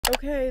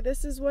Okay,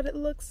 this is what it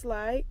looks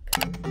like.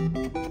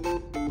 And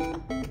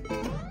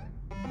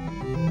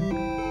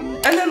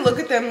then look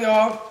at them,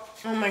 y'all.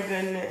 Oh my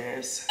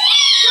goodness.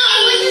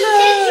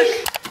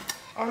 Look.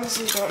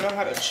 Honestly, don't know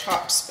how to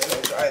chop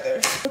spinach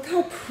either. Look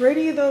how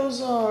pretty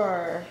those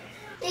are.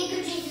 They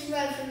could just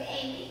run from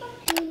Amy.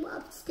 Came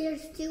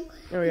upstairs too.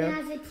 Oh yeah. It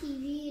has a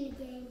TV and a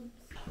game.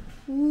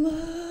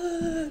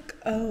 Look.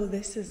 Oh,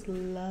 this is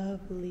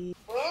lovely.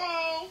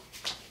 Whoa.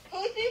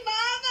 Hoochie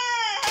mama,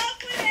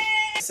 help with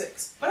it.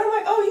 6. But I'm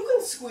like, oh, you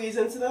can squeeze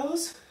into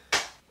those.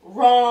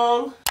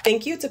 Wrong.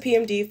 Thank you to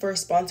PMD for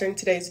sponsoring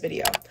today's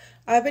video.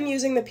 I've been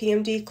using the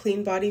PMD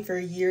Clean Body for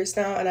years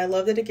now, and I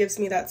love that it gives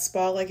me that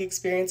spa-like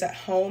experience at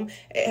home.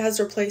 It has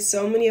replaced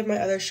so many of my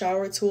other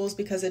shower tools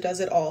because it does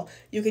it all.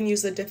 You can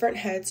use the different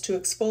heads to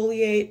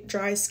exfoliate,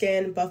 dry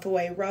skin, buff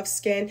away rough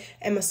skin,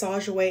 and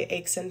massage away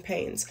aches and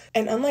pains.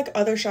 And unlike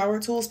other shower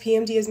tools,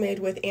 PMD is made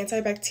with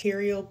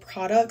antibacterial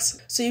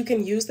products, so you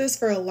can use this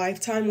for a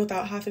lifetime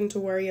without having to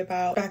worry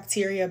about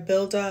bacteria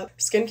buildup.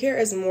 Skincare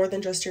is more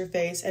than just your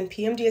face, and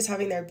PMD is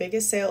having their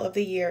biggest sale of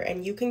the year,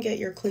 and you can get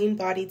your Clean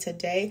Body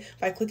today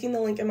by clicking the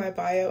link in my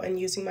bio and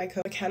using my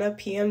code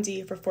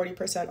mckenna_PMD for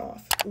 40%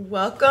 off.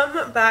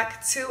 Welcome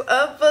back to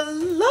a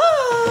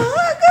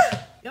vlog.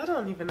 Y'all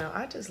don't even know,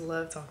 I just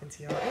love talking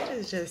to y'all. It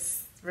is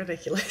just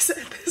ridiculous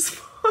at this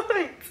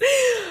point.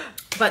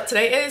 But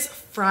today is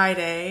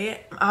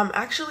Friday. I'm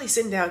actually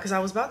sitting down because I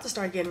was about to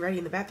start getting ready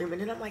in the bathroom,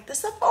 and then I'm like, the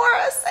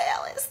Sephora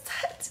sale is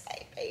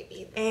today,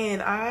 baby.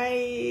 And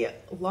I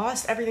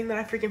lost everything that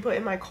I freaking put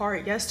in my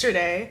cart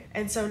yesterday,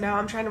 and so now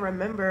I'm trying to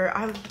remember.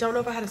 I don't know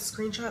if I had a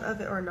screenshot of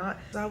it or not.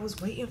 I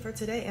was waiting for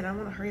today, and I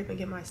want to hurry up and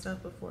get my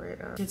stuff before it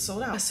gets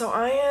sold out. So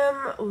I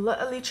am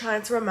literally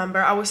trying to remember.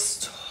 I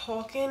was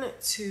talking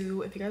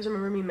to, if you guys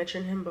remember me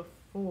mentioning him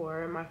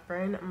before, my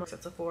friend works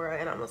at Sephora,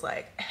 and I was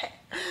like, hey,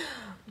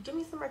 give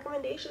me some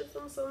recommendations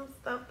on some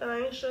stuff that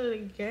I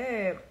should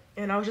get.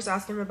 And I was just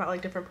asking him about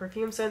like different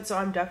perfume scents. So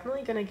I'm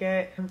definitely gonna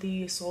get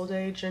the Sol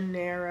de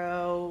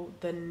Janeiro,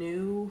 the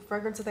new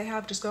fragrance that they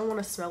have, just 'cause I want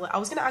to smell it. I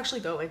was gonna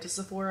actually go into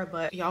Sephora,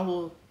 but y'all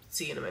will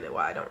see in a minute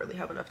why I don't really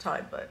have enough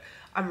time. But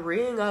I'm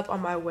reading up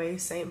on my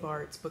OUAISt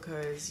Barts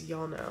because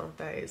y'all know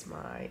that is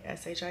my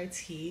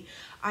SHIT.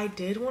 I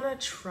did want to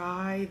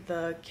try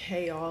the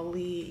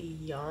Kaoli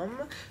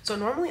Yum. So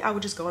normally I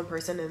would just go in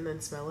person and then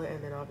smell it,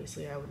 and then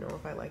obviously I would know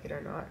if I like it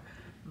or not.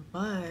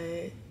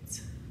 But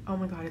oh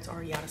my god, it's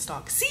already out of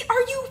stock. See,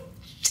 are you?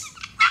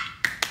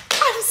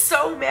 I'm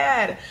so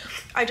mad.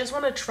 I just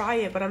want to try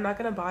it, but I'm not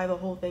gonna buy the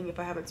whole thing if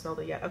I haven't smelled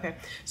it yet. Okay,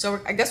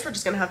 so I guess we're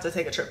just gonna have to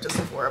take a trip to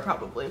Sephora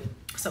probably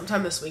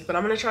sometime this week, but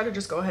I'm gonna try to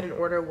just go ahead and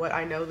order what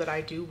I know that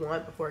I do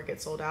want before it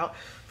gets sold out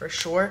for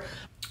sure.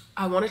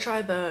 I want to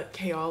try the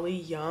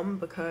Kaoli Yum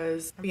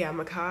because, yeah,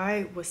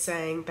 Makai was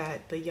saying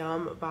that the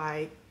Yum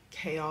by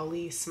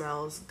Kaoli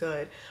smells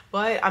good,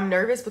 but I'm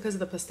nervous because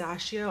of the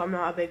pistachio. I'm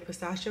not a big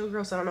pistachio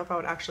girl, so I don't know if I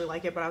would actually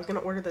like it, but I was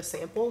gonna order the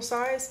sample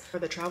size or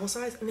the travel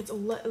size, and it's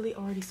literally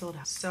already sold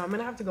out. So I'm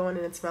gonna have to go in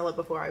and smell it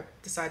before I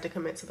decide to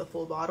commit to the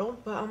full bottle.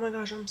 But oh my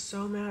gosh, I'm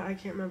so mad I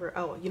can't remember.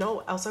 Oh, you know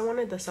what else I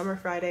wanted? The Summer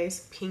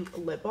Fridays pink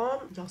lip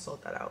balm. Y'all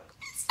sold that out.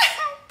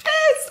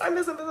 I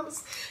miss it.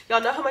 Y'all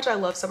know how much I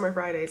love Summer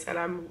Fridays,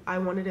 and I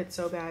wanted it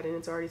so bad, and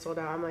it's already sold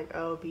out. I'm like,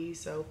 oh, be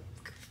so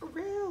for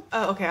real.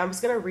 Oh, okay, I'm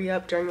just gonna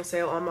re-up during the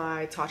sale on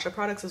my TatchaThe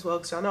products as well,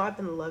 because y'all know I've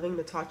been loving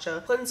the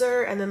TatchaThe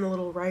cleanser and then the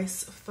little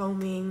rice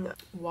foaming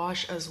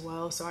wash as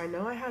well. So I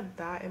know I had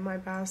that in my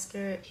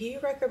basket. He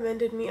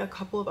recommended me a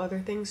couple of other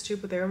things too,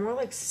 but they were more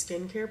like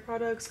skincare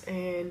products,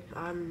 and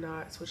I'm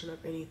not switching up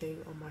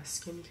anything on my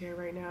skincare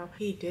right now.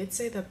 He did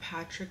say the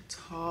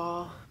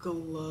TatchaThe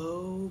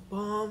Glow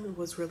Balm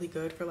was really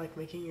good for like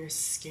making your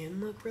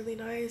skin look really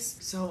nice,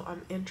 so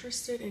I'm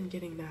interested in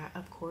getting that.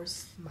 Of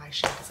course, my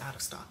shit is out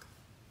of stock.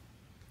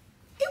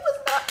 It was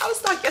not out of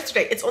stock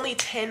yesterday. It's only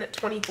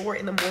 10:24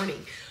 in the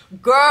morning.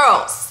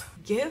 Girls,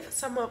 give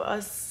some of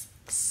us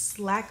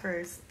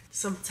slackers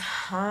some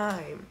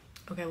time.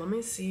 Okay, let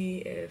me see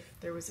if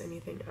there was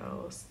anything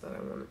else that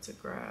I wanted to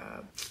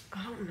grab.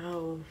 I don't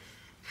know.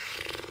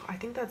 I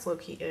think that's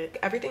low-key it.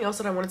 Everything else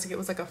that I wanted to get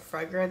was like a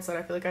fragrance that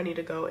I feel like I need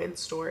to go in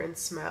store and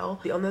smell.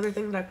 The only other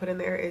thing that I put in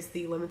there is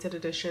the limited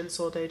edition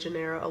Sol de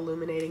Janeiro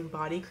Illuminating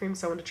Body Cream,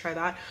 so I want to try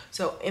that.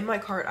 So in my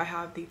cart I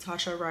have the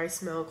TatchaThe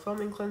Rice Milk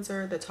Foaming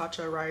Cleanser, the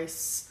TatchaThe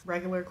Rice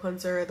Regular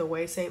Cleanser, the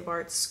OUAISt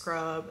Barts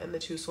Scrub, and the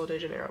 2 Sol de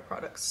Janeiro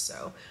products.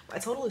 So my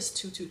total is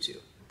 222.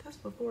 That's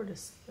before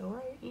this,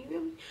 right? You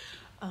get me?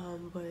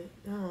 But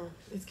no,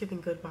 it's giving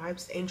good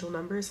vibes. Angel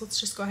numbers. Let's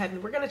just go ahead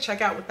and we're gonna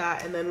check out with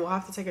that, and then we'll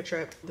have to take a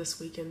trip this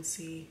week and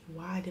see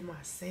why did my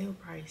sale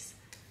price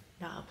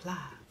not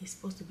apply. It's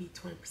supposed to be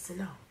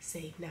 20% off.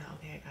 Save now.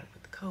 Okay, I gotta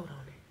put the code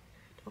on it.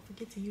 Don't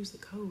forget to use the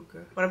code,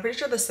 girl. But I'm pretty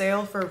sure the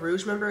sale for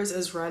Rouge members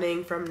is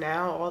running from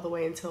now all the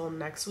way until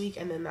next week,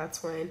 and then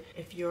that's when,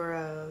 if you're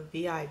a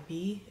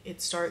VIB,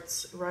 it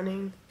starts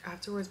running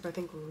afterwards. But I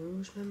think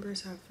Rouge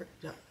members have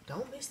no,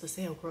 don't miss the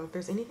sale, girl. If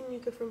there's anything you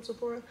get from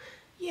Sephora,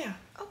 yeah,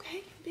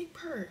 okay, big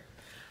purr.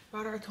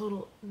 Brought our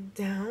total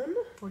down,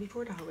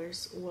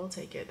 $44. We'll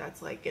take it.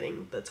 That's like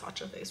getting the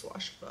TatchaThe face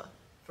wash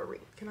for free.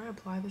 Can I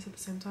apply this at the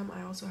same time?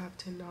 I also have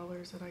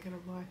 $10 that I can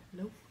apply.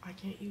 Nope, I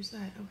can't use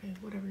that. Okay,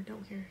 whatever,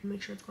 don't care.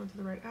 Make sure it's going to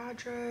the right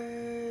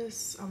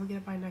address. I'm gonna get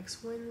it by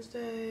next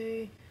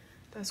Wednesday.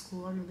 That's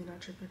cool, I'm really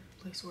not tripping.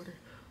 Place order.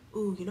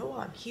 Ooh, you know what,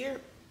 I'm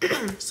here.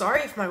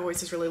 Sorry if my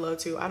voice is really low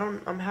too.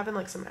 I'm having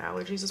like some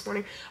allergies this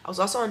morning. I was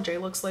also on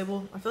JLux's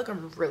label. I feel like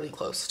I'm really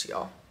close to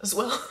y'all as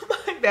well.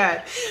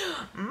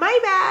 My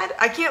bad.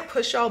 I can't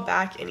push y'all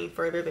back any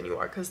further than you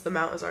are because the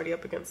mount is already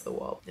up against the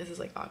wall. This is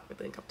like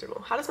awkwardly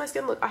uncomfortable. How does my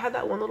skin look? I had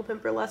that one little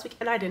pimple last week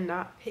and I did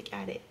not pick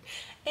at it.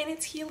 And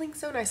it's healing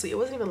so nicely. It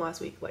wasn't even last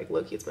week. Like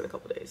low-key, it's been a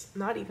couple days.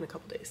 Not even a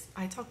couple days.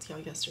 I talked to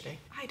y'all yesterday.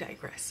 I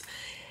digress.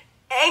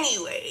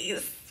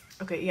 Anyways.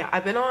 Okay, yeah,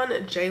 I've been on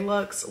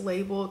JLux's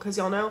label because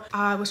y'all know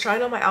I was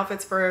trying on my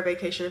outfits for a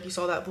vacation. If you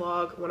saw that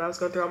vlog when I was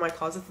going through all my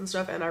closets and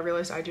stuff, and I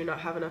realized I do not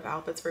have enough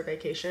outfits for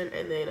vacation.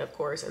 And then of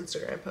course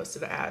Instagram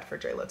posted an ad for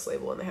JLux's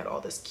label and they had all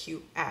this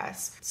cute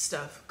ass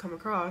stuff come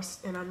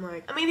across and I'm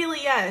like, immediately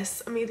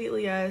yes,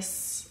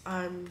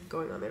 I'm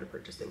going on there to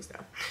purchase things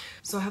now.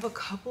 So I have a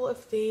couple of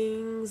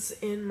things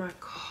in my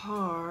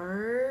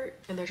cart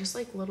and they're just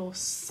like little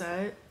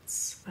sets.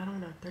 I don't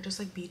know, they're just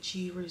like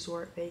beachy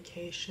resort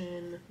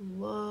vacation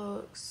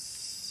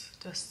looks,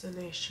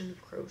 destination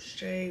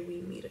crochet,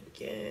 we meet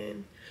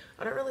again.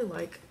 I don't really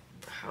like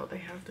how they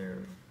have their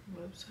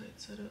website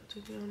set up, to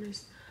be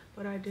honest,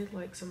 but I did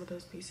like some of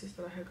those pieces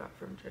that I had got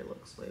from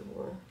JLux's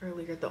label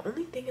earlier. The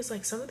only thing is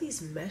like some of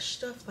these mesh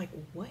stuff, like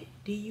what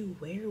do you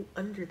wear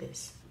under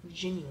this?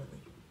 Genuinely,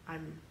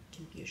 I'm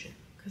confusion.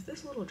 Because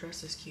this little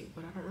dress is cute,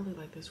 but I don't really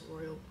like this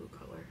royal blue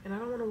color. And I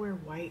don't want to wear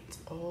white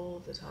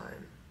all the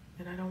time.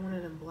 And I don't want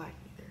it in black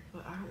either,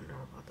 but I don't know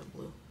about the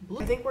blue.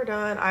 I think we're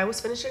done. I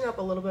was finishing up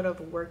a little bit of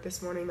work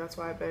this morning. That's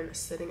why I've been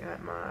sitting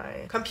at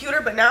my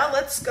computer, but now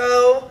let's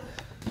go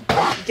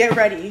get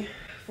ready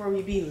before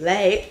we be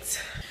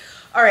late.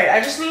 All right,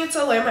 I just need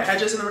to lay my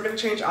edges and then we're gonna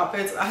change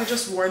outfits. I had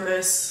just worn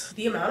this.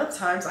 The amount of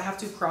times I have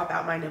to crop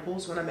out my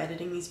nipples when I'm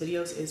editing these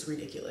videos is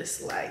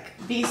ridiculous.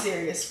 Like, be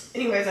serious.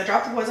 Anyways, I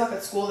dropped the boys off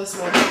at school this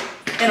morning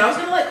and I was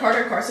gonna let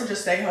Carter and Carson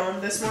just stay home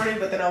this morning,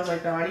 but then I was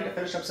like, no, I need to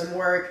finish up some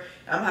work.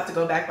 I'm gonna have to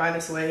go back by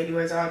this way.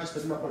 Anyways, I'll just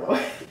pick them up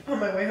on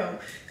my way home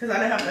because I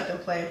didn't have nothing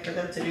planned for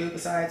them to do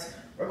besides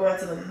we're going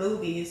to the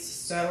movies.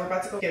 So we're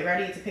about to go get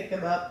ready to pick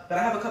them up. But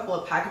I have a couple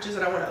of packages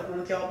that I want to open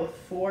with y'all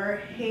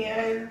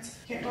beforehand.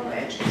 Can't find my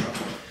edge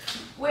control.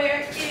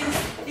 Where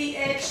is the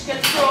edge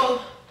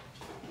control?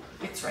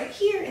 It's right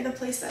here in the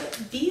place that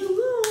it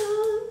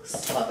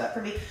belongs. Love that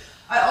for me.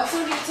 I also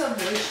need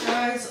to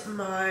moisturize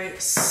my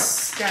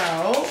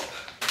scalp.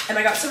 And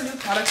I got some new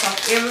products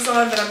off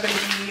Amazon that I'm going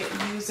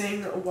to be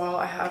using while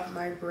I have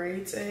my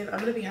braids in. I'm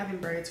going to be having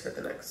braids for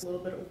the next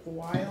little bit of a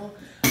while.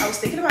 I was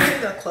thinking about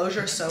getting the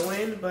closure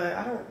sew-in, but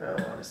I don't know,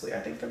 honestly. I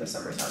think for the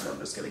summertime, I'm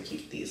just going to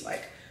keep these,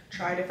 like,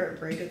 try different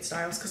braided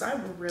styles because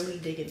I'm really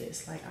digging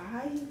this. Like,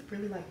 I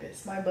really like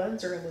this. My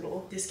buns are a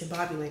little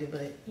discombobulated,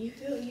 but you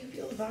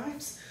feel the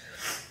vibes?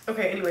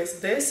 Okay, anyways,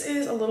 this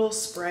is a little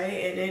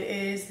spray and it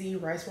is the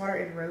rice water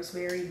and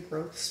rosemary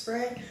growth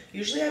spray.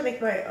 Usually I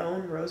make my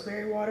own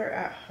rosemary water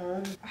at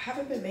home. I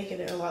haven't been making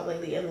it a lot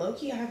lately and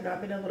low-key I have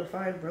not been able to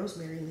find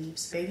rosemary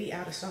leaves. Maybe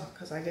out of stock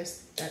because I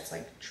guess that's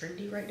like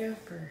trendy right now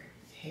for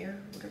hair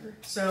or whatever.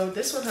 So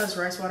this one has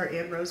rice water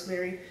and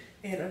rosemary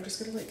and I'm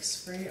just gonna like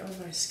spray it on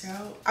my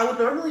scalp. I would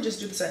normally just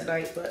do this at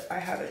night, but I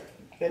haven't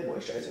been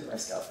moisturizing my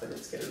scalp and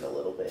it's getting a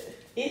little bit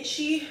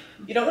itchy.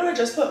 You don't want to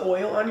just put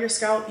oil on your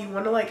scalp. You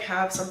want to like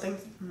have something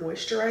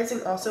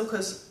moisturizing also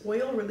because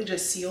oil really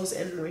just seals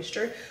in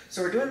moisture.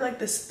 So we're doing like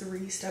this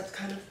 3-step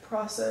kind of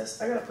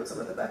process. I gotta put some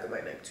at the back of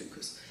my neck too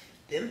because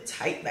them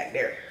tight back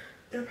there.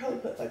 I'll probably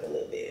put like a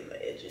little bit in my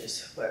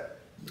edges, but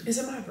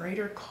isn't my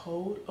braider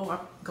cold? Oh, I'm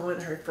going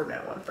to her from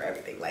now on for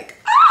everything.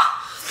 Like, ah!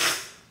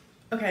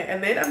 Okay,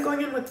 and then I'm going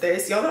in with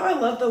this. Y'all know I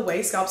love the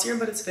OUAISt scalp serum,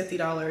 but it's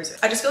 $50.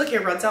 I just feel like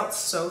it runs out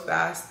so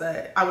fast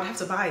that I would have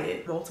to buy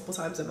it multiple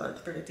times a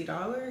month for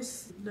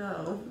 $50.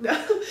 No.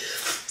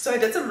 So I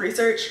did some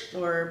research,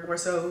 or more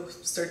so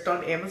searched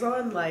on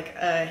Amazon, like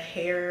a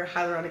hair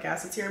hyaluronic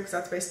acid serum, because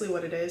that's basically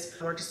what it is,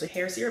 or just a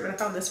hair serum. And I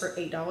found this for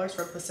 $8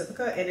 from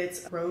Pacifica, and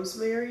it's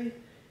rosemary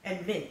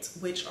and mint,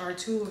 which are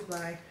two of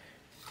my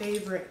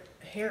favorite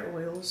hair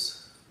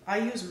oils. I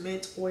use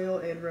mint oil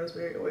and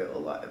rosemary oil a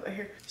lot in my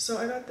hair. So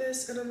I got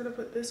this and I'm gonna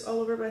put this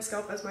all over my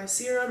scalp as my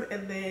serum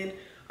and then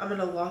I'm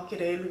gonna lock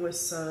it in with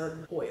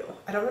some oil.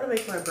 I don't wanna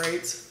make my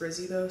braids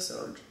frizzy though,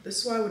 so this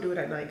is why I would do it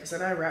at night because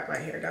then I wrap my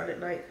hair down at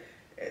night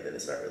and then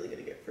it's not really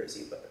gonna get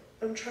frizzy, but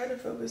I'm trying to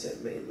focus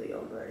it mainly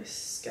on my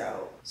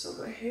scalp so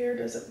my hair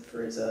doesn't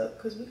frizz up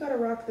because we gotta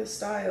rock this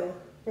style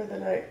for the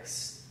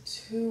next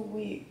 2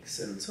 weeks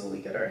until we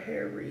get our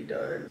hair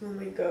redone when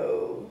we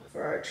go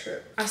for our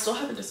trip. I still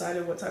haven't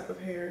decided what type of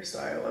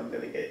hairstyle I'm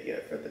gonna get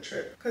yet for the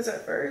trip because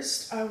at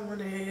first I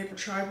wanted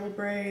tribal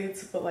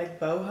braids but like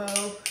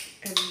boho,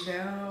 and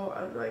now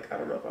I'm like, I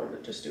don't know if I want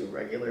to just do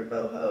regular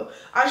boho.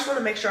 I just want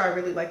to make sure I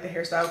really like the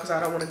hairstyle because I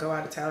don't want to go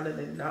out of town and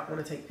then not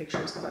want to take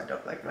pictures because I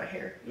don't like my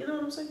hair. You know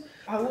what I'm saying?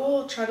 I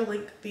will try to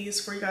link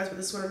these for you guys, but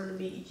this is what I'm going to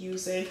be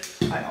using.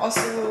 I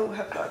also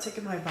have not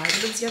taken my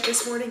vitamins yet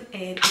this morning,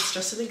 and it's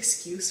just an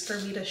excuse for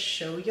me to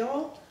show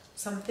y'all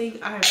something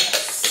I'm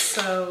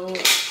so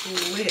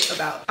lit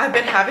about. I've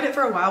been having it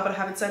for a while, but I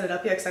haven't set it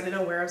up yet because I didn't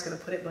know where I was going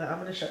to put it, but I'm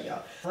going to show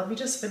y'all. Let me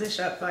just finish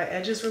up my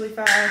edges really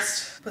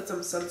fast, put some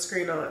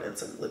sunscreen on and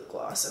some lip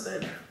gloss,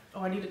 and then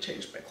oh, I need to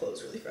change my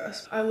clothes really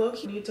fast. I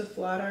low-key need to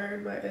flat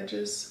iron my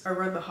edges or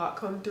run the hot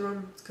comb through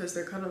them because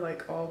they're kind of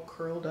like all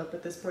curled up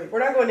at this point. We're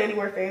not going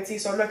anywhere fancy,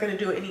 so I'm not going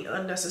to do any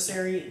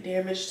unnecessary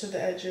damage to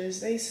the edges.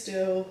 They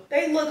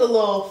look a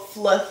little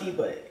fluffy,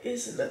 but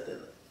it's nothing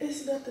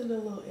a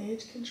little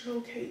edge control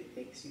Kate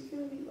fix, you feel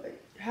me?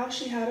 Like how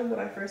she had them when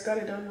I first got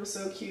it done was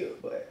so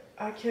cute, but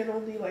I can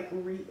only like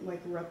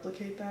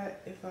replicate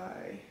that if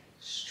I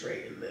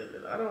straighten them,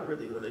 and I don't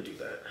really want to do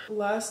that.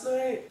 Last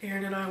night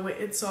Aaron and I went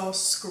and saw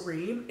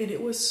Scream, and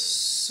it was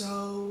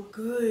so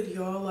good,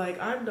 y'all.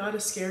 Like, I'm not a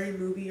scary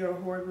movie or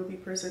a horror movie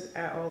person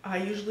at all. I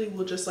usually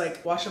will just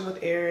like watch them with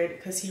Aaron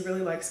because he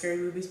really likes scary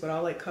movies, but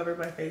I'll like cover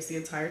my face the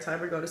entire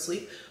time or go to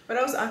sleep. But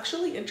I was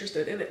actually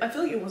interested, and I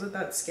feel like it wasn't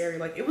that scary.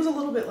 Like, it was a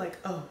little bit like,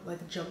 oh,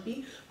 like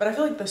jumpy, but I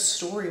feel like the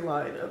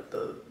storyline of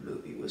the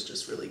movie was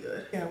just really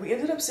good. Yeah, we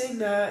ended up seeing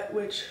that,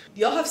 which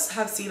y'all have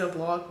seen a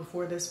vlog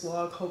before this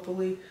vlog,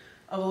 hopefully,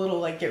 of a little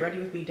like get ready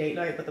with me date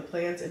night, but the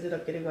plans ended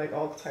up getting like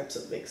all types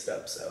of mixed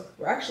up, so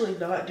we're actually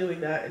not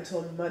doing that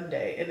until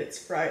Monday, and it's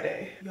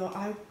Friday. Y'all,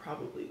 I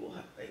probably will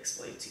have to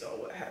explain to y'all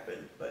what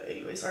happened, but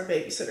anyways, our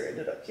babysitter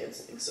ended up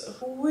canceling, so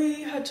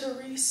we had to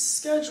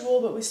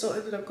reschedule, but we still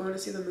ended up going to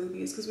see the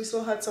movies because we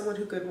still had someone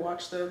who could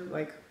watch them.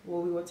 Like,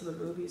 well, we went to the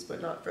movies,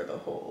 but not for the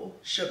whole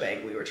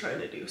shebang we were trying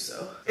to do.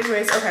 So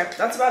anyways, okay,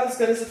 that's about as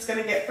good as it's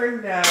gonna get for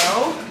now.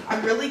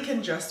 I'm really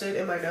congested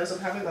in my nose. I'm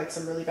having like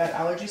some really bad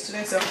allergies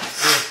today, so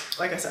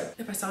like I said,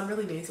 if I sound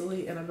really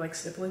nasally and I'm like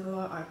sniffling a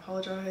lot, I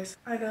apologize.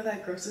 I know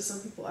that grosses some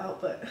people out,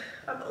 but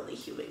I'm only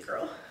human,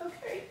 girl.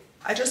 Okay.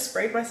 I just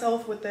sprayed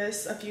myself with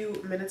this a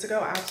few minutes ago.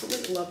 I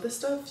absolutely love this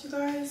stuff, you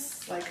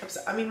guys. Like,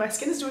 I mean, my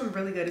skin is doing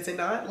really good, is it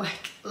not?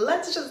 Like,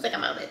 let's just take a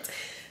moment.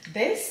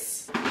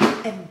 This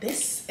and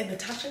the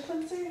TatchaThe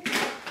cleanser,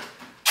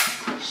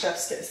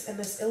 chef's kiss, and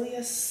this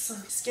Ilias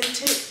skin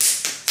tint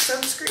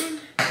sunscreen.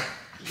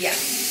 Yeah,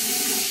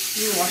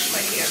 you wash my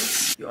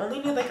hands. You only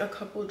need like a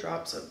couple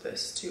drops of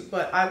this too,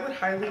 but I would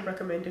highly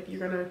recommend, if you're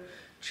gonna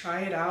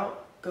try it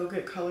out, go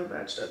get color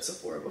matched at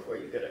Sephora before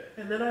you get it.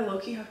 And then I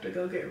low-key have to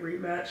go get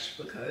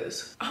rematched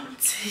because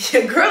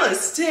your girl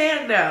is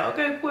tan now.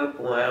 Okay, quit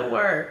one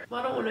word.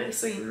 I don't want to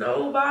see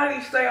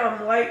nobody say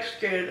I'm light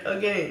skinned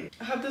again.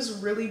 I have this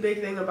really big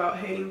thing about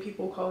hating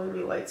people calling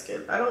me light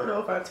skinned. I don't know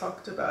if I've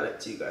talked about it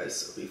to you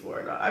guys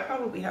before or not. I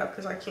probably have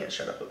because I can't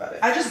shut up about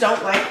it. I just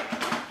don't like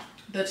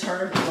the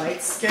term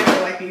light skin,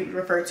 or like being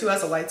referred to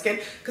as a light skin,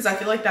 because I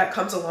feel like that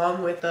comes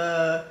along with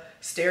the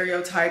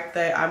stereotype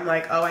that I'm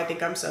like, oh, I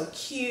think I'm so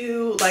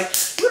cute. Like,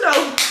 you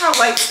know how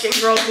light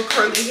skinned girls with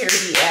curly hair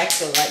be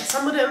acting like.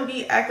 Some of them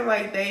be acting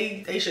like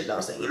they should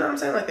know something. You know what I'm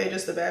saying? Like, they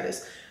just the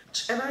baddest.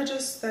 And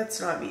that's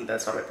not me.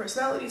 That's not my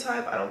personality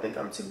type. I don't think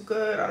I'm too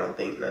good. I don't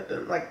think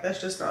nothing. Like, that's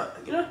just not,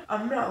 you know?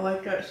 I'm not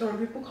like that. So when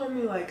people call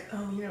me like,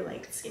 oh, you're a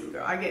light skinned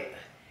girl, I get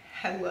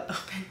hella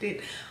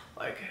offended.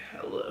 Like,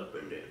 hella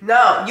offended.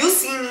 No, you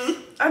see me.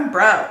 I'm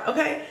brown,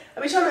 okay?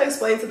 I be trying to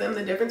explain to them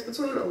the difference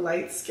between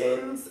light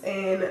skins,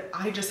 and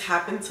I just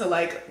happen to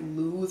like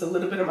lose a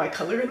little bit of my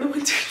color in the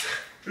winter.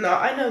 No,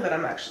 I know that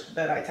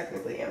I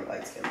technically am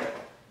light skinned, but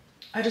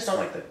I just don't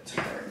like the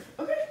term,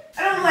 okay?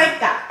 I don't like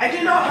that. I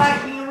do not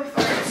like being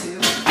referred to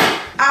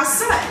as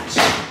such.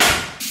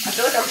 I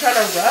feel like I'm trying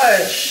to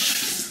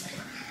rush.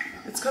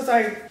 It's because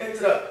I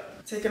ended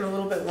up taking a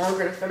little bit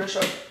longer to finish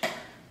up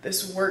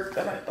this work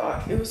than I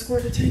thought it was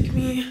going to take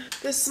me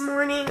this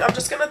morning. I'm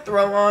just gonna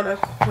throw on a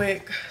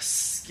quick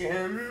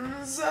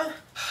Skims.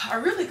 I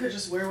really could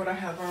just wear what I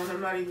have on.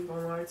 I'm not even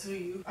gonna lie to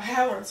you. I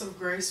have on some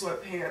gray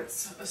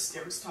sweatpants, a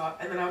Skims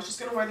top, and then I was just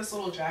gonna wear this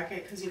little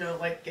jacket because, you know,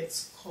 like,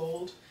 gets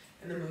cold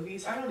in the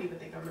movies. I don't even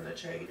think I'm gonna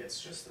change.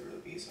 It's just the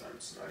movies, so I'm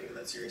just not even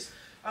that serious.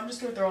 I'm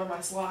just gonna throw on my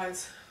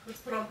slides. Let's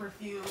put on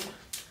perfume.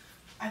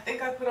 I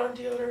think I put on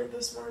deodorant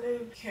this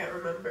morning. Can't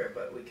remember,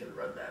 but we can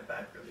run that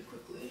back really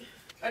quickly.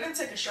 I didn't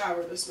take a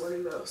shower this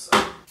morning though, so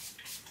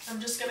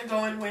I'm just gonna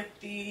go in with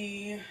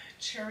the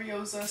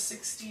Cheriosa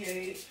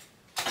 68.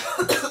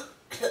 A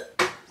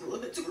little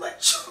bit too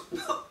much.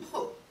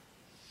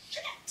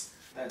 Shit.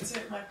 That's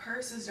it. My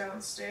purse is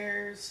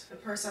downstairs. The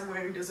purse I'm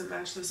wearing doesn't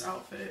match this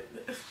outfit.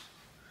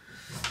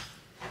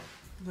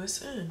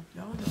 Listen,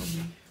 y'all know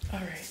me. All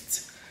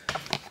right,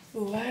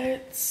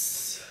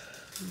 let's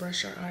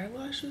brush our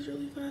eyelashes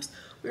really fast.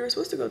 We were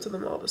supposed to go to the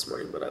mall this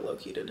morning, but I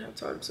low-key didn't have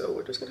time, so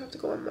we're just gonna have to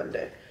go on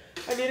Monday.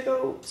 I need to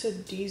go to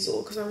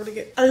Diesel because I want to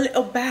get a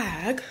little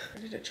bag.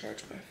 I need to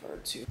charge my phone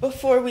too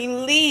before we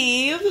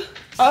leave.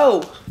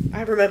 Oh,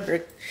 I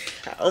remembered.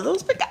 I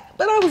almost forgot.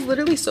 But I was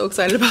literally so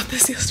excited about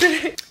this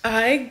yesterday.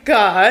 I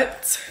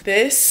got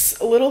this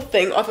little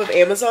thing off of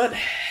Amazon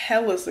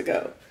hellas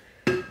ago.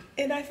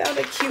 And I found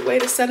a cute way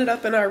to set it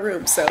up in our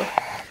room. So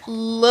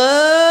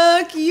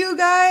look, you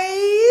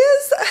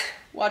guys.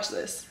 Watch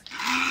this.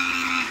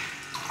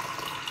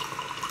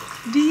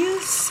 Do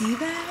you see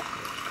that?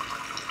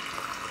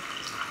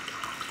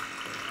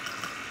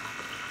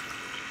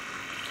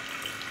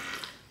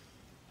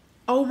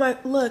 Oh my,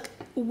 look,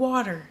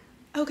 water.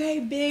 Okay,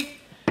 big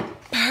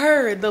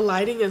purr. The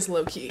lighting is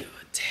low-key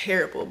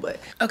terrible, but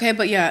okay.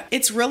 But yeah,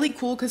 it's really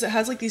cool because it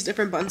has like these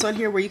different buttons on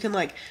here where you can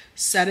like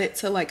set it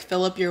to like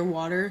fill up your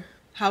water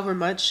however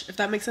much, if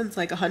that makes sense,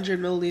 like 100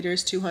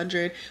 milliliters,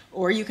 200,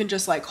 or you can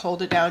just like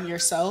hold it down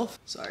yourself.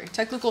 Sorry,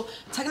 technical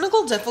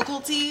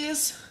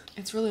difficulties.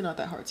 It's really not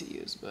that hard to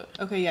use, but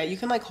okay, yeah, you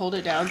can like hold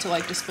it down to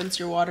like dispense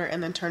your water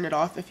and then turn it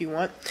off if you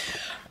want.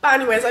 But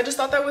anyways, I just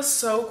thought that was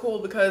so cool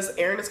because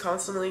Aaron is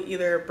constantly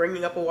either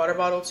bringing up a water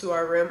bottle to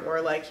our room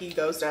or like he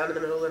goes down in the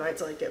middle of the night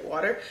to like get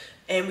water.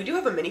 And we do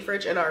have a mini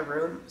fridge in our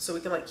room so we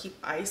can like keep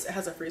ice. It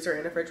has a freezer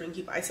and a fridge. We can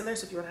keep ice in there.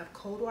 So if you want to have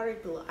cold water, you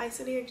put a little ice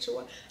in here, extra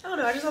water. I don't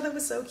know. I just thought that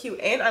was so cute.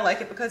 And I like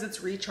it because it's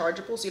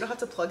rechargeable, so you don't have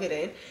to plug it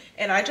in.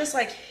 And I just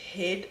like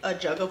hid a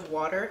jug of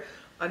water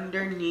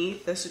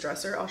underneath this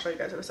dresser. I'll show you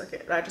guys in a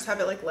second. And I just have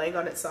it like laying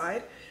on its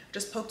side.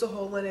 Just poked a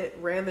hole in it,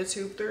 ran the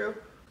tube through.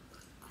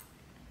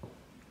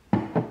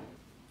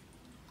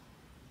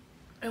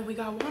 And we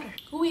got water.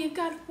 We've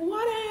got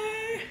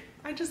water.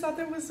 I just thought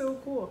that was so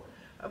cool.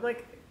 I'm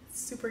like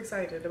super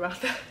excited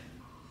about that.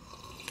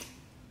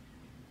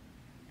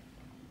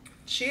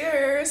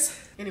 Cheers.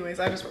 Anyways,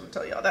 I just want to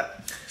tell y'all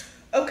that.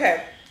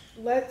 Okay,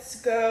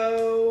 let's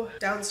go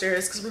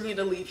downstairs because we need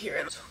to leave here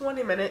in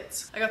 20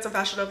 minutes. I got some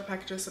Fashion Nova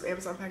packages, some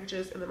Amazon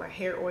packages, and then my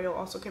hair oil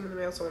also came in the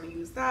mail, so I want to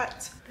use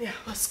that. Yeah,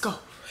 let's go.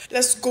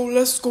 Let's go,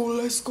 let's go,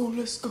 let's go,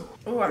 let's go.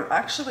 Oh, I'm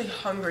actually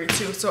hungry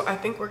too, so I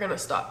think we're gonna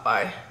stop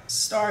by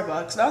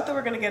Starbucks. Not that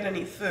we're gonna get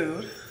any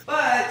food, but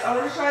I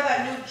want to try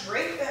that new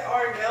drink that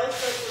Arnell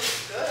said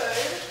was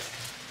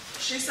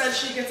good. She said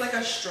she gets like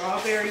a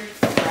strawberry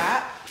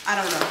frap. I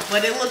don't know,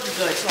 but it looked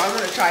good, so I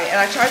want to try it. And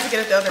I tried to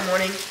get it the other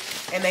morning,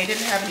 and they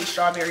didn't have any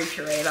strawberry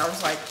puree, and I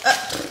was like,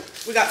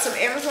 we got some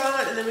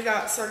Amazon, and then we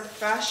got some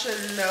Fashion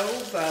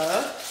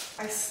Nova.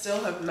 I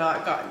still have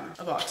not gotten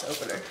a box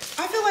opener.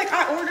 I feel like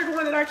I ordered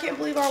one, and I can't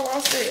believe I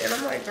lost it, and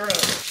I'm like, girl,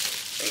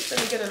 ain't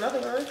gonna get another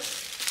one.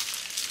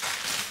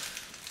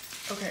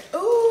 Okay,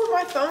 ooh,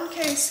 my phone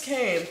case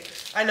came.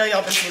 I know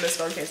y'all been seeing this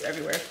phone case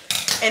everywhere.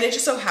 And it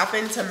just so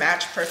happened to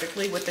match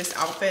perfectly with this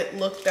outfit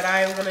look that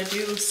I want to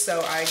do.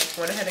 So I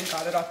went ahead and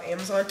got it off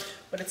Amazon.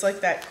 But it's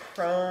like that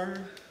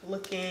chrome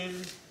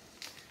looking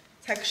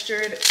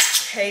textured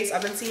case.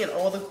 I've been seeing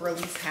all the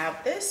girlies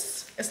have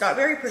this. It's not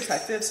very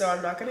protective, so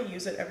I'm not going to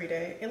use it every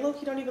day. And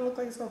look, you don't even look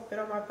like it's going to fit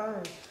on my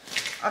phone.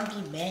 I'm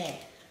be mad.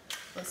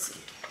 Let's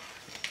see.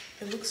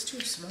 It looks too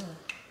small.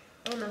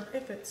 Oh no,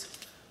 it fits.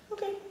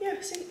 Okay,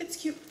 yeah, see, it's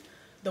cute.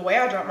 The way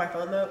I drop my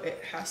phone though,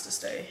 it has to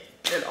stay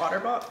in an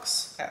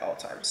OtterBox at all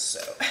times.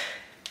 So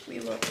we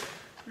will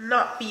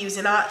not be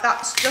using that.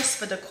 That's just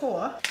for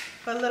decor,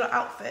 for a little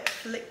outfit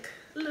flick,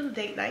 a little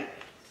date night.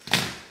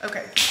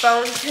 Okay,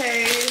 phone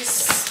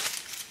case.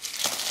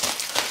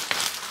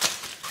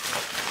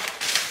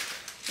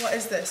 What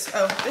is this?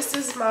 Oh, this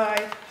is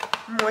my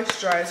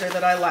moisturizer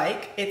that I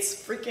like. It's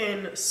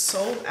freaking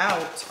sold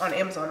out on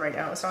Amazon right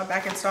now. It's not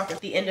back in stock at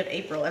the end of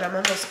April, and I'm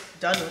almost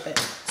done with it.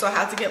 So I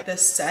had to get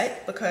this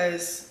set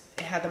because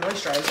it had the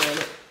moisturizer in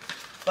it.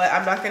 But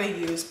I'm not gonna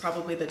use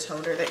probably the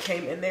toner that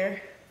came in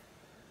there.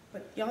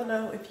 But y'all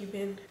know, if you've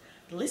been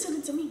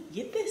listening to me,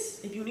 get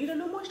this. If you need a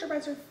new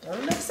moisturizer,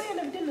 don't never say I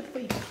never did it for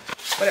you.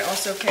 But it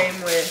also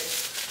came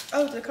with,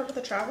 oh, did it come with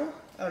a travel?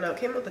 Oh no, it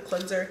came with a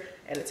cleanser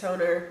and a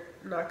toner.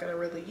 I'm not gonna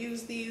really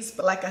use these,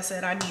 but like I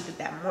said, I needed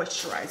that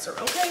moisturizer,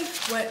 okay?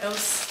 What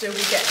else did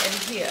we get in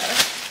here?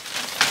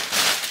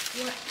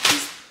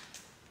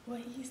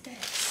 What is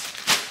that?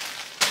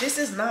 This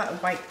is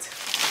not white.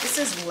 This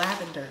is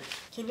lavender.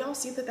 Can y'all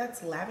see that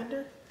that's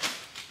lavender?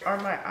 Are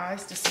my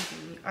eyes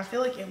deceiving me? I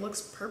feel like it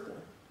looks purple.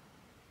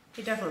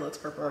 It definitely looks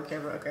purple on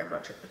camera. Okay, I'm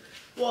not tripping.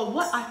 Well,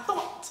 what I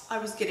thought I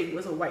was getting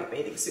was a white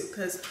bathing suit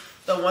because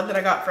the one that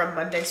I got from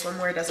Monday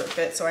Swimwear doesn't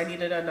fit, so I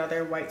needed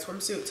another white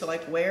swimsuit to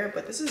like wear.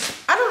 But this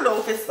is, I don't know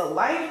if it's the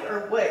light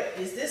or what.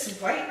 Is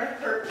this white or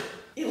purple?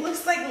 It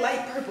looks like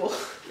light purple,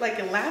 like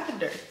a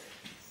lavender.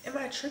 Am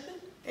I tripping?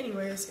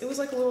 Anyways, it was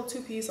like a little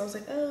two-piece. I was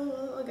like, oh,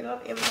 well, I'll get it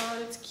off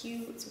Amazon. It's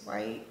cute. It's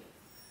white.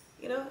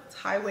 You know, it's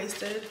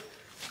high-waisted.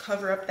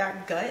 Cover up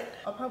that gut.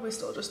 I'll probably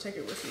still just take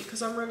it with me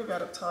because I'm running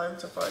out of time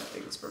to find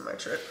things for my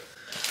trip.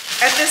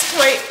 At this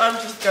point, I'm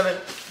just gonna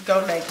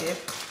go naked.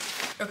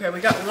 Okay, we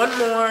got one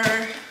more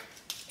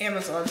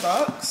Amazon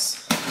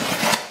box.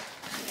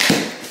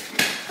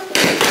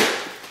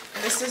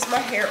 And this is my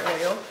hair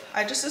oil.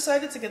 I just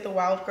decided to get the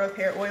Wild Growth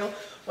hair oil.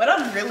 When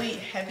I'm really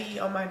heavy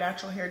on my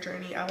natural hair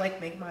journey, I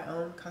like make my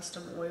own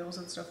custom oils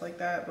and stuff like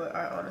that, but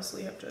I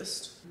honestly have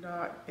just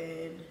not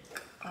been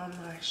on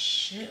my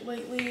shit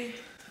lately.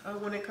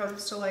 When it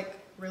comes to like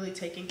really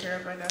taking care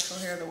of my natural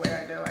hair the way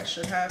I know I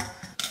should have,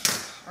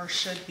 or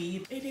should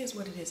be. It is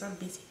what it is. I'm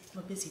busy. I'm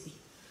a busy bee.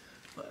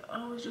 But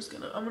I was just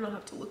gonna, I'm gonna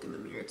have to look in the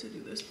mirror to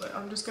do this, but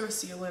I'm just gonna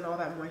seal in all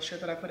that moisture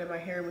that I put in my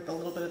hair with a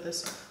little bit of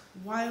this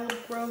wild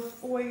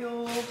growth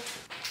oil.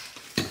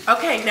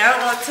 Okay,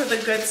 now on to the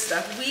good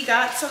stuff. We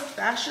got some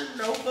Fashion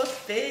Nova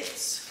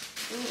fits.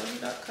 Ooh, let me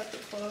not cut the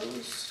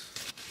clothes.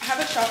 I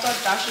haven't shopped on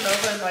Fashion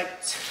Nova in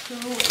like 2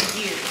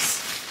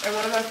 years. And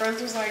one of my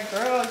friends was like,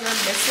 girl, you're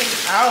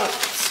missing out.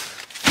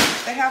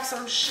 They have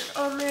some shit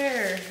on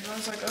there. And I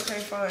was like, okay,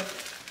 fine.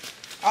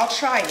 I'll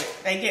try it.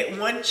 They get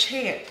one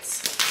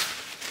chance.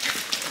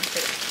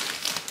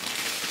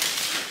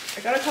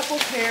 I got a couple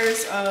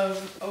pairs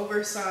of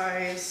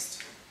oversized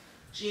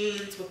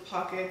jeans with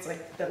pockets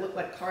like that look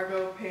like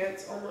cargo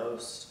pants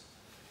almost.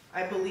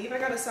 I believe I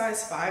got a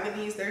size 5 in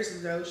these.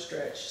 There's no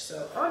stretch.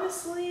 So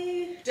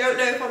honestly, don't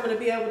know if I'm going to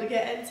be able to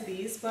get into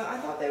these, but I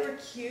thought they were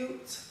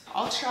cute.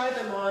 I'll try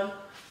them on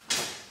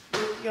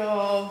with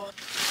y'all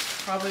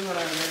probably when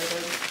I wear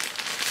them.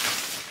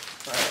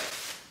 But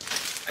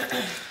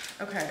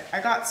okay, I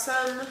got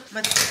some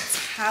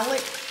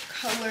metallic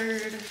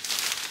colored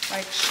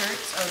like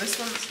shirts. Oh, this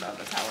one's not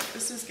metallic.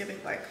 This is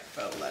giving like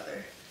faux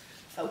leather.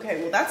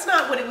 Okay, well that's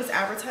not what it was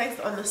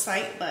advertised on the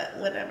site, but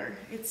whatever.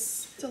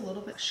 It's a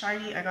little bit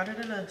shiny. I got it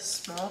in a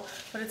small,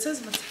 but it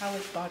says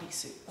metallic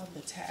bodysuit on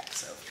the tag.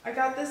 So I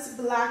got this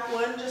black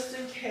one just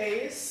in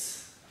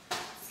case.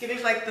 It's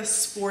giving like the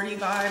sporty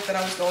vibe that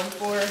I was going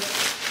for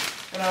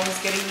when I was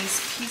getting these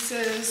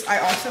pieces. I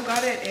also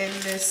got it in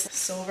this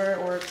silver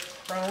or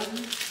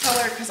chrome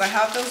color because I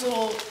have those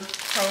little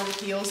chrome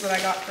heels that I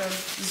got from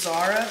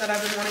Zara that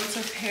I've been wanting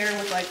to pair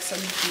with like some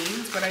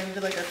jeans, but I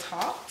needed like a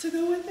top to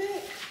go with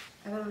it.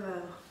 I don't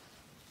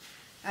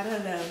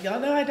know. Y'all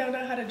know I don't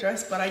know how to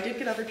dress, but I did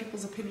get other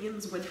people's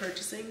opinions when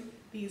purchasing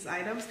these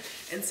items.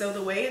 And so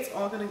the way it's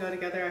all gonna go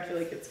together, I feel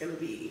like it's gonna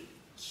be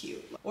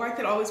cute. Or I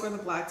could always wear the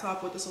black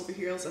top with the silver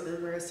heels and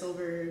then wear a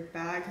silver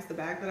bag, because the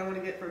bag that I want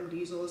to get from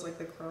Diesel is like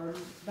the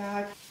chrome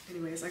bag.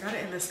 Anyways, I got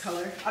it in this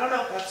color. I don't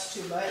know if that's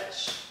too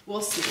much. We'll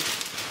see.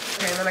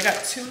 Okay, and then I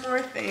got 2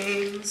 more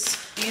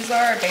things. These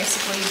are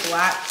basically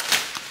black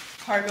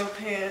cargo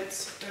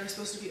pants. They're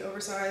supposed to be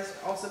oversized.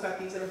 Also got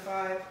these in a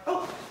 5.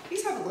 Oh,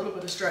 these have a little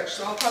bit of stretch,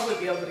 so I'll probably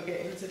be able to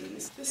get into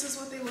these. This is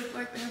what they look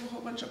like. They have a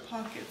whole bunch of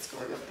pockets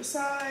going up the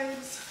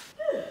sides.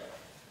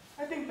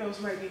 I think those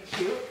might be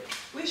cute.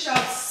 We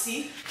shall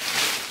see.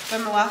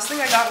 Then the last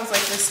thing I got was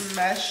like this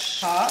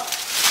mesh top.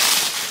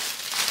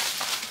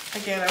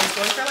 Again, I was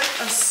going for like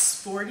a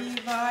sporty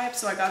vibe,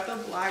 so I got the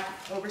black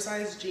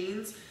oversized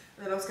jeans,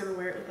 and then I was gonna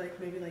wear it with like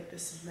maybe like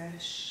this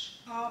mesh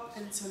top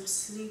and some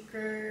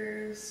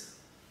sneakers.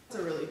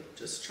 To really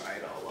just try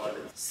it all on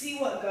and see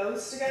what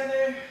goes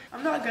together.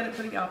 I'm not good at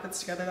putting outfits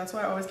together. That's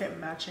why I always get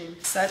matching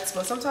sets,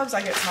 but sometimes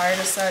I get tired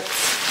of sets.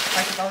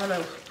 Like if I want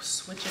to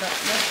switch it up.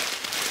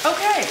 Yeah.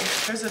 Okay,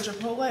 there's a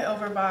Chipotle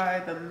over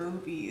by the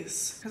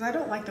movies because I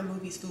don't like the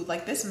movies food.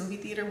 Like this movie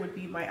theater would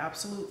be my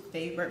absolute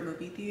favorite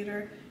movie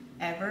theater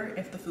ever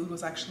if the food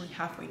was actually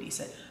halfway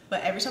decent.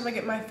 But every time I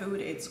get my food,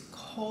 it's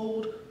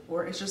cold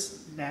or it's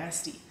just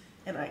nasty.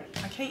 And I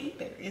can't eat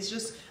there. It's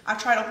just,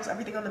 I've tried almost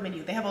everything on the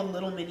menu. They have a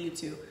little menu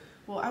too.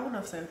 Well, I don't know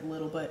if they're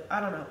little, but I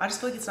don't know. I just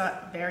feel like it's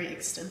not very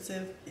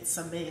extensive. It's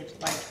a mid,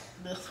 like,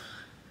 ugh.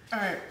 All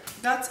right,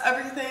 that's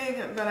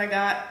everything that I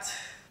got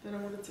that I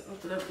wanted to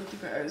open up with you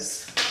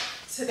guys.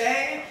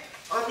 Today,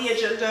 on the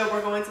agenda,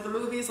 we're going to the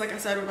movies. Like I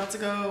said, we're about to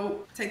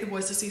go take the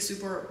boys to see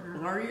Super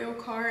Mario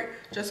Kart.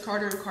 Just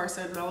Carter and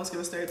Carson. Mella's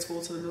gonna stay at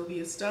school till the movie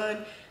is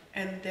done.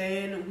 And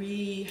then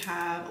we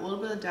have a little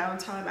bit of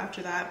downtime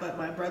after that, but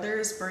my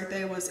brother's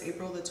birthday was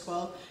April the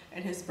 12th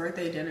and his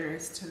birthday dinner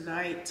is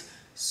tonight.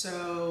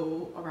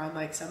 So around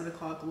like 7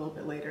 o'clock, a little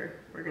bit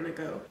later, we're gonna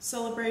go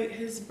celebrate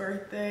his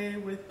birthday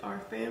with our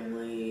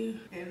family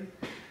and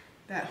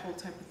that whole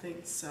type of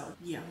thing. So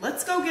yeah,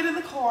 let's go get in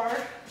the car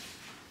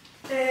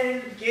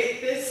and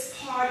get this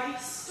party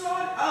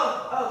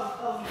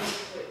started.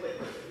 Wait.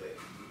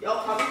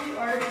 Y'all probably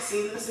already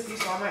seen this if you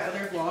saw my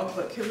other vlog,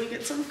 but can we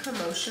get some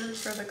commotion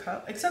for the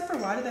cup? Except for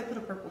why did they put a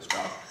purple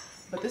straw?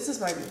 But this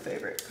is my new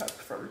favorite cup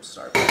from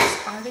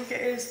Starbucks. I think it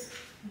is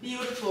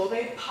beautiful.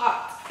 They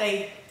popped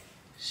they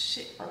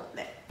shit on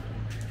that.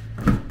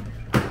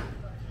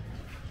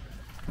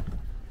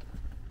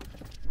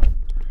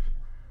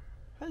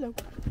 Hello.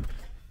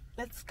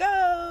 Let's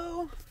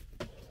go.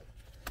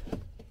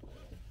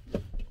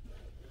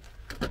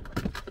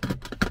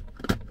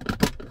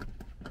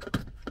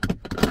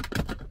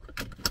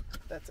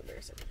 That's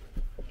embarrassing.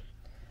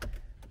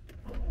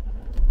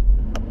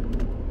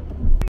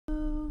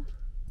 Ooh.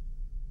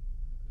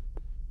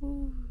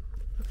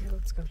 Okay,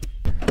 let's go.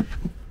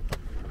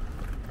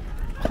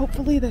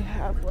 Hopefully they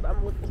have what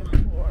I'm looking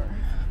for.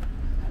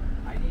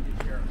 I need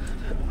to share.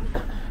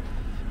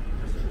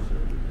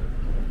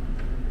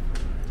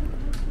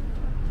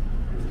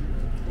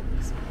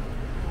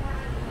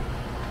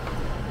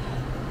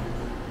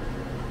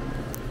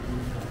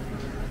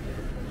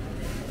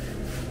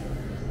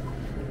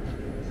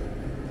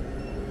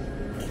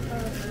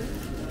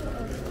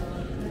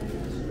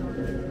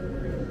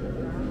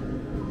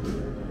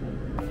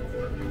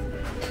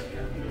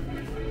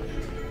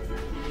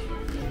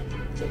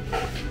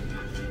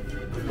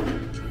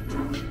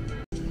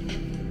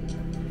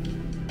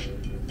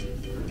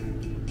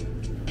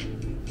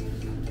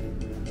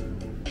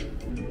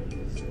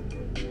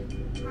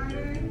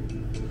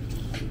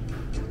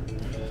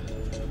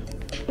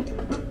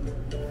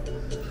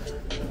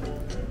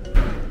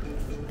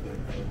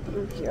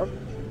 Thank you.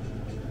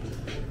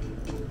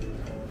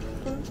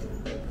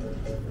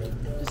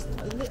 Just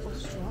a little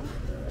straw.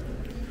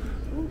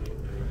 Ooh.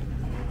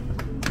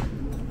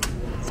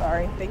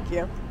 Sorry, thank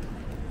you.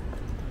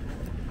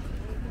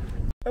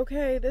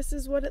 Okay, this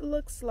is what it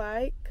looks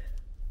like.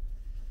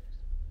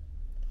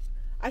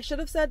 I should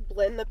have said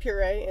blend the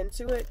puree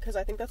into it because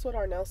I think that's what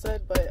Arnell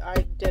said, but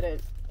I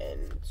didn't,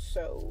 and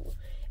so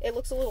it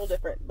looks a little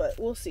different, but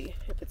we'll see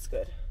if it's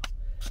good.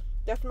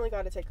 Definitely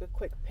got to take a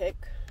quick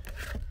pick.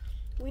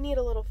 We need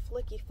a little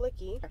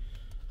flicky.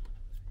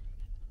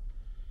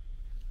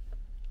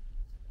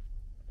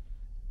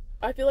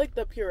 I feel like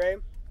the puree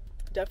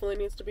definitely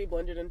needs to be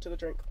blended into the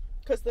drink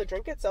because the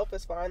drink itself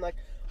is fine. Like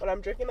when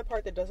I'm drinking the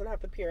part that doesn't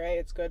have the puree,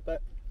 it's good,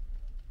 but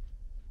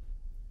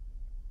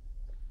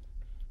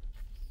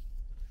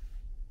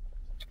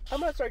I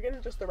might start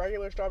getting just the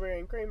regular strawberry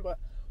and cream, but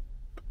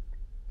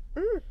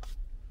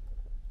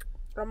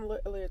I'm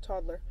literally a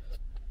toddler.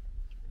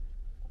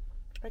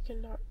 I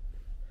cannot.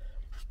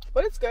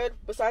 But it's good.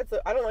 Besides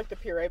I don't like the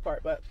puree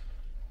part, but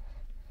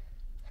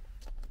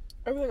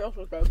everything else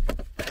was good.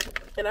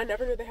 And I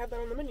never knew they had that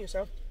on the menu,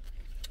 so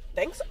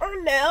thanks,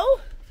 Arnell.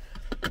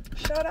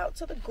 Shout out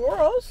to the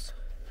girls.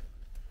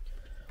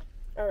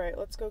 All right,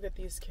 let's go get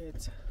these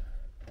kids.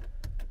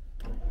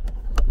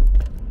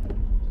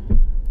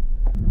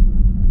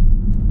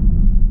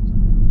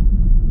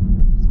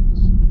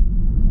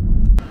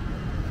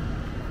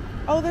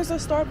 Oh, there's a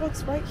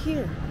Starbucks right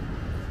here.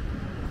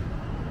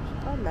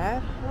 I'm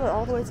mad. I went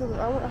all the way to the...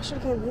 I should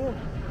have came here.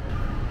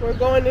 We're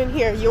going in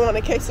here. You want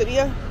a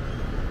quesadilla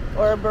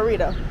or a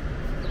burrito?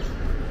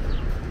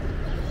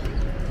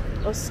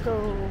 Let's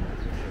go.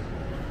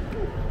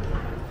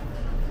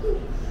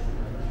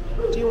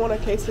 Do you want a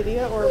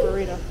quesadilla or a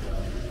burrito?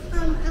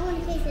 I want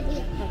a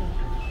quesadilla. Okay.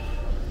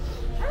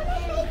 I want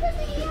a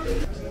quesadilla.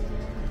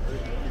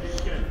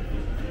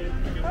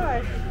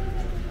 Hi.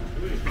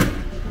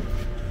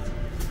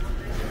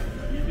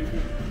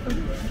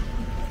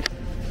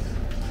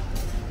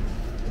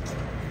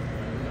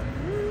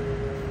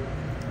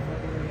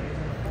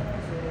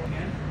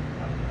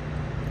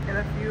 In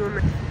a few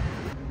minutes.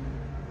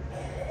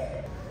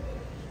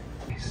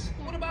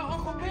 What about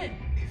Uncle Ben?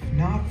 If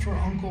not for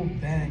Uncle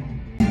Ben.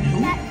 You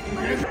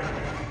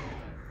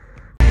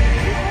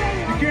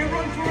can't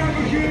run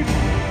forever, kid!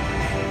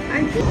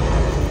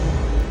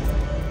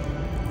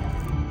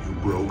 You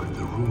broke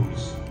the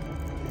rules.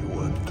 You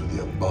went to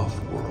the above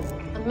world.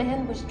 A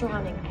man was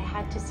drowning. I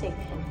had to save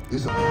him.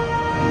 This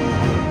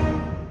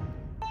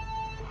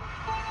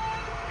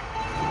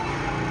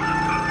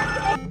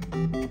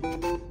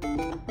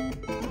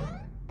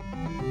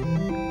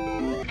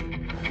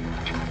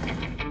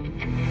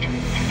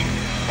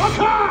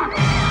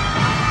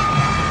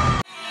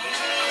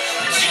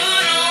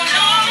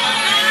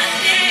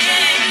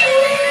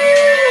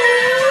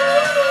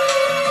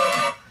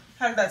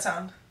How did that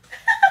sound?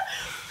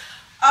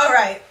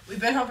 Alright, we've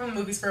been home from the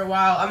movies for a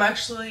while. I'm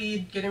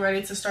actually getting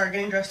ready to start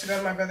getting dressed to go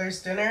to my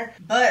brother's dinner.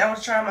 But I want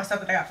to try on my stuff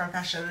that I got from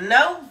Fashion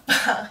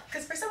Nova.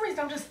 Because for some reason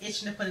I'm just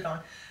itching to put it on.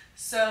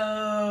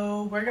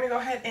 So we're going to go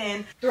ahead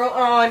and throw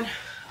on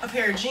a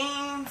pair of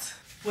jeans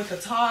with a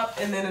top.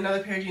 And then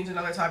another pair of jeans,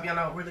 another top. Y'all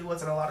know it really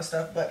wasn't a lot of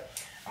stuff. But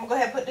I'm going to go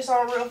ahead and put this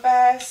on real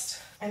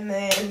fast. And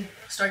then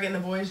start getting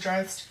the boys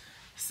dressed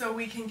so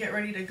we can get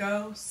ready to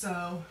go.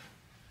 So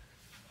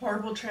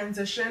horrible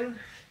transition.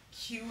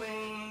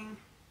 Queuing.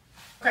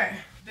 Okay,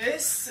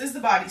 this is the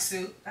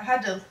bodysuit. I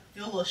had to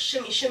do a little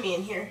shimmy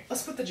in here.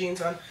 Let's put the jeans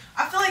on.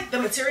 I feel like the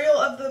material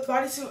of the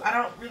bodysuit, I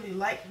don't really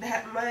like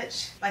that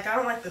much. Like, I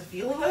don't like the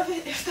feeling of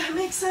it, if that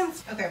makes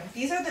sense. Okay,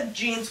 these are the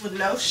jeans with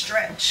no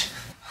stretch.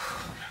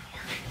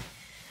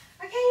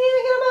 I can't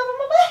even get them up on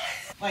my butt.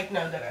 Like,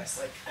 no, deadass.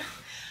 Like,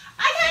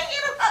 I can't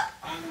get them up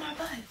on my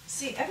butt.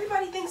 See,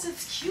 everybody thinks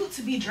it's cute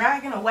to be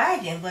dragging a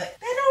wagon, but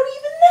they don't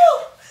even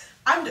know.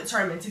 I'm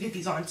determined to get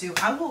these on, too.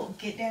 I will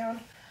get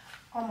down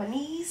on my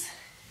knees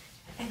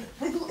and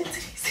wiggle into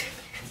these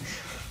pants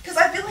because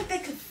I feel like they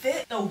could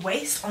fit. The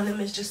waist on them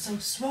is just so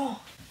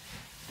small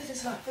that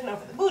it's not fitting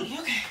over the booty.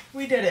 Okay,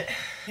 we did it.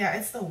 Yeah,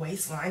 it's the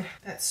waistline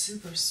that's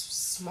super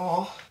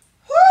small.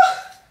 Woo!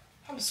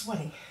 I'm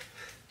sweating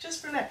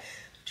just from that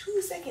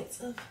 2 seconds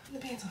of the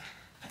pants on.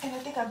 And I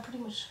think I'm pretty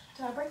much,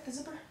 did I break the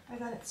zipper? I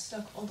got it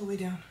stuck all the way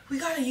down. We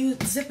gotta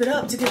zip it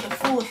up to get the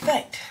full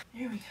effect.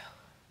 Here we go.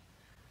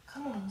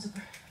 Come on,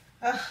 zipper.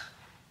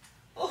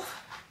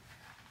 Oof.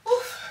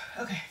 Oof.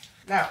 Okay.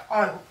 Now,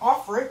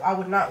 off rip, I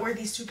would not wear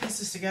these two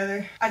pieces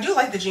together. I do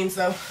like the jeans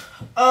though.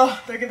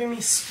 Oh, they're giving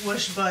me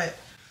squish butt.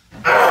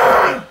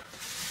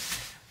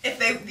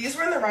 If these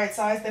were in the right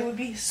size, they would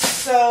be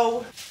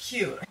so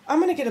cute. I'm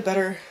gonna get a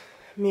better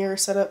mirror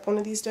set up one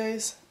of these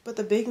days. But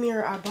the big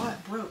mirror I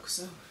bought broke,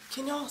 so.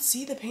 Can y'all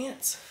see the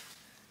pants?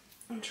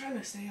 I'm trying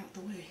to stay out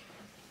the way.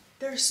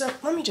 They're so,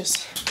 let me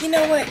just, you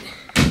know what?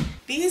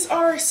 These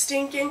are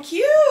stinking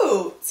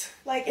cute.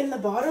 Like, and the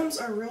bottoms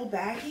are real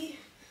baggy.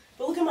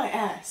 But look at my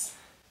ass.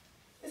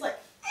 It's like,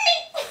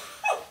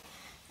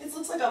 it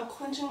looks like I'm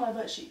clenching my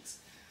butt cheeks.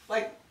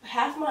 Like,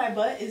 half my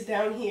butt is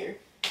down here.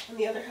 and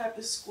the other half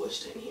is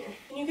squished in here.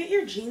 Can you get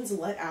your jeans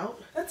let out?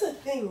 That's a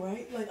thing,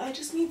 right? Like, I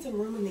just need some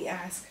room in the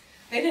ass.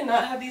 They did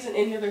not have these in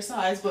any other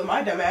size, but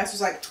my dumb ass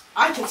was like,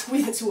 I can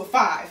squeeze into a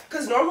 5.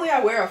 Because normally I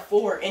wear a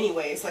 4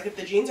 anyways. Like, if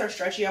the jeans are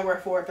stretchy, I wear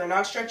a 4. If they're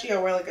not stretchy,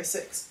 I wear like a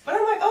 6. But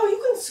I'm like, oh,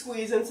 you can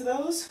squeeze into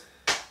those.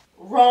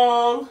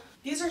 Wrong.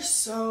 These are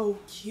so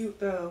cute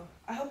though.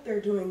 I hope they're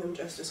doing them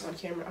justice on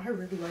camera. I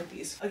really like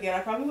these. Again, I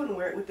probably wouldn't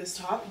wear it with this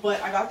top,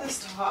 but I got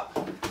this top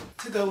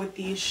to go with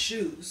these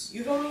shoes.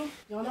 You feel me?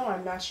 Y'all know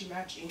I'm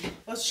matchy-matchy.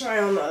 Let's try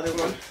on the other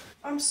one.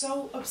 I'm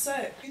so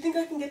upset. You think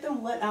I can get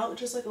them let out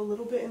just like a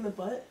little bit in the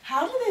butt?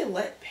 How do they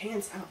let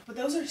pants out? But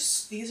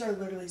these are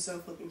literally so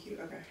flipping cute.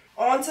 Okay.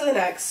 On to the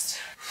next.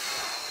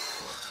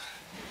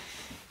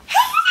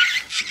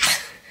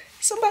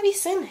 Somebody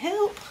send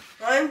help.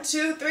 1,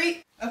 2,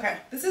 3. Okay,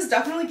 this is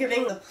definitely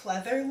giving the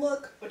pleather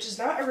look, which is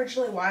not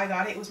originally why I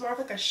got it. It was more of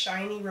like a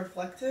shiny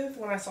reflective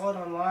when I saw it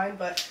online,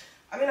 but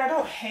I mean, I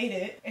don't hate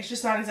it. It's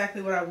just not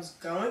exactly what I was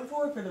going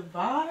for the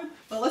vibe.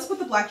 But let's put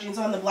the black jeans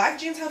on. The black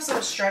jeans have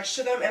some stretch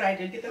to them, and I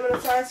did get them in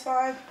a size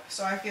 5,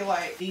 so I feel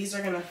like these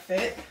are gonna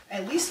fit,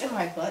 at least in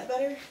my butt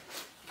better.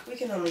 We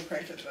can only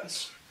pray for the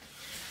best.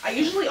 I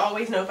usually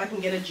always know if I can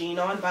get a jean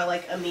on by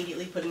like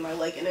immediately putting my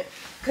leg in it,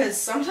 because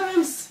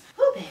sometimes,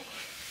 oh baby,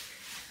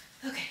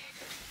 okay.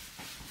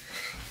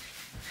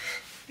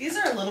 These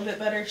are a little bit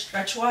better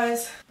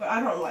stretch-wise, but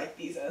I don't like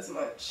these as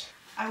much.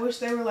 I wish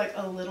they were like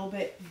a little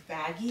bit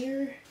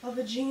baggier of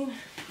a jean.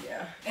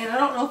 Yeah. And I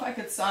don't know if I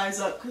could size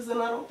up because then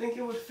I don't think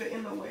it would fit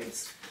in the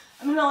waist.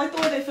 I mean, I like the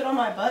way they fit on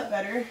my butt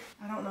better.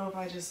 I don't know if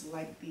I just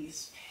like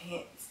these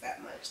pants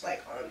that much,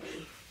 like on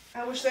me.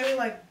 I wish they were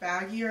like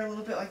baggier a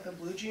little bit like the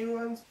blue jean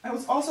ones. I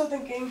was also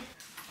thinking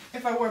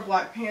if I wore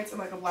black pants and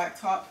like a black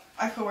top,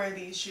 I could wear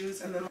these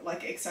shoes and then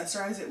like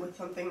accessorize it with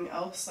something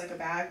else, like a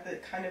bag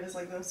that kind of is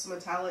like this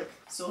metallic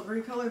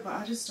silvery color, but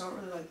I just don't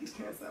really like these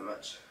pants that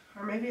much.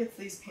 Or maybe it's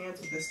these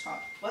pants with this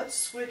top. Let's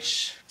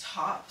switch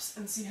tops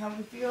and see how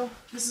we feel.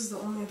 This is the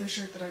only other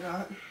shirt that I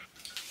got.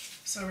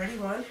 So ready,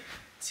 1,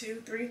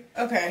 2, 3.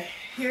 Okay,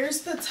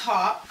 here's the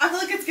top. I feel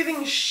like it's giving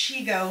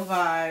Shigo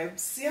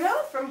vibes, you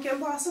know, from Kim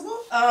Possible.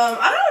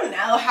 I don't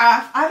know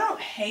how, I don't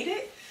hate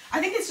it. I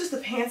think it's just the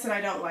pants that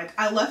I don't like.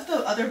 I left the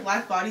other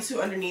black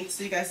bodysuit underneath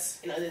so you guys,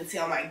 you know, didn't see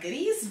all my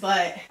goodies,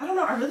 but I don't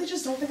know, I really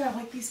just don't think I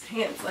like these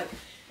pants. Like,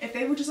 if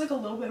they were just like a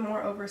little bit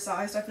more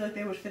oversized, I feel like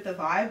they would fit the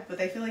vibe, but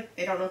they feel like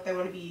they don't know if they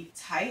want to be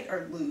tight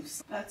or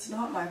loose. That's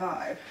not my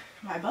vibe.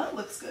 My butt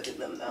looks good in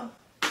them though.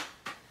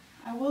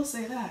 I will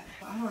say that.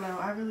 I don't know,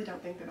 I really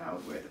don't think that I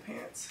would wear the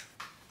pants.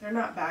 They're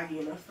not baggy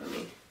enough for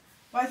me.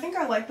 But I think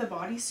I like the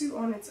bodysuit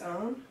on its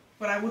own,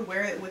 but I would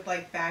wear it with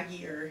like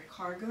baggier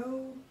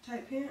cargo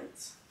type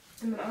pants.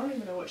 And then I don't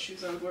even know what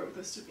shoes I would wear with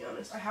this, to be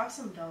honest. I have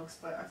some Dunks,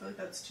 but I feel like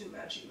that's too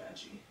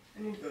matchy-matchy.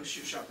 I need to go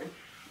shoe shopping.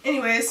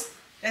 Anyways,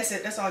 that's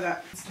it. That's all I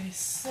got. Stay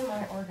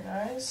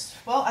semi-organized.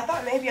 Well, I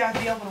thought maybe I'd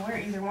be able to wear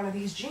either one of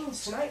these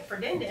jeans tonight for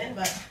Din Din,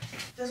 but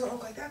it doesn't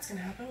look like that's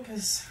gonna happen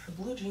because the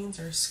blue jeans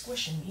are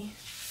squishing me.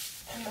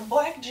 And the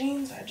black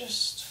jeans, I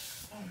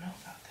don't know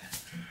about that.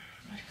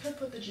 I could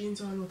put the jeans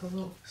on with a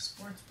little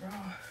sports bra.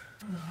 I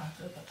don't know how I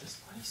feel about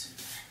this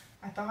bodysuit.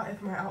 I thought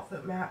if my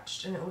outfit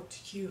matched and it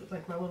looked cute,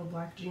 like my little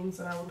black jeans,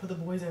 then I would put the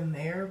boys in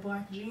their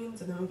black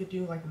jeans and then we could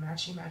do like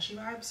matchy-matchy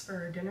vibes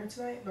for dinner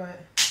tonight, but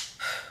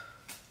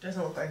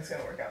doesn't look like it's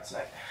gonna work out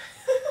tonight.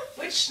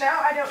 Which now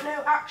I don't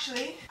know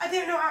actually. I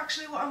don't know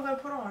actually what I'm gonna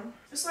put on.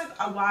 It's like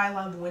why I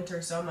love winter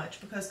so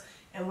much, because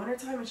in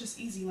wintertime it's just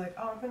easy, like,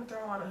 oh, I'm gonna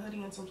throw on a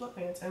hoodie and some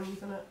sweatpants and we're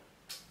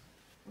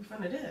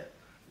gonna dip.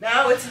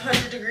 Now it's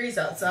 100 degrees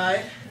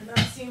outside and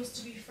that seems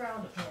to be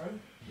frowned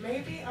upon.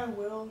 Maybe I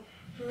will.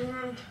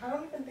 I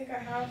don't even think I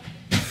have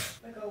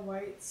like a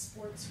white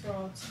sports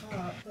bra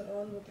top put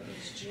on with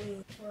those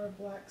jeans, or a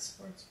black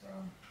sports bra.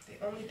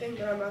 The only thing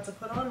that I'm about to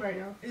put on right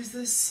now is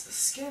this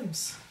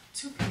Skims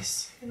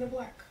 2-piece in the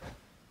black.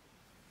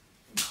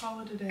 And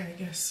call it a day,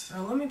 I guess.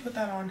 So let me put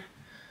that on.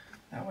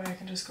 That way I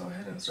can just go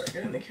ahead and start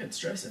getting the kids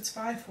dressed. It's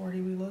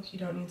 5:40. We look, you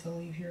don't need to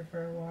leave here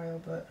for a while,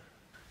 but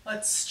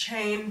let's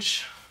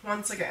change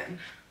once again.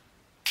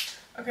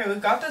 Okay,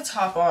 we've got the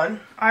top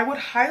on. I would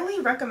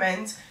highly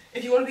recommend,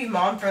 if you want to be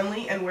mom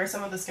friendly and wear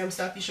some of the Skim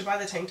stuff, you should buy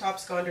the tank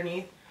tops, go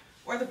underneath,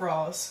 or the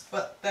bras,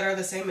 but that are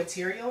the same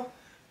material,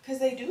 because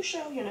they do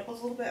show your nipples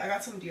a little bit. I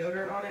got some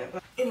deodorant on it,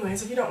 but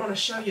anyways, if you don't want to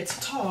show your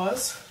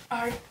tatas,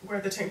 I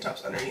wear the tank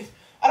tops underneath.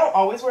 I don't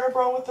always wear a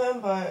bra with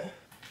them, but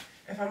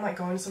if I'm like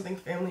going to something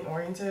family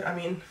oriented, I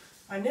mean,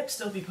 my nips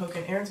still be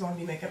poking. Erin's mom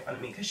be making fun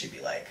of me because she'd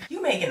be like,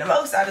 you making the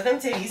most out of them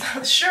titties.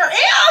 I sure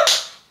am!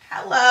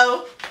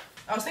 Hello!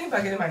 I was thinking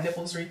about getting my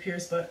nipples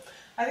re-pierced, but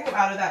I think I'm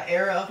out of that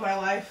era of my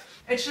life.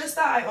 It's just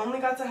that I only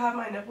got to have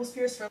my nipples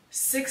pierced for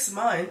 6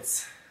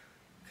 months,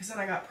 because then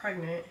I got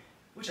pregnant,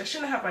 which I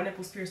shouldn't have my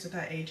nipples pierced at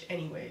that age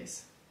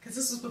anyways, because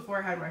this was before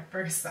I had my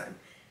first son.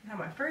 I had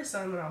my first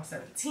son when I was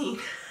 17.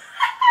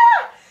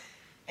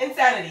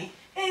 Insanity.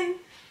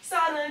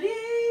 Insanity.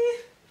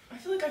 I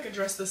feel like I could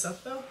dress this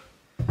up though.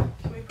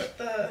 Can we put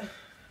the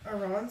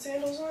Aran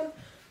sandals on?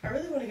 I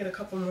really want to get a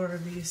couple more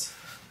of these.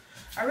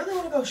 I really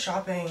want to go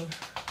shopping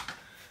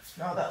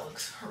No, that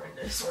looks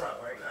horrendous. We're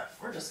not wearing that.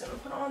 We're just gonna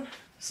put on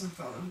some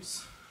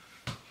foams.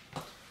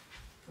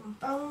 Some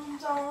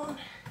foams on.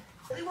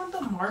 I really want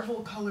the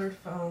marble colored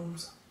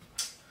foams.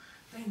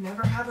 They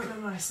never have them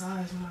in my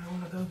size when I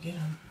want to go get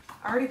them.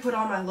 I already put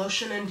all my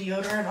lotion and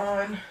deodorant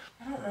on.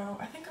 I don't know.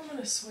 I think I'm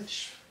gonna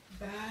switch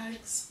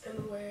bags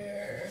and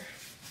wear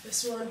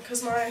this one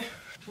because my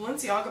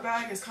Balenciaga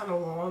bag is kind of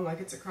long,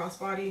 like it's a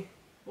crossbody.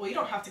 Well, you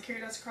don't have to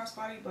carry it as a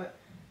crossbody, but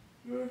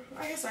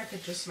I guess I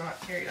could just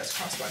not carry it as a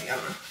crossbody. I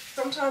don't know.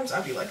 Sometimes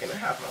I'd be liking to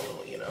have my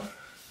little, you know,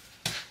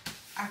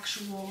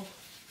 actual,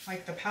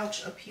 like the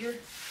pouch up here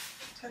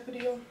type of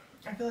deal.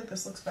 I feel like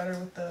this looks better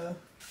with the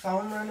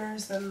foam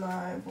runners than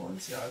my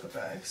Balenciaga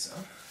bag, so.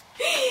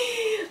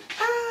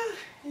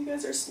 You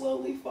guys are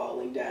slowly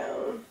falling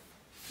down.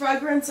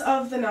 Fragrance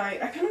of the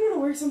night. I kind of want to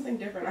wear something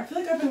different. I feel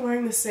like I've been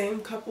wearing the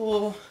same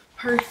couple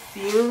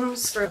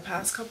perfumes for the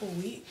past couple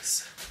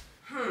weeks.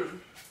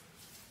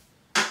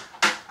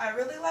 I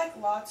really like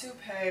La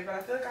Toupe, but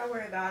I feel like I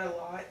wear that a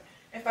lot.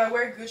 If I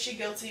wear Gucci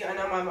Guilty, I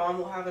know my mom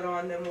will have it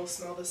on, then we'll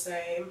smell the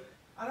same.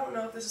 I don't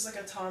know if this is like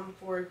a Tom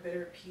Ford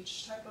Bitter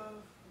Peach type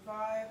of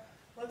vibe.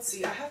 Let's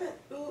see. I haven't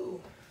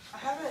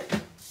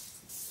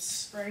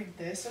sprayed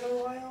this in a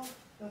while.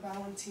 The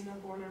Valentino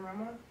Born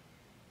Aroma.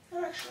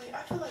 No, actually,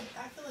 I feel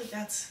like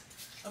that's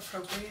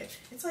appropriate.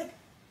 It's like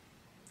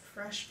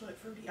fresh but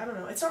fruity. I don't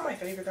know. It's not my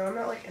favorite though. I'm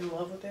not like in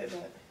love with it,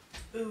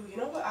 but ooh, you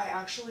know what?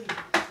 I should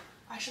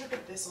have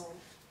put this on.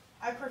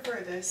 I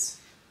prefer this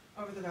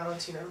over the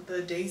Valentino,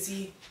 the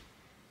Daisy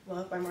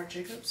Love by Marc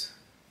Jacobs.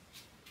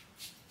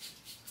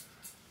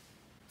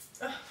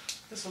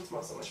 This one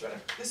smells so much better.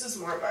 This is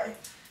more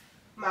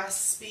my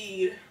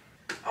speed.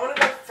 I want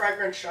to go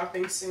fragrance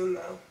shopping soon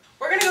though.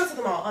 We're gonna go to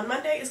the mall. On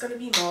Monday is gonna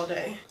be mall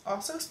day.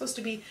 Also supposed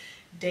to be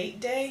date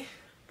day,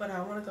 but I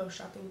want to go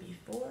shopping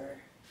before.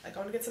 Like I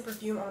want to get some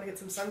perfume. I want to get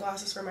some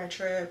sunglasses for my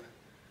trip,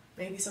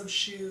 maybe some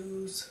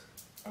shoes,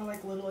 or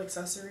like little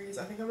accessories.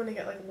 I think I'm gonna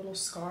get like little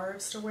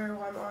scarves to wear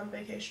while I'm on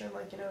vacation,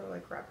 like, you know,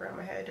 like wrap around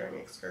my head during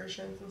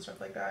excursions and stuff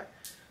like that.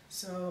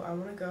 So I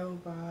want to go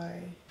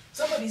buy.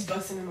 Somebody's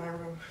busting in my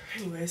room.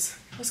 Anyways,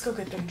 let's go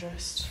get them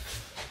dressed.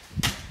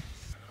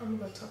 I'm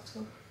gonna go talk to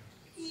them.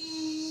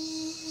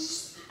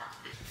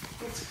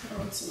 Let's put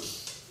on some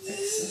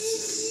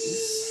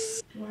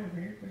accessories. Do I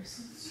wear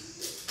bracelets?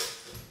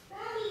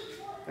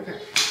 Okay.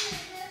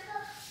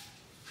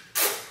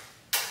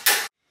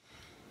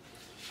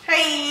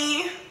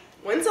 Hey!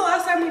 When's the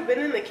last time we've been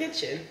in the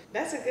kitchen?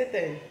 That's a good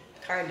thing.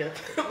 Kind of.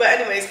 But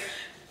anyways,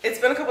 it's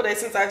been a couple days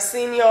since I've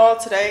seen y'all.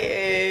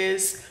 Today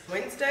is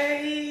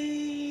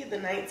Wednesday the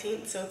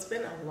 19th, so it's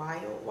been a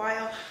while.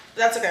 But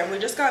that's okay. We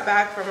just got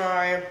back from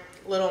our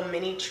little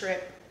mini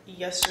trip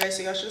yesterday,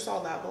 so y'all should have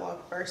saw that vlog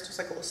first. It was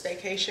like a little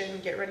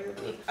staycation, get ready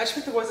with me. I just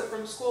picked the boys up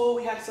from school.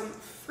 We had some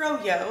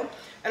froyo,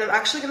 and I'm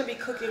actually going to be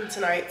cooking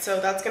tonight, so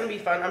that's going to be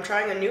fun. I'm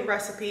trying a new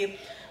recipe.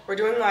 We're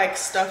doing like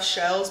stuffed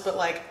shells, but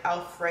like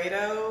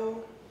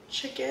Alfredo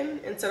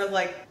chicken instead of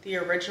like the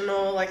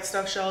original like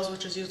stuffed shells,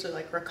 which is usually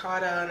like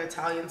ricotta and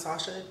Italian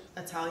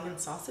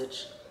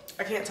sausage.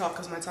 I can't talk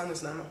because my tongue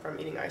is numb from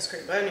eating ice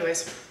cream, but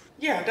anyways,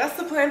 yeah, that's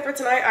the plan for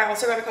tonight. I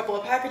also got a couple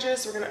of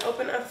packages. We're gonna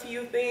open a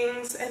few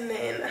things, and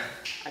then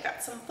I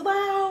got some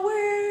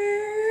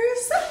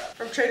flowers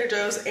from Trader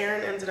Joe's.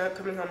 Aaron ended up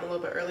coming home a little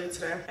bit early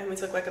today, and we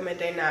took like a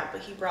midday nap,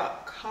 but he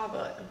brought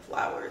kava and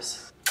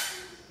flowers.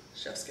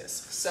 Chef's kiss.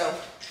 So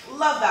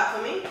love that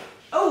for me.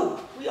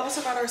 Oh, we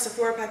also got our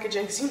Sephora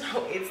packaging because you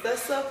know it's the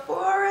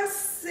Sephora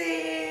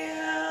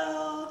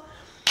sale.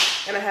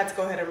 And I had to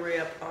go ahead and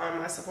re-up on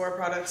my Sephora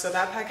products. So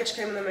that package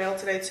came in the mail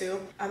today too.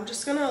 I'm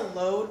just gonna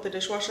load the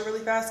dishwasher really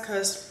fast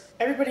because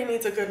everybody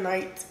needs a good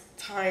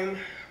nighttime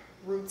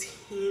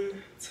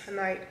routine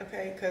tonight,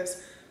 okay?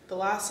 Because the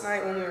last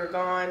night when we were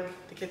gone,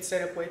 the kids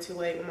stayed up way too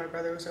late when my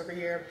brother was over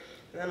here.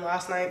 And then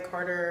last night,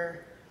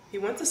 Carter, he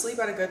went to sleep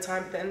at a good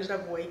time, but ended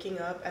up waking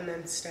up and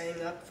then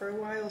staying up for a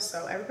while.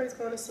 So everybody's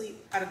going to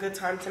sleep at a good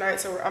time tonight.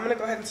 So I'm gonna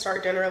go ahead and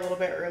start dinner a little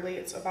bit early.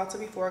 It's about to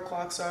be 4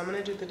 o'clock, so I'm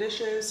gonna do the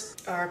dishes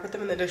or put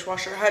them in the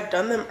dishwasher. I had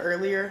done them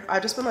earlier.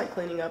 I've just been like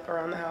cleaning up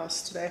around the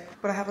house today,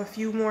 but I have a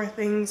few more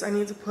things I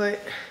need to put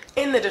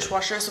in the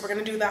dishwasher. So we're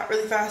gonna do that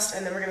really fast,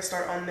 and then we're gonna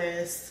start on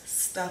this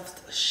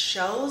stuffed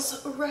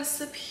shells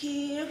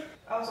recipe.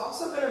 I was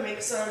also gonna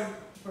make some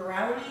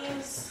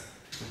brownies,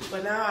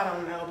 but now I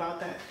don't know about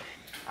that.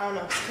 I don't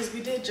know, because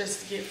we did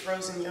just get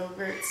frozen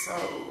yogurt, so.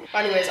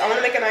 But anyways, I want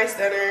to make a nice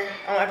dinner.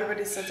 I want everybody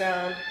to sit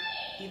down,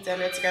 eat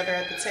dinner together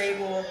at the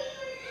table.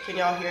 Can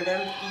y'all hear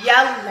them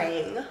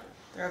yelling?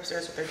 They're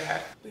upstairs with their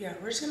dad. But yeah,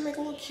 we're just gonna make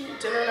a little cute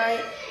dinner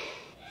night.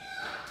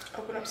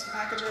 Open up some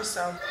packages,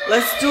 so.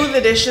 Let's do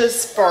the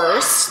dishes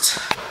first.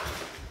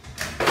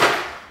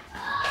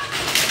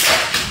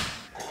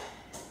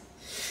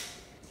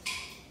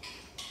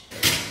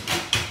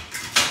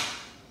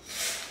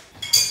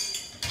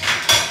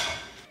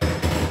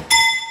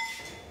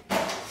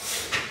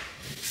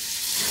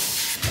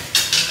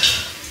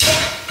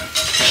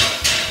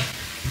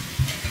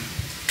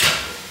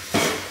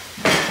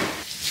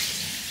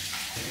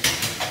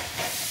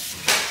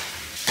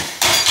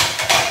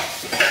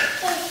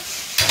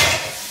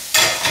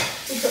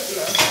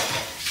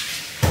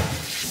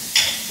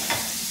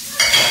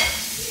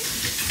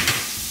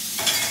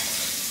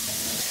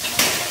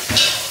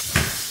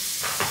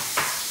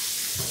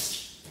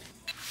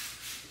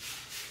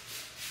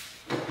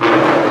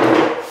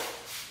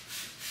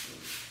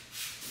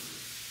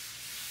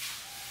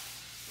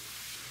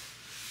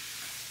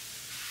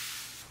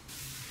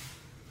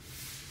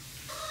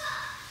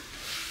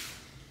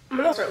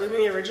 gonna start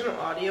leaving the original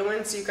audio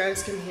in so you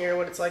guys can hear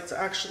what it's like to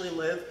actually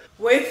live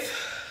with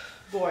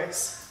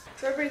boys.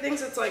 So everybody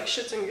thinks it's like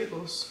shits and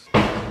giggles.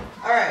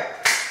 Alright.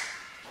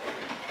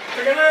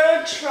 We're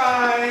gonna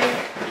try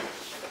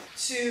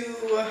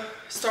to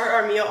start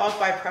our meal off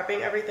by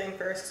prepping everything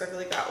first because I feel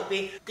like that will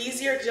be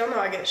easier because y'all know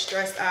I get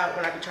stressed out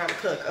when I be trying to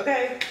cook,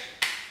 okay?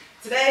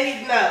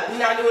 Today, no, we're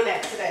not doing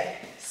that today.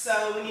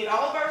 So we need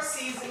all of our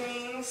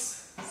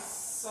seasonings,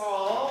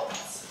 salt,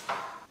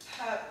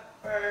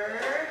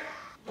 pepper,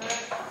 red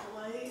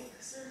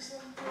flakes or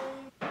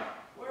something.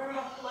 Where are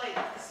my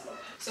flakes?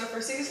 So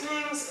for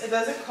seasonings, it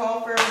doesn't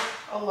call for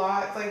a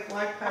lot. It's like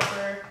black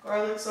pepper,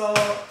 garlic salt,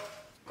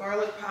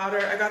 garlic powder.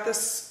 I got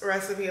this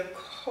recipe, of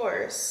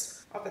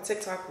course, off of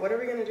TikTok. What are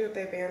we gonna do if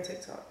they ban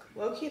TikTok?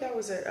 Low-key, that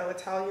was it. Oh,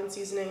 Italian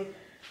seasoning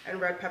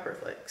and red pepper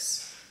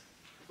flakes,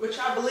 which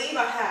I believe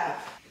I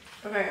have.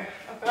 Okay,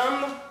 I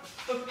found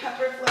the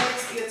pepper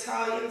flakes, the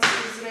Italian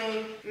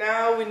seasoning.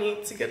 Now we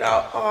need to get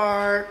out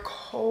our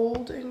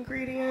cold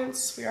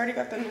ingredients. We already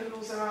got the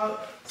noodles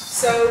out.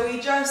 So we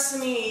just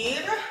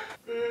need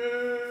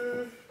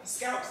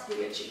Scalp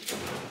spinach.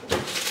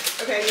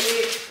 Okay, we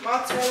need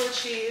mozzarella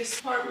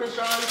cheese,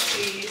 Parmesan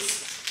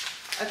cheese,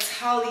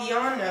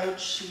 Italiano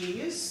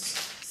cheese,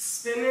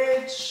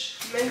 spinach,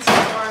 minced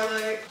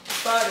garlic,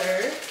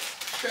 butter,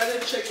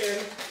 shredded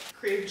chicken,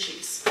 cream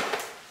cheese.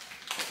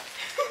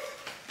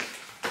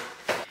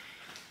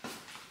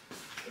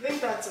 I think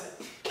that's it.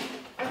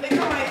 I think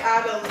I might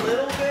add a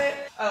little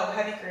bit. Oh,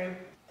 heavy cream.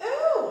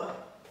 Ooh,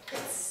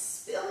 it's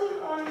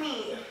spilling on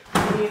me.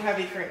 We need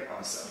heavy cream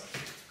also.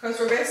 Because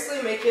we're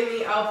basically making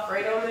the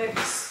Alfredo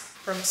mix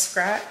from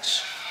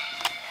scratch.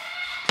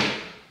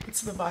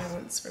 It's the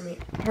violence for me.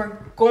 We're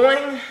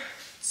going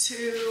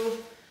to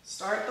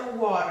start the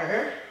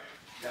water.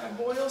 Gotta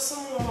boil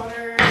some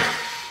water.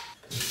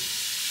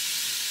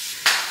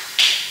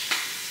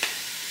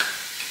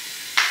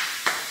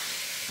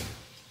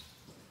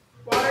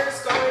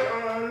 Water's going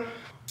on.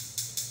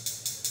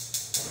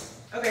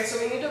 Okay, so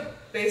we need to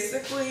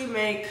basically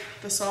make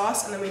the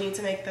sauce and then we need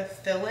to make the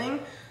filling.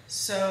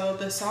 So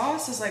the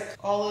sauce is like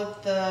all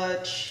of the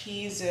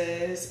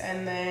cheeses,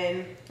 and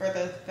then for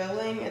the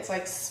filling, it's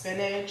like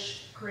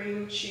spinach,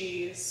 cream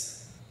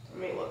cheese.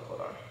 Let me look,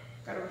 hold on.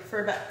 Gotta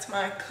refer back to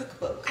my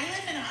cookbook. I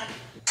live in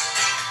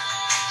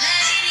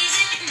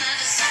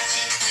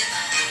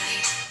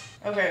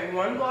a Okay,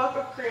 1 block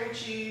of cream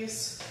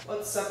cheese.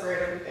 Let's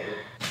separate everything.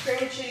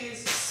 Cream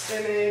cheese,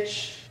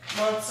 spinach,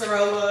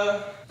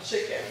 mozzarella,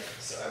 chicken.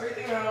 So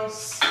everything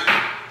else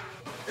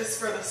is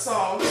for the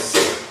sauce.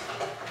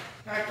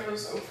 That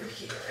goes over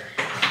here.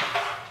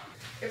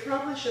 It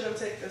probably shouldn't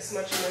take this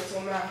much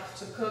mental math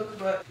to cook,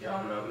 but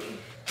y'all know me.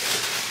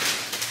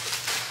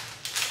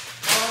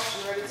 Washed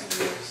and ready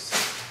to use.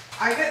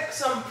 I get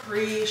some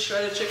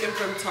pre-shredded chicken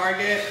from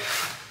Target.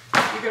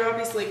 You can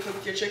obviously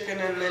cook your chicken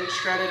and then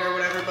shred it or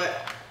whatever,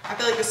 but I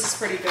feel like this is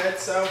pretty good,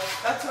 so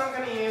that's what I'm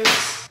gonna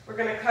use. We're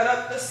gonna cut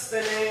up the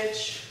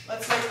spinach.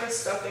 Let's make the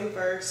stuffing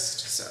first,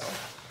 so.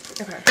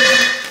 Okay,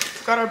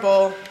 got our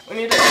bowl. We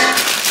need to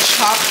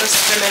chop the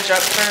spinach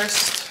up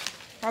first.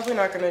 Probably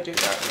not gonna do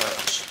that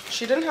much.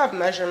 She didn't have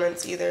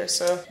measurements either,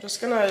 so I'm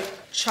just gonna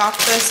chop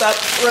this up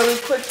really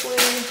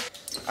quickly.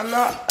 I'm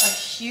not a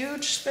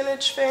huge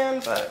spinach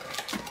fan, but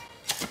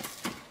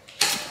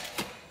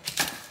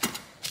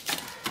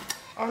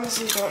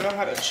honestly don't know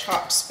how to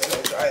chop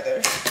spinach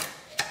either.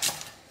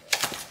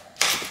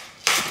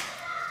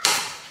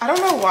 I don't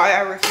know why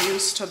I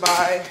refuse to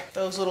buy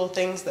those little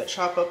things that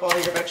chop up all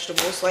your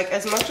vegetables. Like,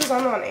 as much as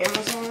I'm on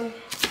Amazon.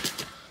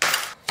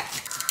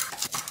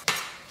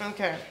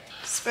 Okay,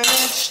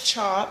 spinach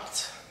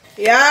chopped.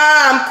 Yeah,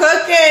 I'm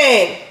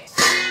cooking!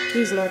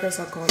 He's not gonna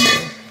stop calling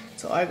me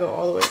until I go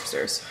all the way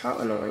upstairs. How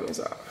annoying is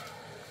that?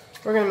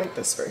 We're gonna make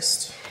this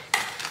first.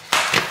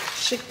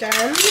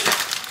 Chicken.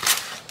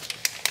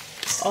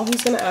 All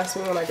he's gonna ask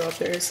me when I go up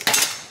there is,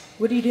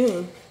 what are you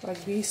doing?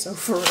 Like, be so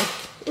for real.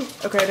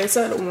 Okay, they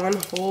said 1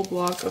 whole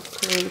block of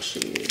cream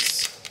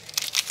cheese.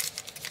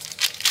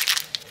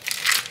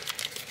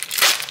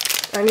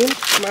 I need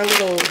my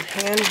little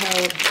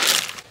handheld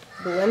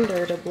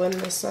blender to blend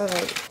this up,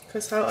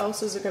 because how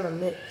else is it gonna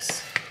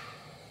mix?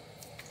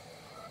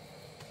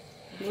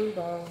 Bing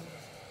bong.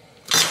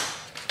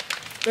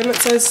 Then it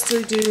says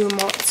to do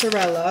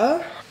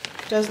mozzarella.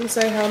 Doesn't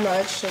say how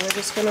much, so we're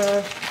just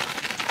gonna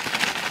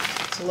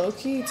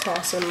low-key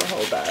toss in the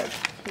whole bag,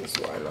 because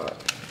why not?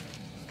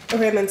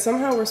 Okay, and then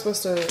somehow we're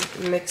supposed to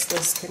mix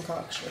this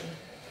concoction.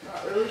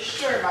 Not really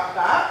sure about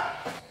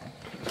that.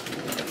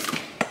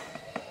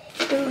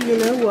 Oh, you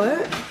know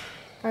what?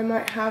 I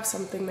might have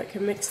something that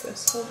can mix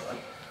this. Hold on.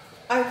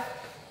 I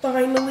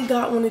finally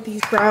got one of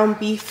these ground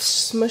beef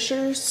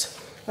smushers.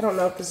 I don't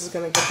know if this is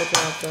gonna get the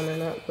job done or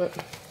not, but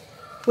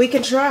we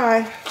can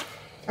try.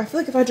 I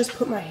feel like if I just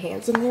put my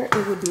hands in there,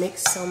 it would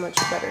mix so much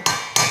better.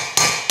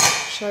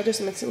 Should I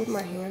just mix it with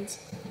my hands?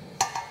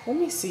 Let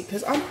me see,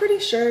 because I'm pretty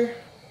sure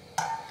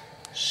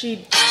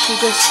she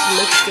just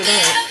mixed it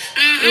up.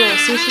 Yeah,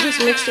 see, she just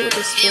mixed it with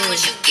a spoon.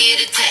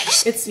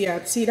 It's,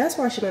 yeah, see, that's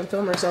why she didn't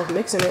film herself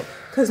mixing it.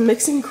 Because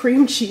mixing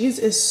cream cheese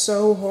is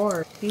so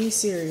hard. Be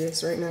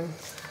serious right now.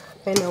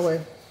 Ain't no way.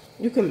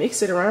 You can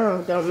mix it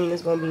around, don't mean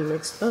it's gonna be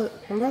mixed up.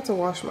 I'm about to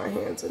wash my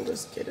hands and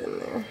just get in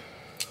there.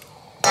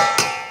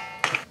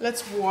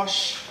 Let's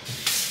wash.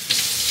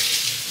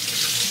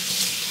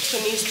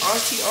 Put these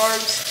auntie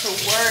arms to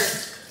work.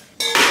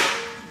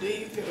 Do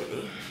you feel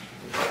me?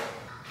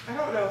 I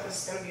don't know if this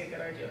is gonna be a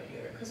good idea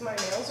either, because my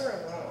nails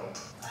are long.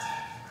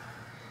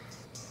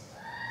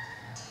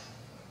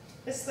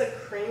 It's the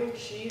cream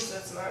cheese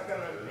that's not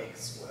gonna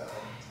mix well.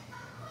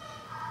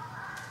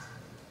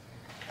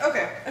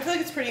 Okay, I feel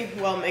like it's pretty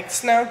well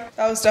mixed now.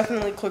 That was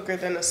definitely quicker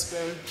than a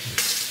spoon.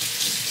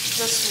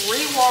 Just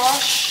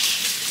rewash.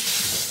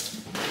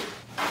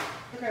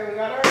 Okay, we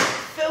got our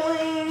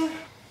filling.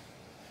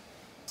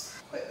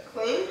 Quick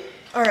clean.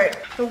 All right,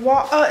 the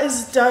water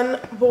is done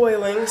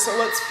boiling, so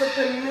let's put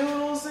the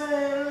noodles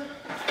in.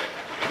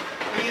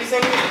 We're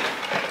using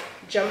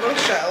jumbo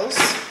shells.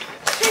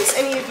 In case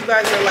any of you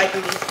guys are like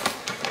me,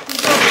 you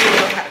don't really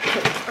know how to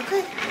cook,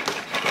 okay?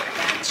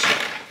 Gotcha.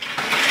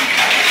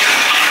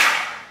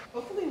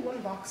 Hopefully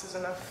one box is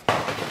enough.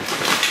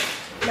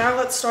 Now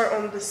let's start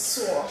on the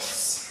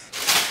sauce.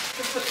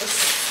 Let's put the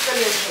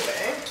spinach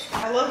away.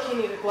 I low-key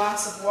need a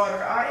glass of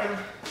water. I am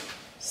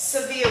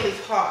severely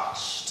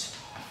parched.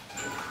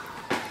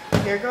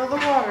 Here go the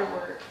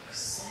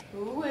waterworks.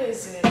 Who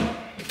is it?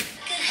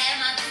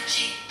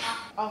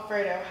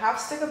 Alfredo, half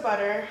stick of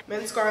butter,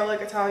 minced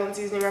garlic, Italian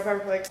seasoning, red pepper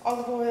flakes,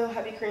 olive oil,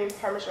 heavy cream,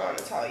 Parmesan,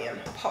 Italian,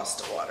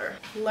 pasta water.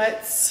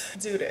 Let's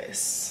do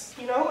this.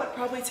 You know, I'd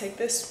probably take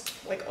this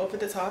like over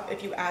the top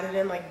if you added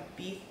in like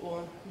beef.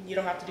 Well, you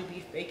don't have to do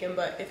beef bacon,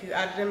 but if you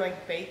added in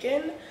like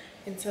bacon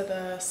into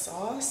the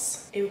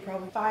sauce, it would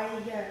probably fire.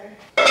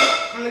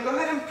 I'm gonna go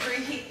ahead and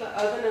preheat the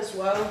oven as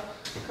well,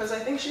 because I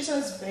think she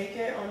says bake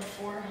it on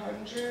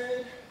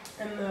 400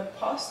 and the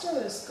pasta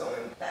is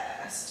going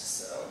fast,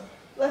 so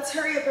let's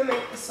hurry up and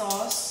make the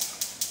sauce.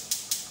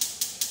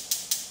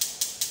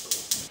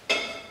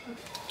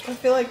 I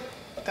feel like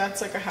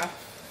that's like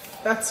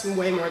that's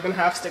way more than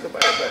half stick of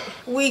butter, but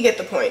we get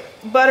the point.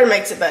 Butter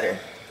makes it better.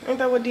 Ain't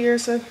that what Dear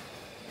said?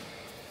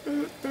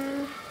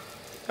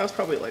 That was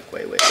probably like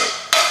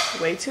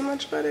way too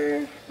much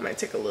butter. Might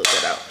take a little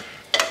bit out.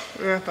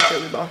 Yeah, fuck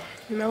it, we ball.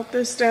 Melt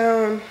this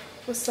down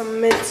with some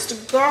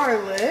minced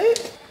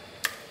garlic.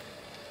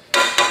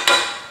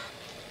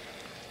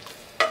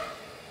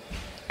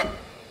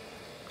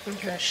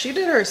 Okay, she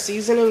did her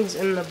seasonings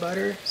in the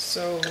butter,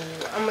 so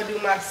I'm gonna do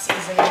my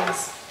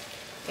seasonings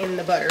in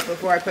the butter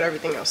before I put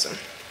everything else in.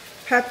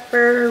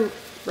 Pepper,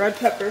 red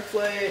pepper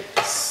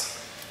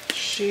flakes.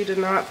 She did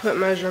not put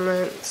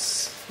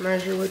measurements.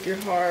 Measure with your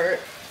heart.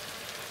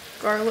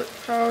 Garlic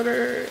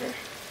powder.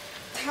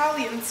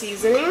 Italian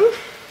seasoning.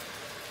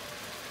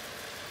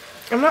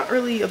 I'm not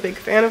really a big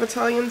fan of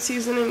Italian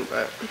seasoning,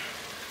 but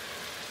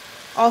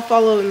I'll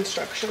follow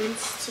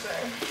instructions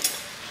today.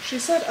 She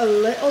said a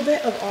little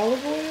bit of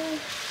olive oil.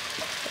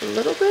 A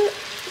little bit?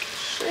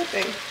 Sure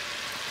thing.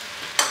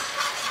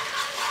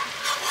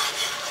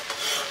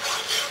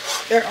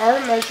 There are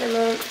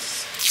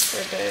measurements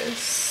for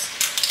this.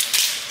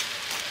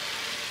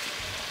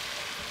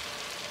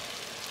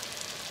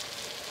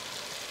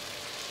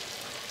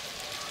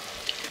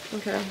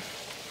 Okay.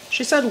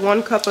 She said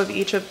 1 cup of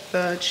each of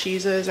the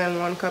cheeses and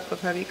 1 cup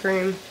of heavy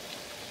cream.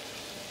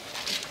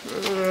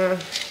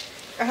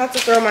 I have to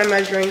throw my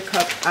measuring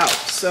cup out,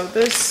 so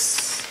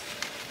this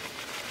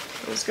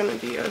is gonna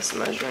be us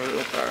measuring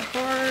with our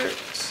heart.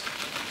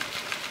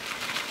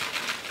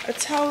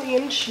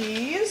 Italian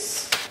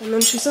cheese. And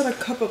then she said a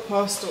cup of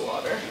pasta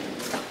water.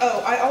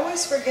 Oh, I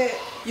always forget,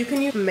 you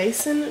can use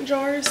mason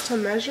jars to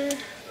measure.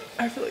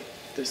 I feel like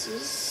this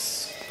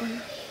is,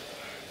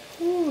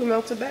 ooh, we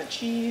melted that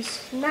cheese.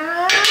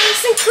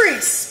 Nice and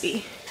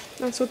crispy.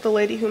 That's what the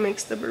lady who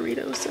makes the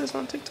burritos says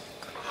on TikTok.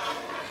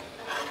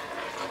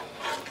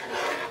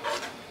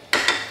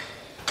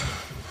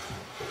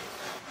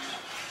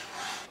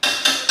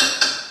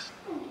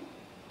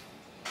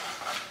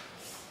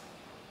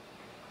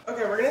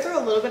 Okay, we're gonna throw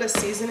a little bit of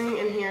seasoning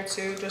in here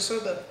too, just so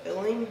the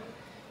filling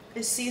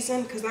is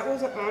seasoned, because that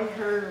wasn't on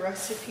her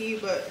recipe,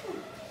 but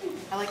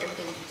I like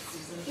everything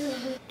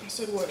seasoned. I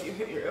said what? You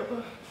hit your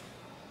elbow?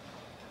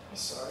 I'm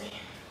sorry.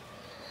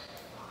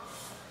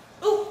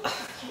 Ooh,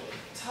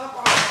 top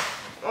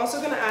off. I'm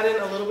also gonna add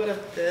in a little bit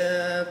of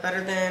the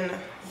Better Than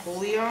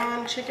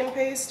bouillon chicken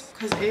paste,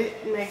 because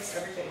it makes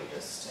everything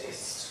just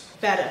taste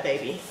better,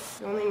 baby.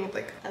 You only need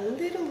like a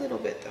little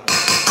bit though.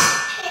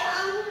 Hey,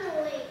 I'm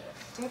gonna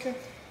wait. Okay.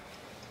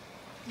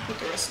 Put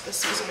the rest of the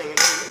seasoning and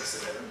then mix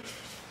it in.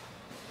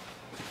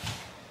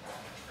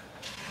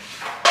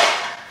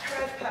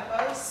 Red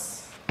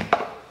peppers.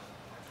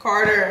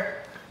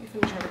 Carter. He's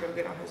gonna try to go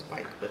get on his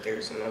bike, but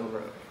there's no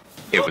room.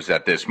 It was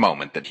at this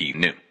moment that he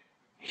knew.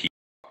 He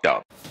f***ed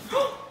up.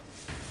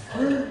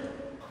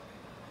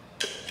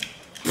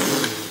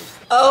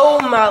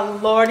 Oh my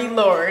lordy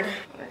lord.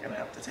 We're gonna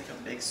have to take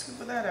a big scoop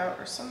of that out,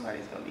 or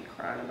somebody's gonna be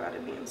crying about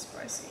it being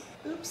spicy.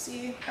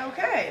 Oopsie.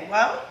 Okay,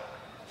 well,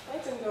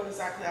 That didn't go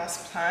exactly as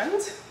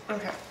planned.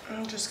 Okay,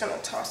 I'm just gonna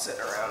toss it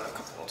around a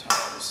couple of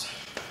times.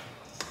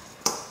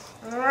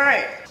 All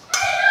right.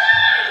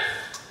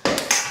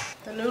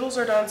 The noodles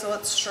are done, so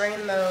let's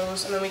strain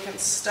those, and then we can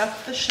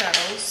stuff the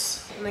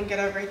shells, and then get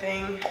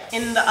everything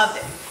in the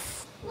oven.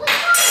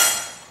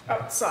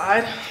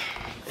 Outside.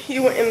 He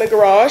went in the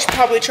garage,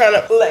 probably trying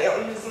to lay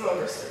on his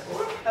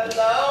motorcycle.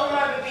 Hello,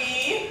 my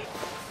baby.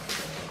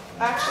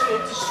 I actually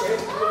need to strain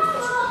the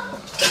noodles.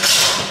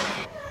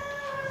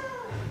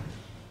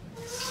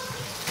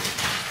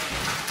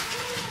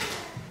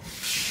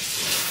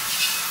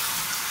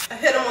 I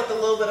hit him with a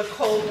little bit of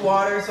cold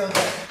water so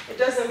that it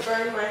doesn't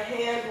burn my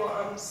hand while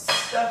I'm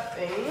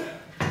stuffing.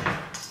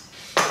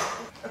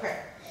 Okay,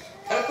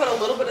 I'm gonna put a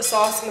little bit of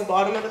sauce in the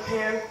bottom of the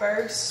pan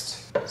first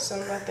so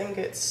nothing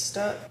gets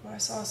stuck. My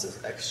sauce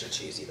is extra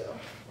cheesy though.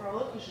 Or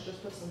look, you should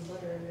just put some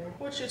butter in there.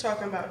 What you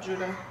talking about,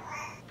 Judah?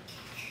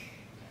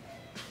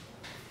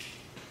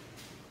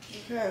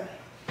 Okay,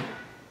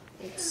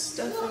 it's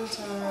stuffing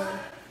time.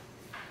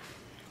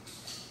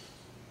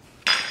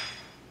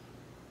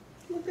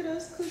 Look at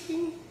us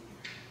cooking,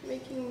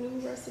 making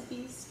new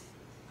recipes.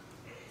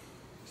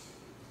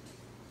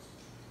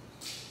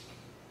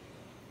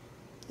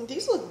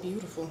 These look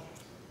beautiful.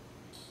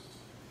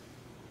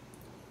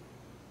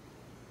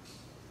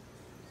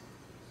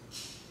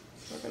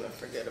 We're gonna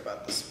forget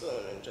about the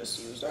spoon and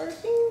just use our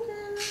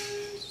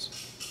fingers.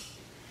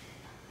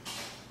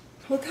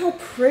 Look how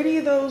pretty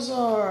those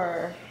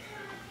are.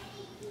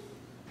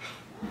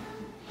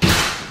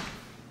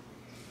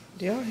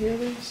 Do y'all hear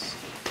this?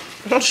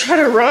 Don't try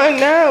to run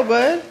now,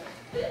 bud.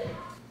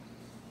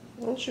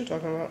 What you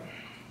talking about?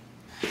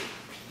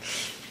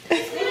 Let me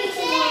take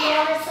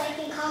my water so I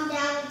can calm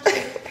down.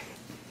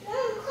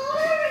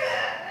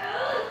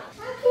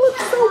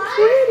 Looks so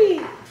pretty.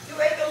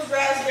 You ate those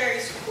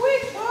raspberries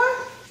quick, boy.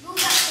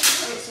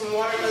 Need some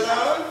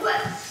watermelon.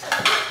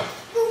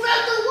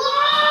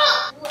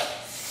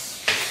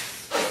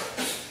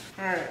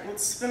 Alright,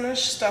 let's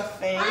finish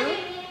stuffing.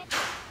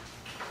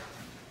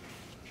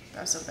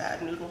 That's a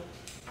bad noodle.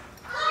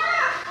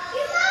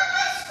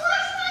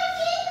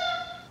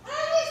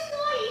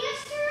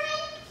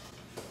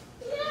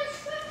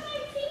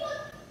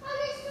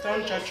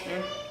 Don't judge me.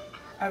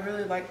 I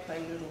really like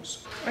plain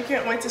noodles. I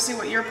can't wait to see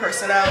what your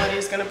personality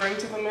is gonna bring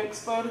to the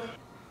mix, bud.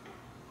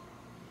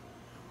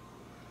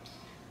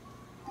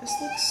 This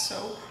looks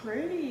so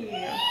pretty.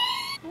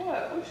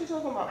 What? What you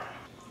talking about?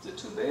 Is it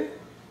too big?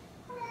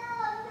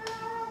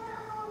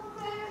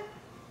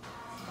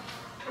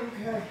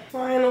 Okay,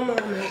 final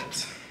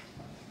moment.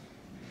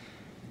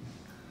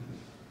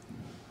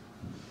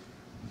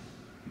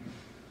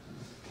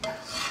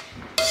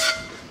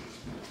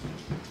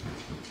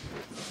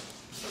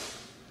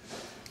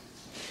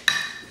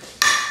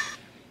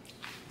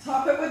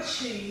 Top it with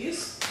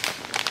cheese.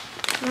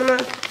 I'm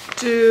gonna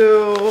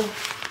do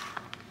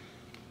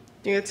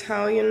the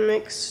Italian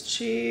mixed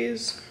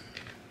cheese,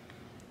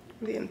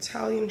 the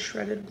Italian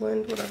shredded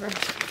blend, whatever.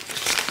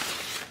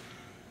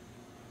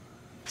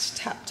 Let's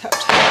tap, tap,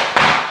 tap.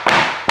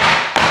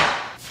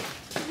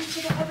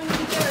 Into the oven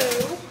we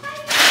go.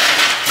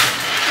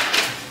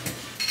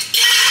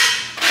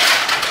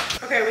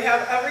 Okay, we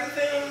have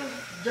everything.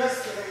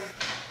 Just kidding.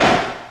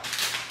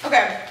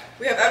 Okay,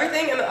 we have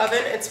everything in the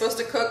oven. It's supposed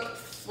to cook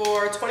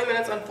for 20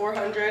 minutes on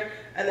 400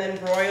 and then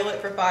broil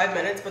it for 5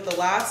 minutes. But the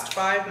last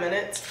 5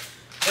 minutes,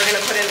 we're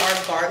gonna put in our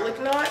garlic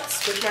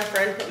knots, which my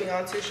friend put me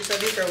onto. She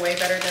said these are way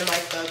better than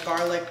like the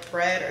garlic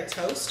bread or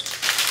toast.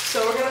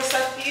 So we're gonna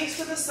set these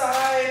to the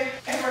side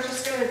and we're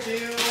just gonna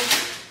do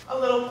a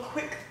little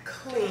quick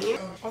clean.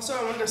 Also,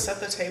 I wanted to set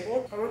the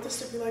table. I want this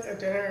to be like a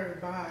dinner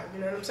vibe, you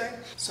know what I'm saying?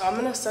 So I'm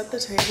gonna set the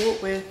table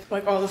with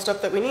like all the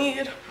stuff that we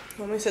need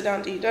when we sit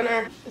down to eat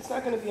dinner. It's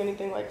not gonna be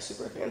anything like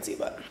super fancy,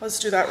 but let's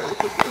do that really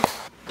quickly.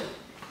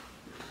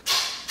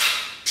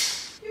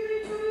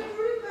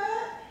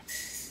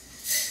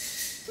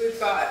 We've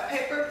got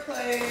paper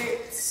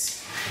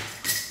plates,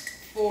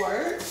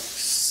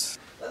 forks.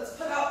 Let's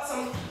put out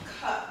some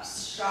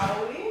cups,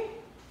 shall we?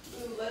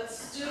 Ooh,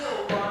 let's do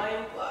a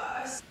wine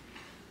glass.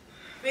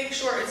 Make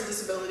sure it's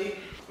disability.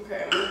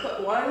 Okay, I'm gonna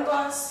put wine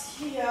glass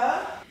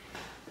here.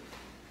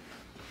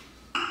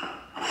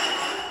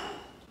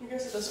 I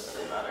guess it doesn't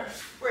really matter.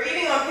 We're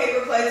eating on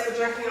paper plates but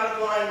drinking out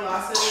of wine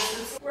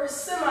glasses. We're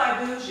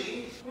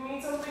semi-bougie. We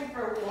need something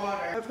for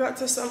water. I've got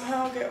to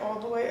somehow get all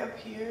the way up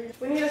here.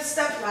 We need a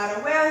step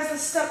ladder. Where is the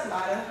step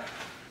ladder?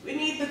 We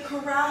need the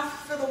carafe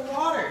for the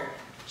water.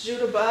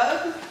 Judah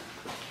bug.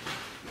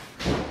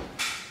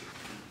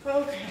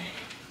 Okay.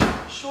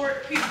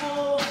 Short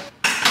people.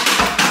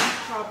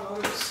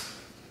 Problems.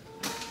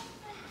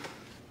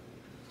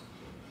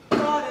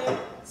 Got it.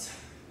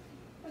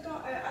 I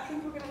got it. I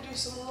think we're gonna do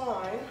some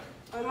wine.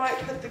 I might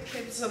put the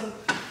kids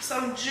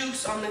some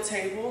juice on the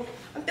table.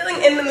 I'm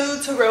feeling in the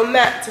mood to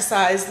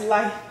romanticize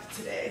life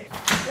today.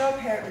 No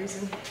apparent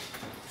reason.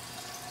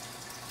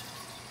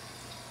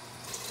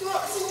 You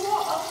want some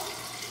water?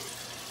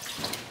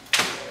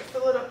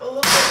 Fill it up a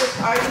little bit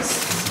with ice.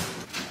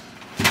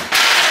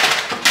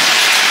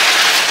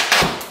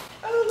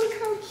 Oh, look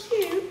how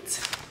cute.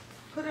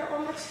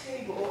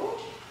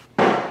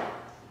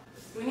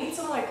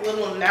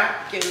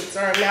 napkins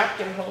or a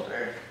napkin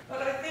holder.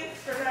 But I think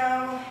for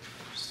now, I'm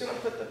just gonna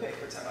put the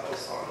paper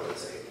towels on the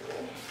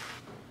table.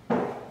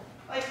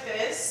 Like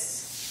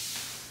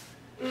this.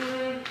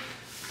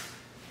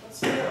 Let's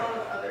put it on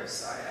the other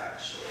side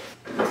actually.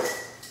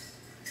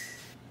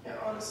 It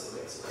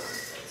honestly makes no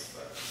sense,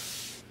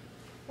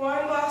 but.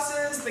 Wine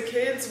glasses, the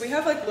kids, we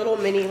have like little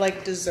mini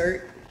like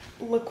dessert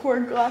liqueur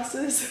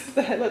glasses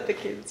that I let the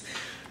kids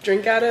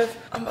drink out of.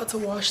 I'm about to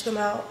wash them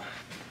out.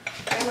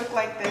 They look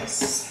like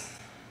this.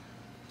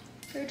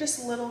 They're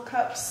just little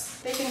cups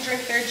they can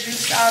drink their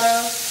juice out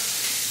of.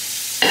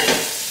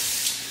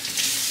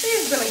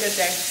 Today's been a good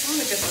day. I'm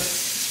in a good mood.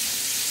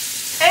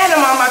 And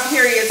I'm on my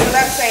period, so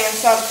that's saying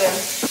something.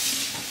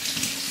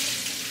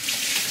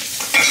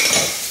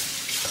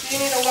 You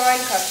need a wine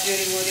cup,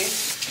 Judy Woody.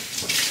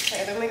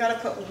 Okay, then we gotta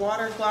put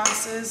water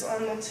glasses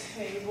on the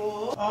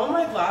table. All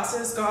my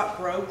glasses got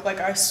broke, like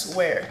I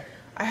swear.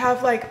 I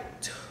have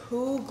like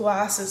 2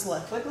 glasses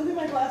left. Like, look at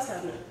my glass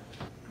cabinet.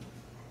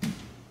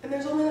 And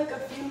there's only like a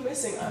few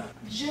missing. I'm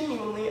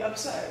genuinely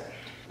upset.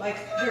 Like,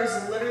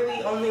 there's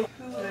literally only 2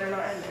 that are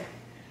not in there.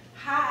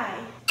 Hi.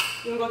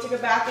 You wanna go take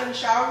a bath and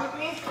shower with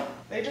me?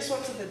 They just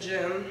went to the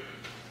gym.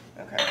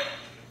 Okay,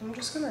 I'm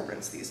just gonna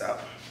rinse these out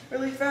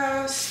really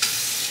fast.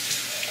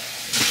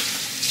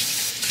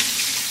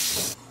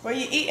 What are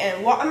you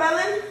eating?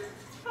 Watermelon?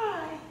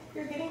 Hi.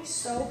 You're getting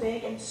so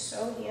big and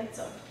so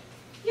handsome.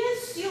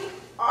 Yes, you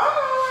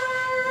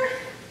are.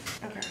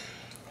 Okay.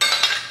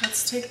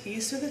 Let's take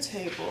these to the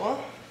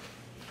table.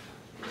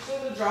 Just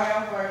going to dry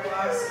off our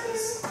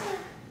glasses.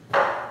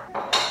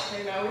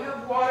 Okay, now we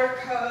have water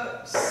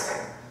cups.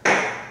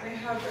 They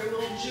have their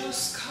little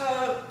juice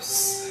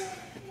cups.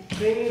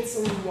 They need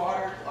some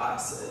water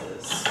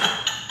glasses.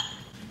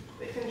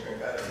 They can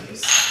drink out of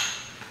these.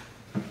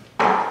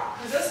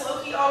 Is this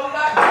low-key all we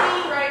got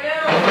clean right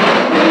now?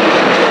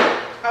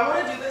 I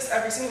want to do this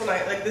every single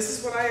night. Like, this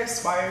is what I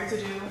aspire to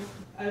do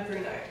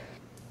every night.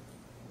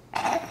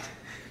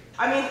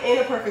 I mean, in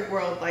a perfect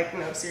world, like,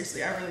 no,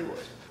 seriously, I really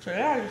would. So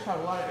yeah, I just have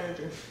a lot of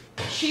energy.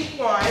 Cheap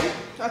wine,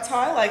 that's how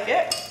I like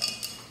it.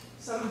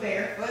 Some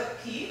barefoot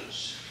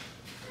peach.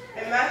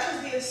 It matches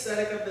the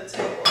aesthetic of the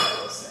table, I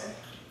will say.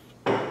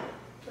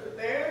 Put it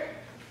there.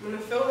 I'm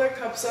gonna fill their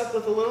cups up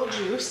with a little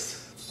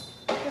juice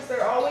because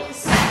they're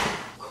always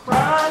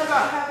crying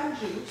about having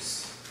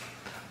juice.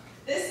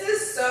 This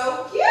is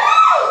so cute!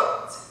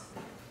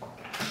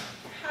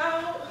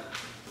 How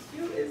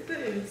cute is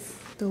this?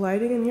 The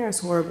lighting in here is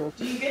horrible.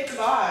 Do you get the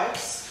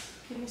vibes?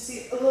 Can you see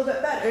it a little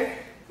bit better?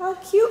 How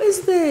cute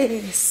is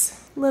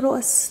this? Little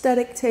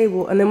aesthetic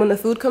table. And then when the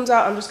food comes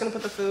out, I'm just gonna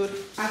put the food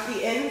at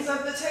the ends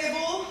of the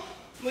table.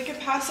 We can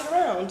pass it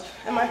around.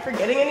 Am I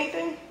forgetting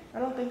anything? I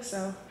don't think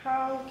so.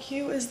 How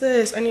cute is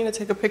this? I need to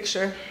take a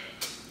picture.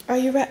 Are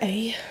you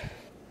ready?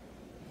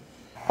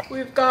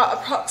 We've got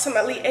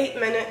approximately 8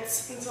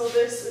 minutes until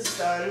this is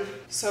done.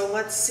 So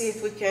let's see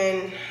if we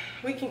can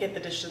get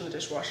the dishes in the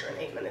dishwasher in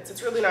 8 minutes.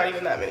 It's really not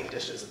even that many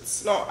dishes.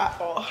 It's not at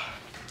all.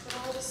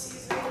 Put all the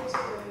seasonings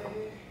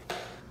away.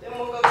 Then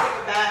we'll go take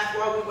a bath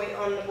while we wait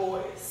on the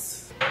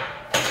boys.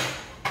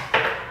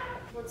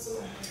 What's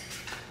the matter?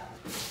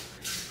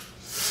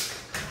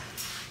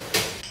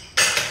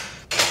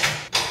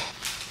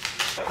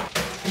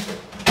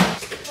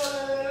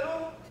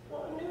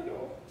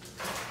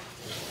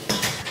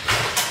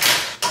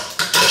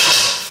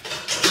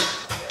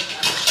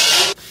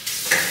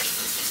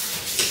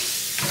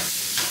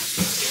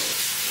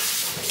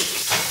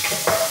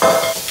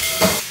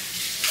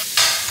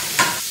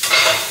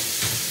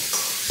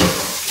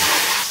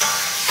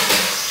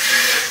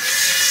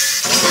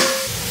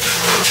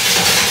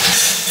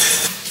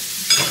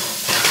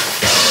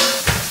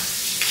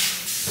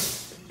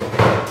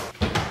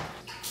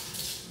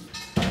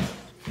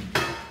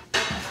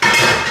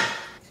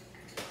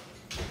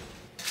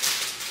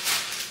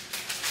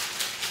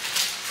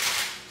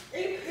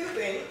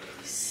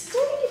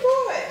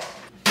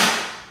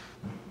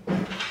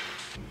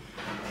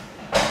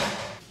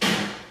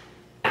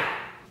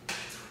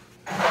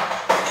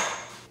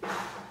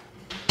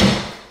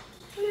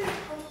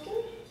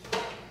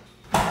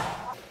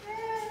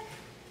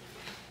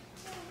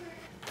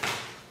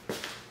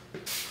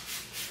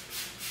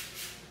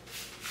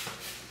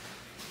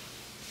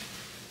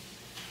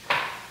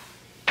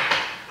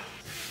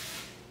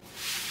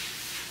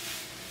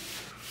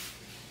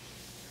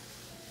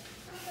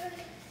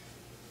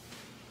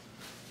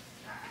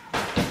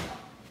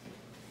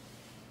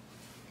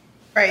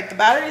 Alright, the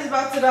battery's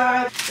about to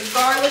die. The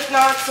garlic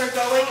knots are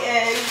going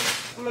in.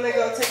 I'm gonna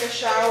go take a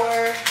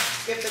shower,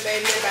 give the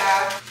baby a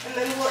bath, and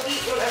then we'll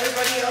eat when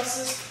everybody else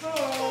is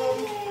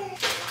home.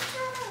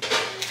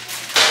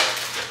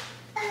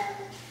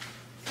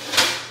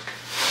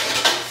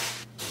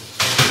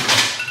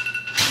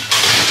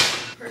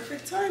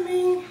 Perfect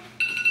timing.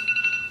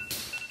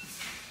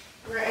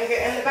 We're gonna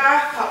get in the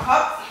bath, hop,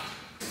 hop.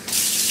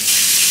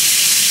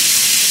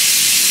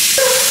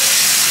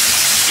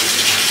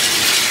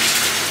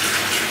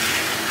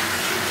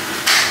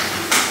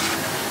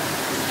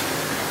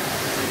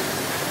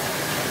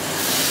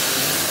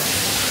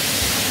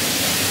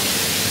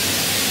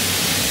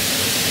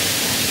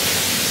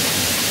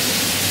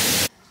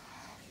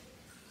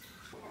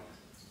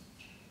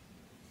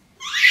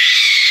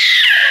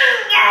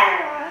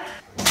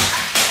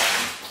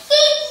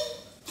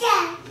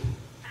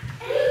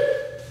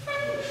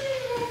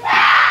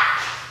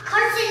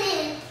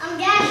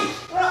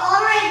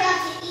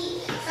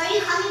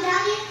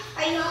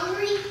 Are you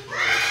hungry?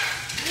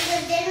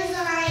 Because dinner's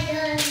already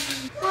done.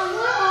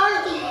 Oh, what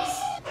are these?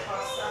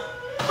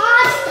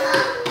 Pasta.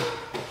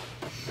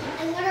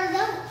 And what are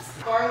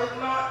those? Garlic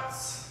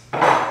knots.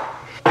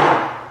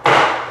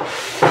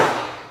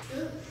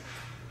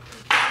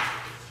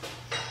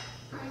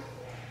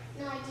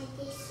 No, I did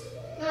this.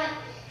 No,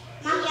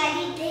 Mommy, I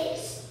did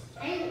this.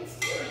 I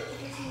didn't do it.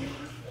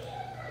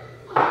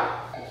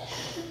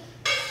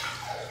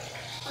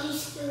 I'm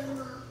spilling,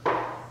 Mom.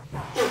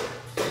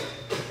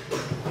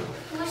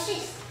 What's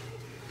this?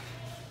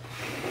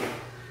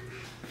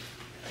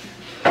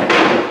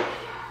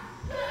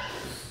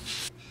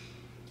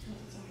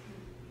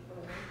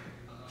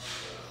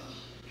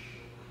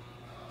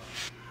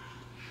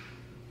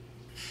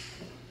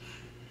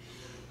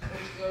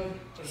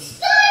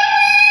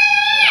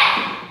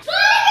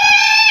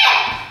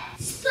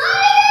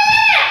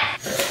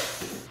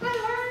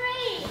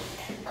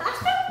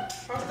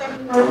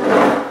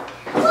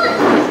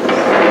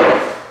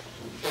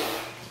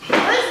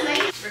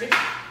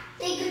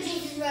 Thank you,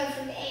 Jesus, right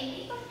from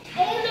Amy.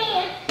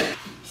 Amen.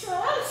 So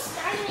I'm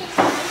Spanish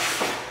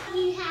rice.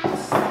 You have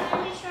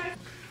Spanish rice.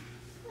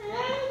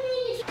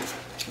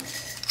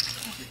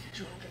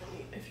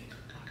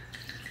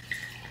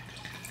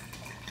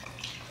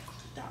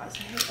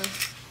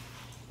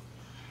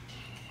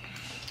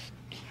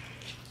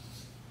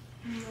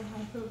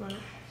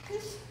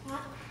 This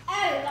hot. Oh, I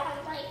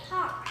like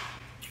hot.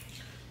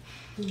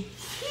 It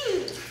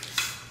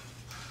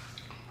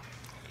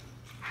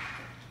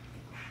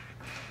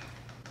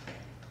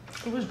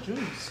was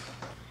juice.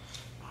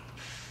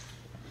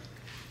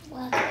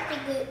 Well,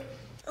 that's good.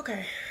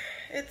 Okay,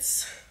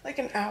 it's like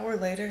an hour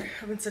later.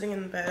 I've been sitting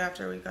in bed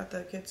after we got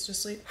the kids to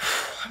sleep.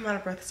 I'm out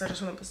of breath, so I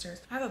just went up the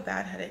stairs. I have a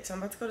bad headache, so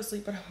I'm about to go to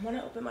sleep, but I want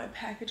to open my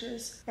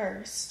packages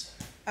first.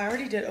 I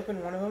already did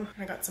open one of them.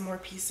 I got some more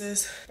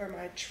pieces for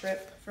my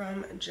trip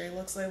from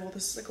JLuxe label.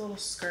 This is like a little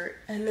skirt,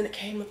 and then it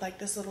came with like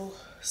this little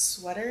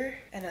sweater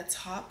and a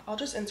top. I'll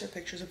just insert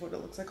pictures of what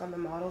it looks like on the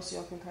model so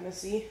y'all can kind of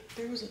see.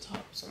 There was a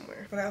top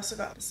somewhere, but I also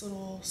got this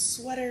little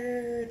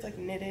sweater. It's like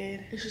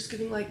knitted. It's just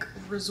giving like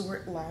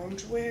resort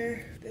lounge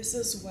wear. This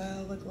as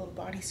well, like a little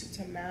bodysuit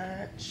to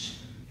match.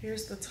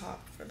 Here's the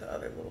top for the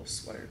other little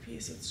sweater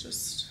piece. It's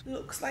just, it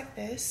looks like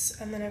this.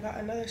 And then I got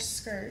another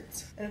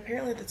skirt, and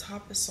apparently the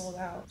top is sold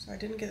out. So I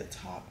didn't get the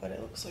top, but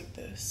it looks like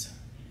this.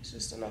 It's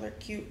just another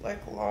cute,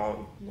 like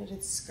long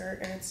knitted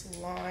skirt, and it's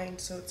lined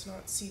so it's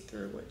not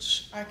see-through,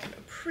 which I can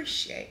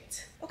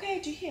appreciate. Okay,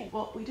 Jihyun.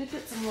 Well, we did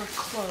get some more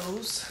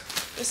clothes.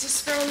 This is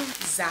from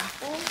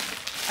Zaffle.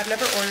 I've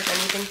never ordered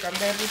anything from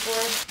there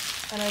before,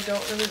 and I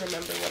don't really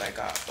remember what I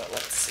got, but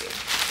let's see.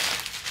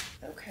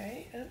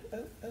 Okay,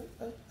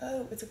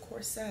 oh, it's a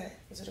corset.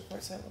 Is it a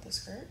corset with a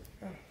skirt?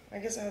 Oh, I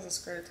guess it has a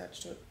skirt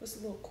attached to it. What's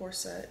the little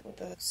corset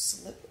with a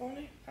slip on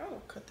it? I'll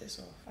cut this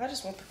off. I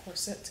just want the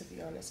corset, to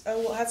be honest.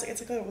 Oh, well, it's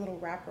like a little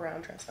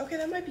wraparound dress. Okay,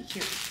 that might be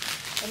cute.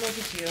 That might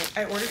be cute.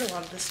 I ordered a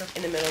lot of this stuff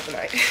in the middle of the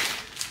night.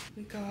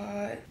 We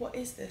got, what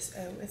is this?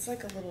 Oh, it's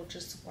like a little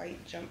just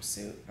white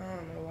jumpsuit. I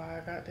don't know why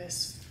I got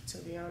this, to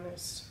be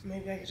honest.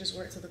 Maybe I could just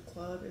wear it to the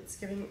club. It's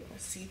giving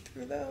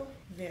see-through though.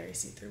 Very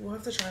see-through. We'll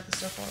have to try this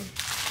stuff on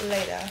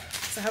later.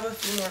 So I have a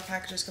few more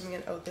packages coming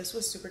in. Oh, this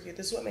was super cute.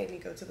 This is what made me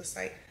go to the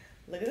site.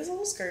 Look at this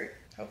little skirt.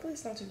 Hopefully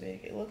it's not too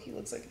big. It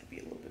looks like it'd be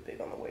a little bit big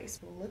on the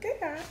waist. But look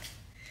at that.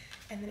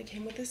 And then it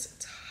came with this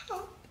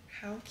top.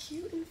 How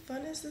cute and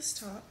fun is this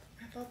top?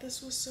 I thought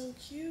this was so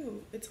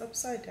cute. It's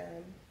upside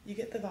down. You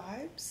get the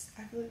vibes?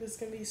 I feel like this is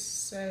gonna be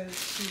so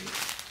cute.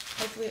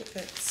 Hopefully it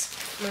fits.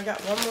 And I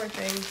got one more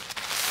thing.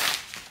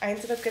 I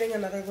ended up getting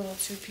another little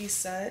two-piece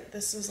set.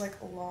 This is like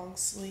a long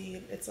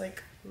sleeve. It's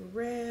like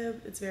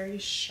ribbed. It's very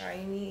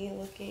shiny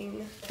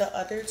looking. The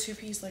other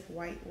two-piece like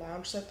white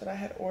lounge set that I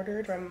had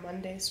ordered from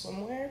Monday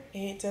Swimwear,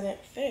 it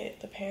didn't fit.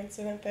 The pants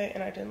didn't fit,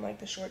 and I didn't like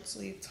the short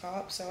sleeve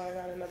top, so I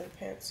got another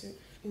pantsuit.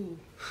 Ooh.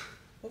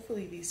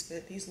 Hopefully these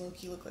fit. These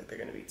low-key look like they're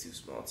gonna be too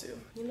small too.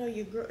 You know,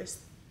 your girl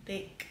is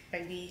thick,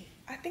 baby.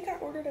 I think I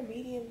ordered a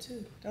medium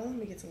too. Don't let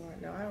me get to line.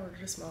 No, I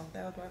ordered a small.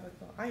 That was my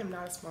fault. I am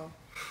not a small.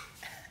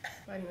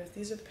 But anyways,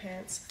 these are the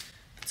pants,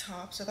 the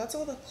top. So that's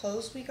all the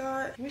clothes we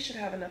got. We should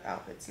have enough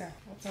outfits now.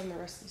 By the time the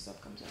rest of the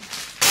stuff comes in.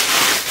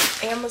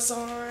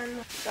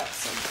 Amazon, got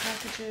some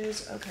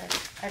packages. Okay,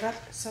 I got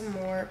some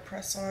more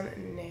press-on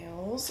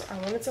nails. I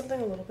wanted something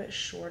a little bit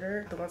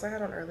shorter. The ones I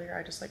had on earlier,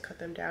 I just like cut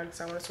them down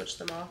because I want to switch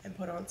them off and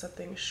put on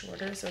something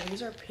shorter. So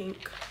these are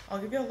pink. I'll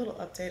give you a little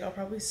update. I'll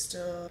probably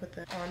still put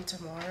them on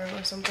tomorrow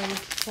or something.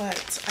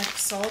 But I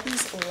saw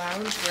these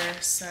loungewear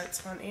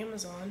sets on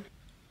Amazon.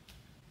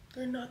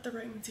 They're not the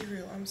right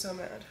material. I'm so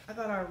mad. I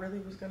thought I really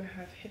was gonna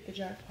have hit the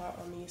jackpot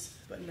on these,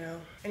 but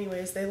no.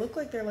 Anyways, they look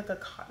like they're like a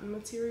cotton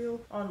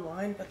material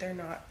online, but they're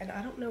not. And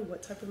I don't know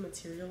what type of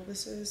material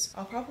this is.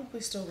 I'll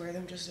probably still wear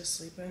them just to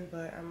sleep in,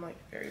 but I'm like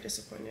very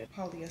disappointed.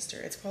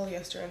 Polyester. It's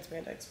polyester and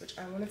spandex, which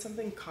I wanted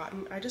something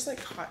cotton. I just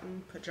like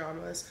cotton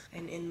pajamas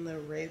and in the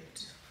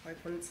ribbed Like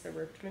when it's the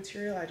ripped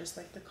material, I just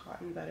like the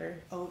cotton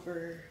better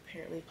over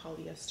apparently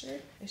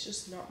polyester. It's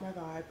just not my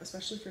vibe,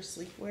 especially for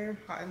sleepwear.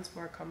 Cotton's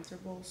more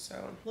comfortable, so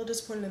a little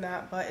disappointed in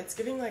that, but it's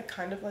giving like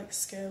kind of like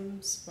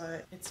Skims,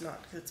 but it's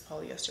not because it's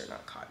polyester,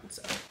 not cotton,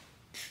 so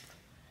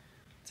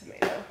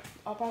tomato.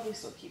 I'll probably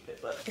still keep it,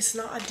 but it's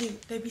not a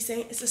dupe. They be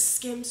saying it's a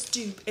Skims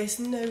dupe. It's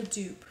no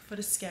dupe for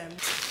the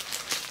Skims.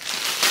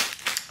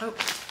 Oh,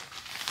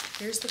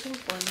 here's the pink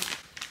one.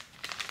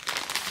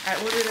 I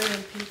ordered it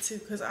in pink too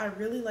because I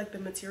really like the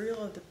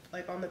material of the,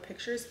 like on the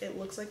pictures, it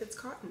looks like it's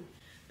cotton.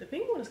 The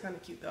pink one is kind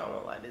of cute though. I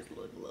won't lie, this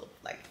look a little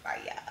like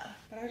fire.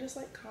 But I just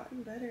like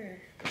cotton better.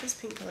 This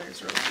pink color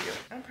is really cute.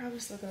 I'm probably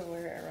still gonna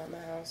wear it around the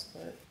house,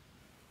 but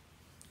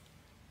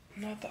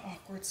not the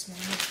awkward smile.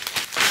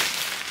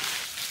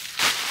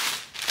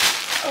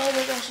 Oh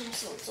my gosh, I'm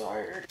so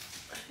tired.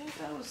 I think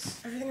that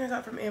was everything I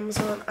got from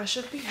Amazon. I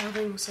should be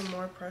having some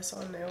more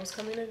press-on nails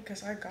coming in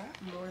because I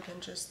got more than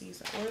just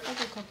these. I ordered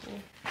like a couple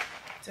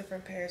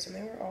different pairs and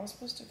they were all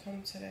supposed to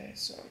come today,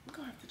 so I'm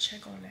gonna have to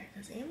check on that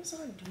because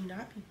Amazon do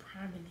not be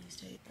priming these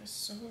days. That's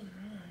so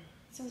annoying.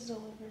 It says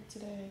delivered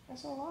today.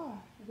 That's a lie.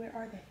 Where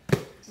are they?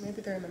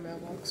 Maybe they're in the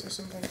mailbox or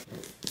something.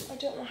 I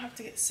don't have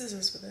to get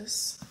scissors for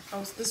this.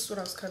 This is what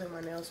I was cutting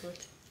my nails with.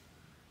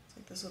 It's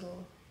like this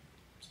little,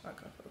 it's not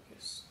gonna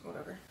focus,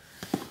 whatever.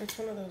 It's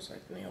one of those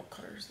like nail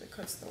cutters that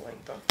cuts the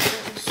length off the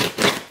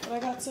nails. But I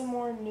got some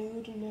more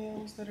nude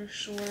nails that are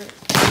short.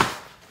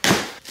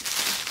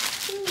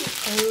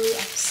 Oh,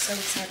 I'm so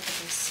excited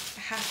for this. I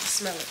have to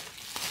smell it.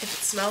 If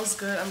it smells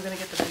good, I'm gonna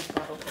get the big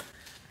bottle.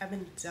 I've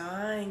been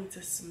dying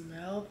to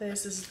smell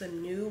this. This is the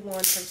new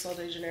one from Sol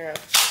de Janeiro.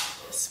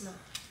 Smell.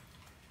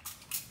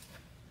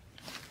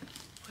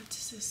 What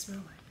does this smell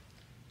like?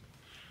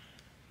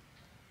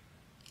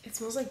 It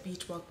smells like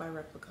Beach Walk by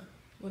Replica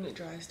when it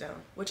dries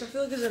down, which I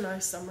feel like is a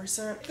nice summer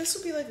scent. This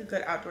would be like a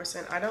good outdoor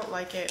scent. I don't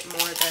like it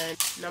more than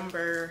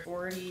number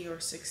 40 or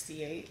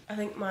 68. I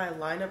think my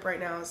lineup right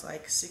now is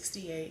like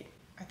 68.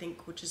 I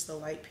think, which is the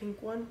light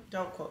pink one.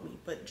 Don't quote me,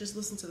 but just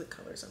listen to the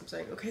colors I'm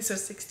saying. Okay, so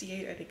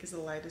 68 I think is the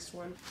lightest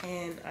one,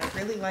 and I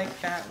really like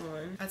that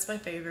one. That's my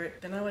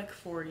favorite. Then I like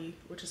 40,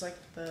 which is like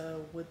the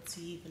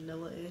woodsy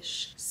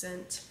vanilla-ish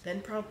scent. Then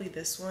probably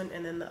this one,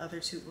 and then the other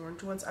two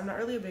orange ones. I'm not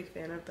really a big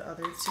fan of the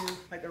other two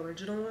like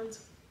original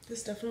ones.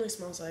 This definitely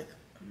smells like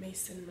a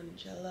Mason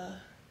Margiela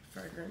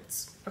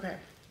fragrance. Okay,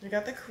 we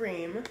got the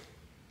cream.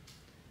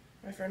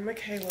 My friend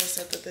Michaela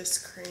said that this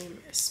cream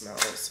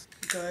smells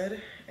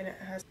good and it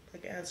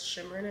has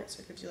shimmer in it,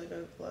 so it gives you like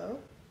a glow.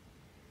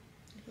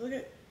 Look,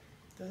 it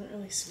doesn't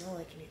really smell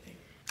like anything.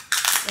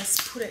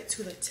 Let's put it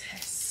to the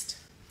test.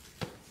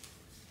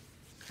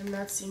 I'm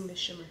not seeing the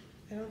shimmer.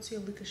 I don't see a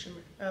lick of shimmer.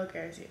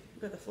 Okay, I see it.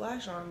 You got the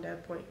flash on,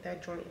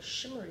 that joint is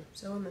shimmery.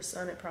 So in the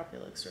sun, it probably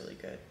looks really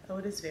good. Oh,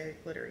 it is very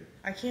glittery.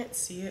 I can't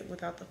see it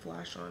without the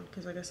flash on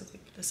because I guess it's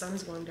like the sun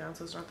is going down,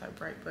 so it's not that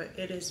bright, but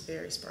it is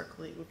very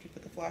sparkly if you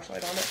put the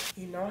flashlight on it.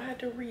 You know I had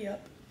to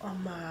re-up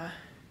on my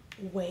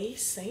OUAISt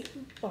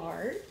St.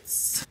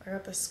 Barts. I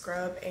got the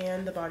scrub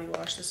and the body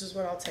wash. This is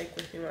what I'll take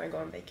with me when I go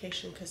on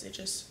vacation because it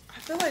just, I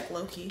feel like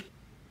low-key.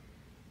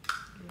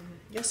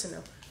 Yes and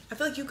no. I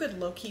feel like you could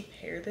low-key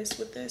pair this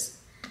with this,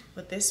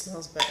 but this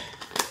smells better.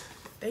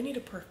 They need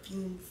a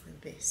perfume for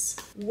this.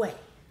 Wait,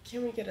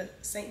 can we get a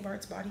St.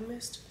 Bart's body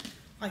mist?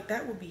 Like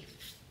that would be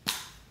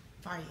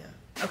fire.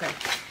 Okay,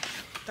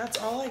 that's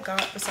all I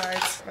got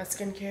besides my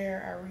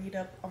skincare. I read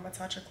up on my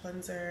TatchaThe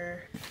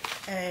cleanser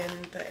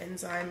and the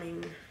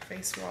Enzyme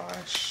face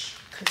wash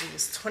because it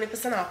was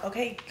 20% off.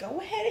 Okay, go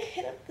ahead and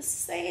hit up the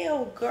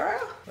sale, girl.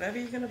 Whatever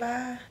you're gonna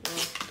buy,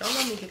 well, don't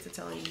let me get to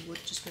telling you what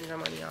to spend your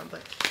money on,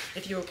 but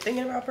if you're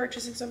thinking about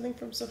purchasing something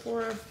from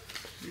Sephora,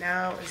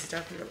 now is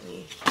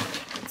definitely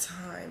the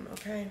time,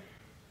 okay?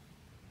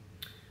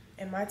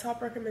 And my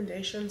top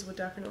recommendations would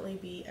definitely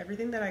be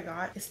everything that I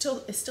got. It's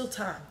still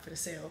time for the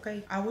sale,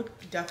 okay? I would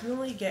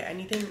definitely get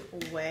anything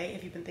OUAISt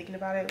if you've been thinking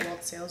about it while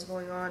the sale's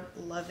going on.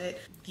 Love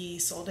it. The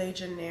Sol de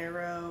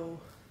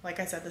Janeiro, like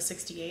I said, the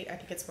 68, I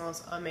think it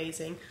smells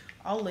amazing.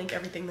 I'll link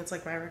everything that's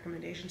like my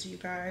recommendation to you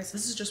guys.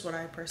 This is just what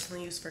I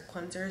personally use for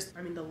cleansers.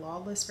 I mean, the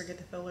Lawless Forget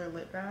the Filler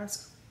lip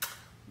mask.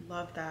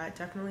 Love that.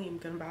 Definitely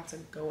I'm about to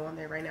go on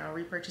there right now,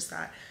 repurchase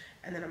that.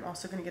 And then I'm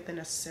also going to get the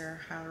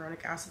Necessaire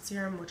hyaluronic acid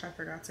serum, which I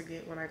forgot to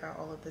get when I got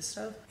all of this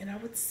stuff. And I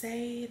would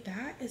say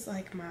that is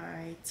like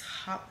my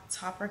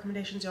top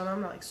recommendations. Y'all know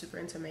I'm not like super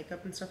into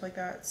makeup and stuff like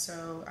that,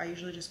 so I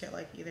usually just get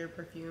like either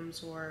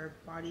perfumes or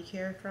body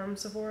care from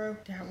Sephora.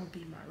 That would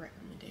be my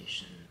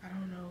recommendation. I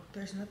don't know.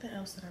 There's nothing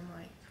else that I'm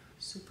like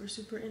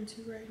super into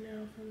right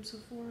now from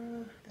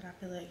Sephora that I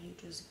feel like you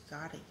just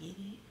gotta get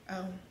it.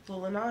 Oh, the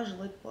Laneige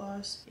lip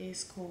gloss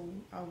is cool.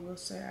 I will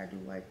say I do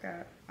like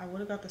that. I would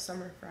have got the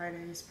Summer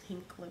Fridays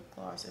pink lip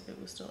gloss if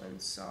it was still in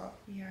stock.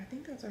 Yeah, I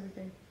think that's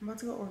everything. I'm about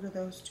to go order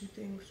those two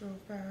things real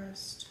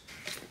fast.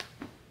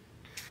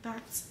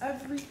 That's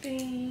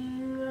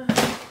everything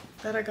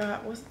that I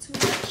got. Wasn't too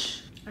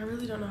much. I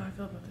really don't know how I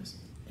feel about this.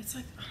 It's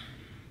like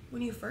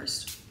when you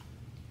first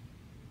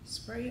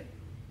spray it,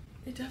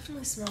 It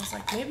definitely smells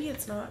like, maybe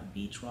it's not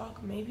Beach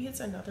Walk, maybe it's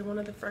another one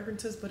of the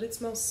fragrances, but it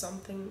smells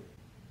something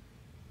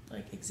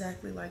like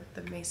exactly like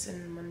the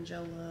Mason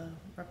Margiela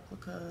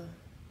replica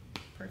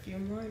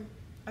perfume line.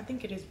 I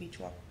think it is Beach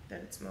Walk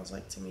that it smells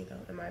like to me though,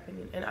 in my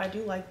opinion. And I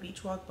do like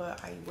Beach Walk,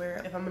 but I wear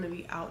it if I'm gonna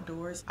be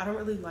outdoors. I don't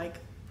really like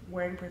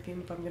wearing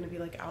perfume if I'm gonna be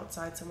like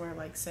outside somewhere,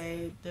 like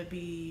say the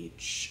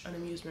beach, an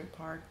amusement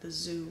park, the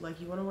zoo. Like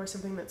you want to wear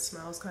something that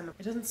smells kind of,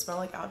 it doesn't smell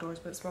like outdoors,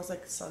 but it smells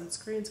like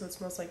sunscreen, so it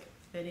smells like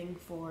fitting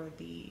for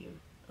the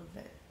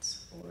event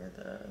or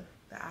the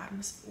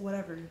atmosphere,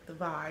 whatever, the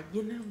vibe,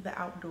 you know, the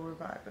outdoor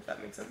vibe, if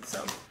that makes sense.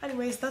 So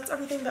anyways, that's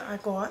everything that I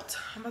got.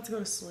 I'm about to go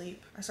to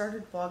sleep. I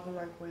started vlogging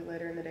like way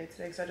later in the day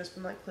today because I just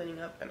been like cleaning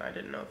up, and I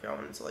didn't know if y'all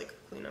wanted to like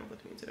clean up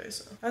with me today.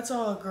 So that's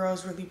all a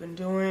girl's really been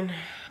doing.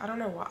 I don't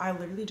know why. I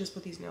literally just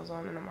put these nails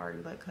on and I'm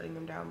already like cutting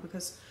them down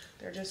because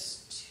they're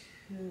just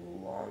too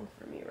long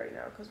for me right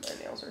now because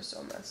my nails are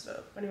so messed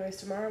up. Anyways,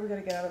 tomorrow we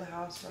gotta get out of the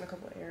house, run a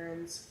couple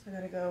errands. I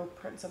gotta go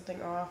print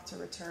something off to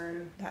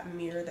return that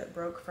mirror that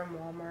broke from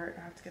Walmart.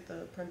 I have to get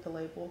print the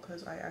label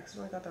because I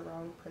accidentally got the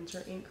wrong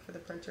printer ink for the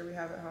printer we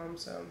have at home,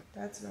 so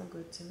that's no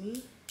good to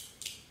me.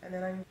 And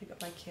then I need to pick up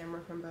my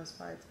camera from Best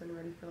Buy. It's been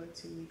ready for like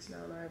 2 weeks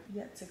now and I've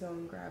yet to go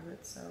and grab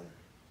it, so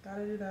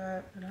gotta do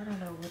that. And I don't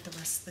know what the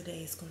rest of the day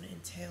is going to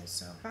entail,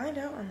 so find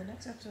out on the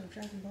next episode of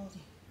Dragon Ball Z.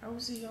 I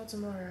will see y'all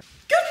tomorrow.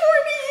 Good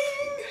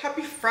morning!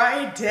 Happy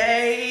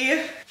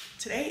Friday!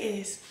 Today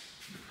is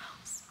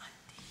house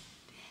hunting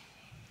day.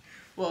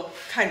 Well,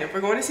 kind of.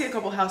 We're going to see a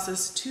couple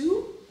houses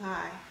to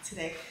buy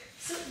today.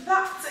 So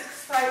that's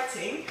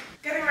exciting.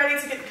 Getting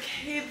ready to get the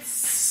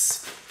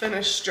kids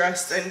finished,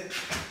 dressed, and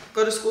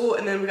go to school,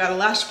 and then we got a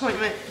lash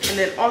appointment, and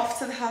then off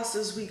to the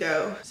houses we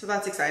go. So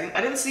that's exciting.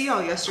 I didn't see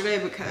y'all yesterday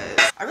because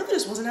I really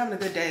just wasn't having a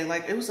good day.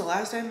 Like, it was the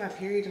last day of my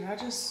period, and I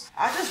just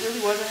really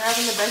wasn't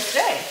having the best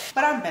day.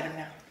 But I'm better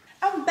now.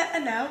 I'm better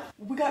now.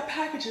 We got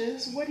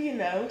packages, what do you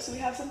know? So we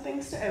have some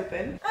things to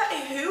open.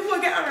 Anywho, we're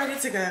getting ready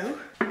to go.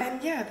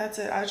 And yeah, that's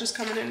it. I was just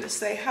coming in to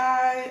say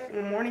hi.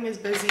 The morning is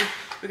busy.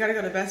 We gotta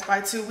go to Best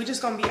Buy too. We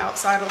just gonna be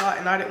outside a lot,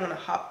 and I didn't wanna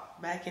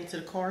hop back into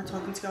the car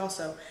talking to y'all,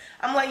 so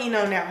I'm letting you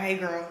know now. Hey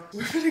girl,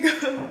 we're gonna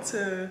go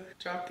to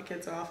drop the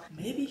kids off,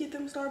 maybe get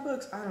them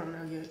Starbucks. I don't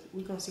know yet.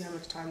 We're gonna see how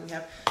much time we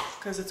have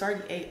because it's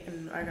already 8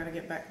 and I gotta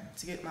get back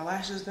to get my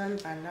lashes done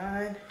by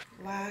 9.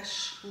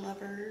 Lash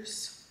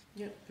lovers.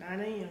 Yep, 9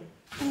 a.m.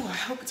 Ooh, I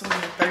hope it's only a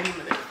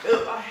 30-minute.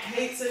 Ugh, I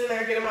hate sitting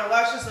there getting my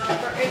lashes done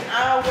for an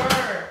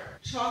hour.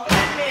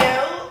 Chocolate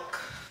milk.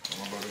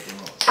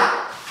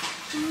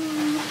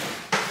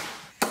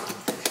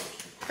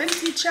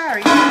 Fenty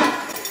cherry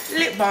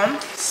lip balm.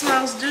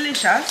 Smells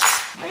delicious.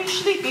 Are you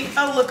sleepy?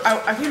 Oh look,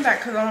 I came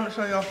back because I want to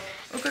show y'all.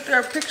 Look at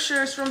their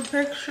pictures from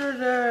Picture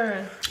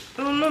Day. A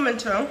little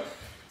memento.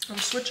 I'm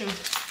switching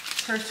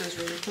purses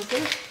really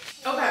quickly.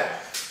 Okay,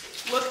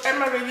 look at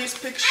my baby's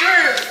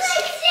pictures.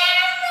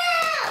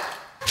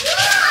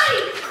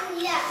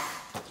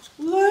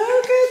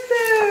 Look at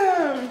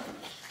them.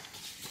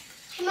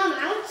 Hey, Mom, I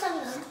want some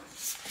of them.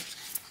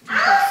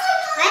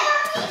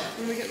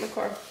 Let me get in the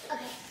car.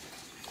 Okay.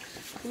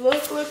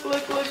 Look, look,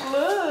 look, look,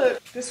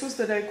 look. This was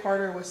the day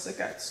Carter was sick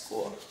at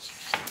school.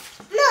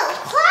 No,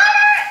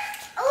 Carter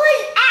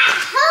was at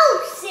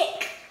home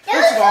sick.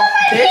 First of all,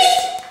 this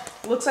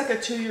looks like a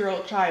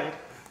 2-year-old child.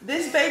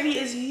 This baby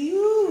is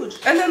huge.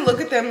 And then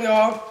look at them,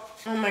 y'all.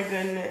 Oh my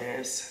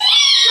goodness.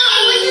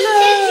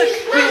 Look.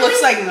 He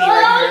looks like me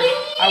right here.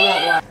 I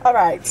won't lie. All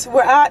right,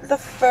 we're at the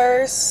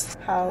first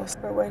house.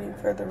 We're waiting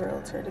for the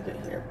realtor to get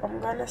here. I'm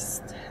gonna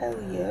tell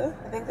you.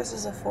 I think this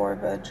is a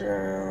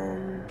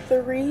 4-bedroom,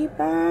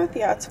 3-bath.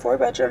 Yeah, it's 4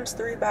 bedrooms,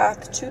 3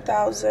 bath,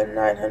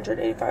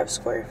 2,985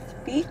 square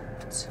feet.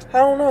 I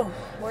don't know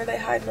where they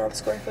hiding all the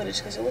square footage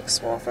because it looks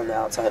small from the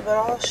outside, but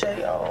I'll show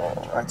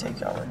y'all. I'll take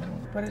y'all in.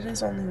 But it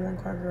is only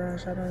 1-car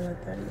garage. I don't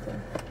like that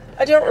either.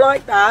 I don't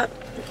like that.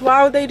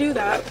 Why would they do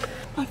that?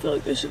 I feel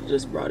like they should have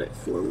just brought it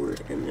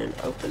forward and then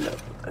opened up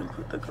and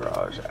put the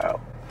garage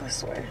out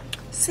this way.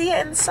 See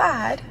it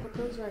inside. It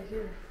goes right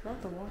here.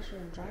 Not the washer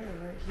and dryer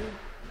right here.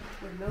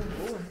 With no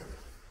door.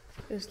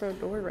 There's no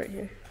door right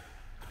here.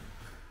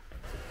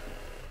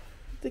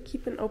 To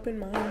keep an open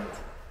mind.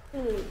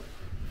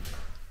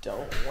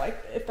 Don't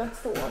like if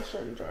that's the washer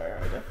and dryer.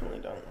 I definitely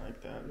don't like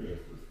that.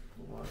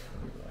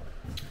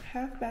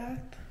 Half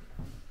bath.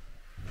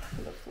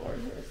 The floor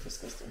here is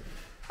disgusting.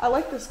 I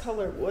like this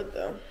color wood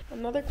though.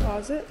 Another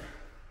closet.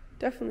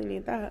 Definitely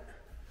need that.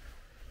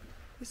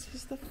 This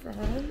is the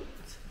front.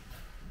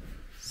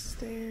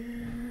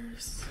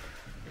 Stairs.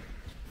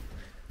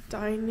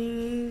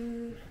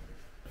 Dining.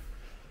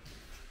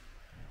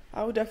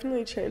 I would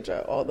definitely change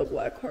out all the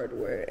black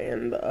hardware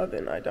and the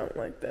oven. I don't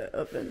like that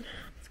oven.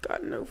 It's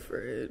got no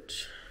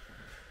fridge.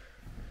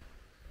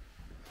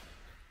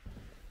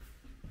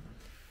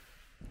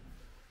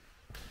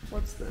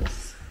 What's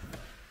this?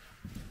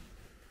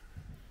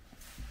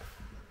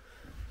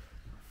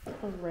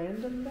 A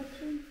random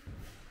bedroom?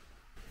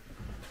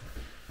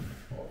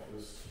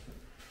 Office.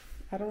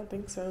 I don't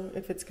think so.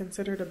 If it's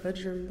considered a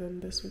bedroom,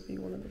 then this would be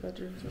one of the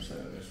bedrooms or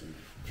something.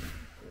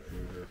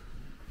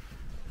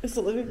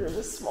 because the living room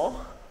is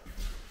small.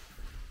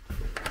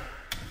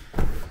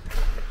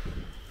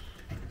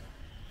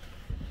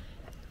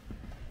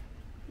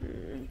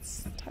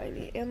 It's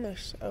tiny. And the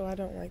oh, I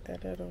don't like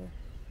that at all.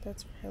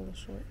 That's hella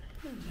short.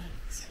 Oh,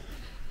 nice.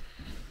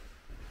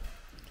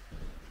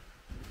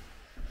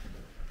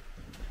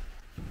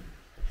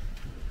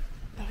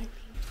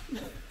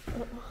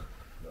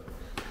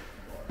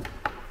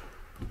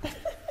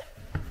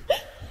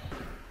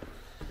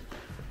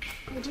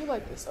 I do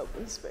like this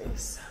open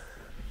space.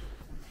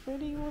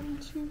 Ready? 1,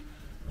 2,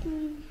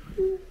 3.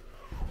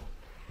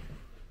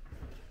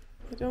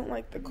 I don't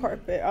like the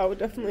carpet. I would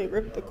definitely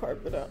rip the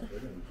carpet out.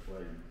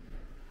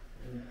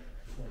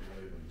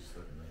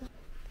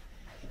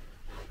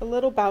 A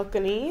little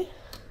balcony.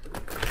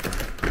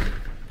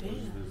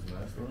 Damn.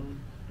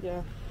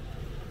 Yeah.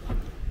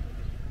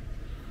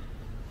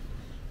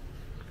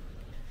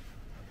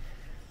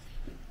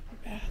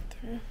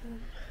 Bathroom.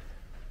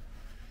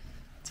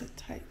 It's a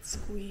tight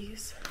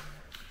squeeze.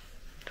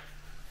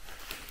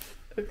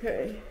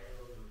 Okay.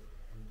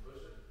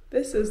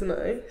 This is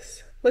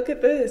nice. Look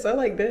at this. I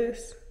like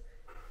this.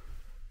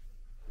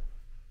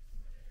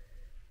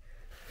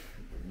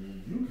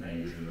 You can't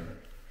use that.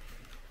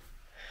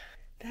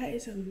 That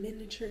is a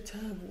miniature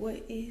tub.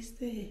 What is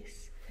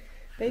this?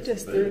 They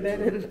just threw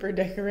that in for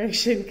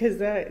decoration because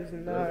that is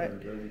not.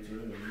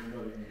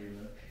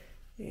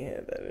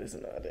 Yeah, that is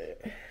not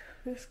it.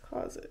 This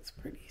closet's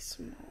pretty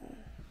small.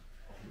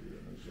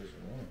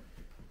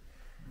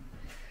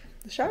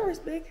 The shower's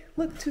big.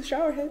 Look, 2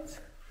 shower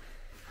heads.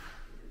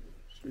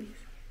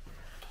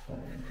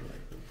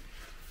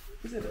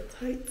 Is it a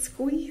tight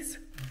squeeze?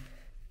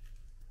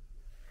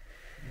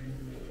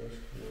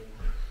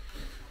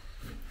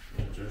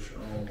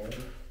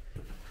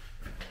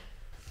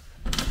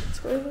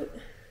 Toilet.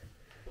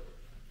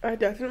 I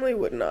definitely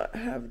would not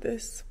have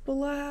this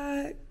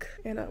black,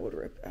 and I would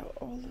rip out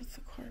all of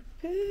the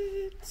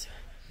carpet.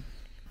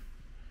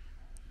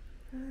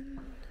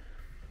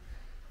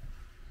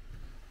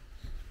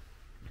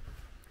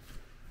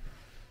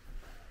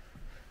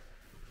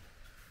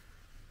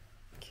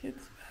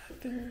 Kids'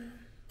 bathroom.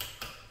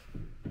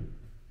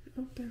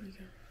 Oh, there we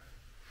go.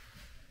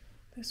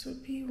 This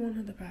would be one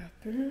of the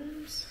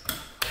bathrooms.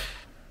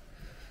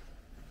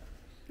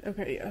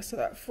 Okay, yeah, so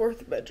that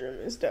 4th bedroom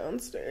is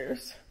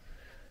downstairs,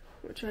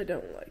 which I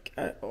don't like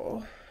at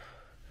all.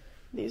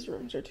 These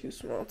rooms are too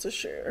small to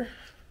share.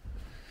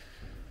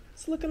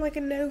 It's looking like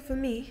a no for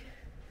me.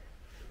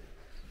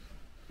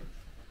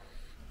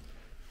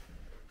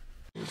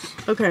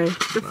 Okay,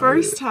 the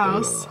first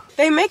house.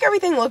 They make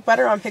everything look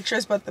better on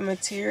pictures, but the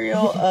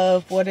material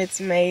of what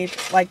it's made,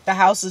 like the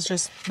house is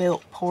just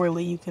built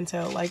poorly, you can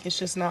tell. Like it's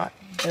just not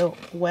built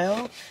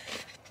well.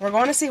 We're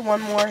going to see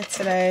one more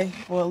today,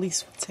 well at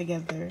least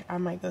together. I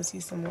might go see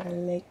some more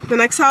later. The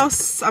next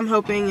house I'm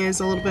hoping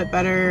is a little bit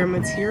better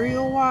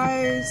material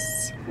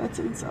wise. That's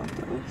in South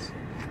Dallas.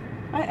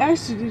 I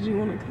asked you, did you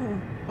want to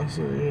come? I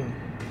said, yeah.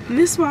 And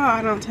this is why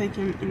I don't take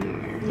him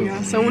anywhere.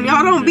 Yeah, so when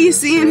y'all don't be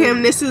seeing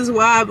him, this is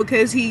why,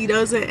 because he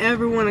doesn't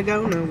ever want to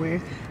go nowhere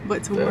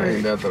but to work.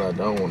 Ain't that I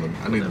don't want to.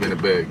 I need to be in the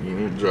back. You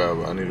need to drive.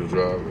 I need to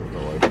drive. I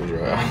don't like to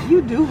drive.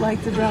 You do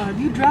like to drive.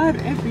 You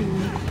drive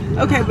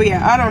everywhere. Okay, but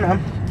yeah, I don't know.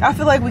 I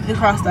feel like we can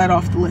cross that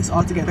off the list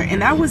altogether.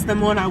 And that was the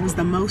one I was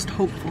the most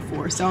hopeful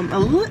for. So I'm a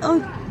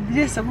little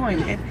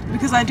disappointed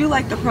because I do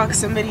like the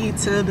proximity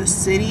to the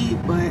city,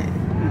 but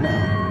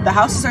no. The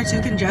houses are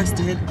too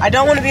congested. I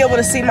don't want to be able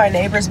to see my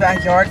neighbor's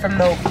backyard from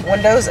the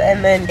windows,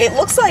 and then it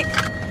looks like,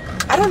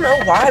 I don't know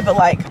why, but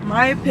like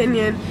my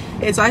opinion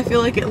is I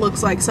feel like it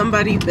looks like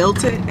somebody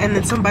built it and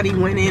then somebody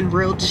went in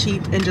real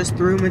cheap and just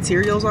threw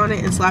materials on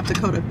it and slapped a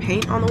coat of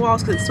paint on the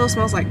walls because it still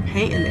smells like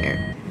paint in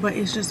there. But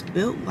it's just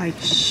built like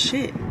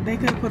shit. They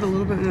could put a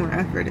little bit more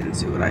effort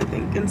into it, I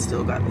think, and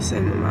still got the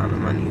same amount of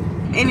money.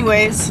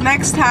 Anyways,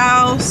 next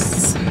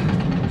house.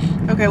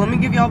 Okay, let me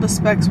give y'all the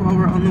specs while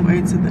we're on the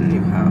way to the new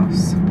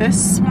house.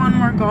 This one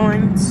we're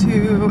going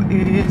to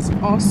is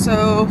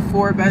also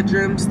 4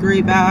 bedrooms,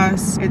 3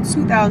 baths. It's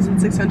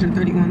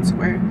 2,631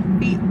 square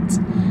feet.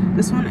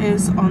 This one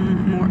is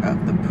on more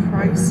of the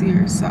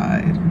pricier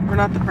side. Or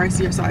not the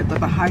pricier side, but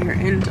the higher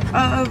end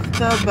of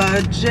the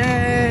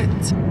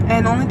budget.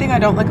 And the only thing I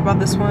don't like about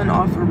this one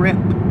off rip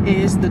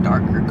is the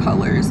darker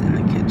colors in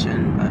the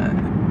kitchen,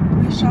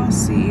 but we shall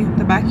see.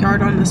 The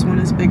backyard on this one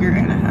is bigger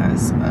and it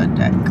has a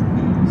deck.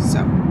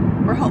 So,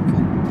 we're hopeful.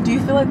 Do you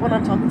feel like when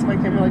I'm talking to my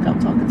camera, like I'm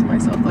talking to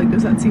myself? Like,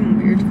 does that seem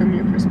weird from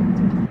your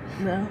perspective?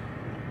 No?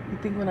 You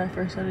think when I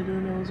first started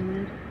doing that was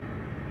weird?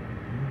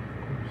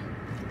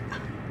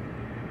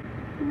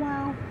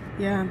 Wow.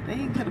 Yeah,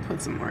 they could have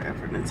put some more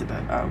effort into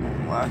that. I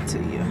won't lie to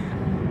you.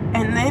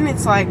 And then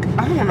it's like,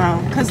 I don't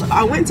know, because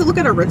I went to look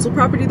at a rental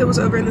property that was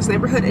over in this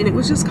neighborhood, and it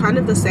was just kind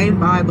of the same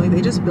vibe. Like,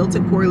 they just built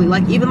it poorly.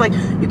 Like, even like,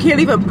 you can't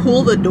even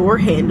pull the door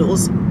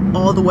handles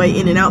all the way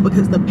in and out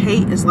because the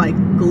paint is like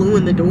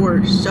gluing the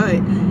door shut.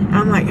 And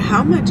I'm like,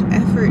 how much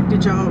effort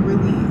did y'all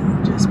really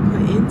just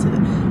put into it?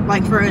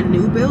 Like, for a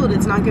new build,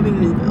 it's not giving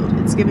new build.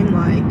 It's giving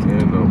like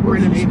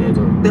renovated.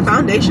 The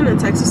foundation in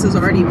Texas is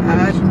already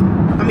bad.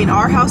 I mean,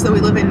 our house that we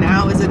live in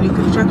now is a new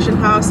construction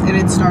house, and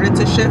it started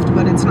to shift,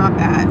 but it's not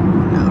that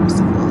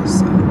noticeable.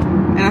 So,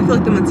 and I feel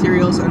like the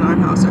materials in our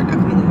house are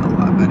definitely a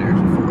lot better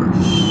for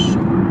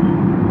sure.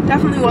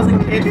 Definitely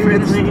wasn't kid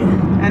friendly.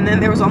 And then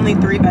there was only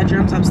 3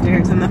 bedrooms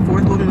upstairs, and the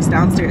 4th one was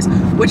downstairs,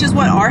 which is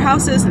what our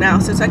house is now.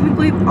 So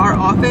technically our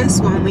office,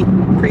 when we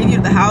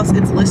previewed the house,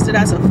 it's listed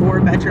as a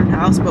 4-bedroom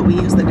house, but we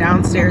use the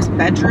downstairs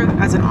bedroom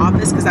as an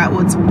office because that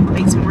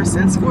makes more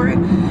sense for it.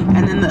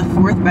 And then the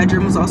 4th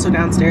bedroom was also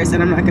downstairs,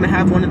 and I'm not gonna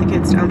have one of the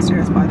kids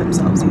downstairs by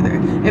themselves either.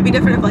 It'd be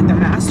different if like the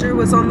master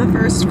was on the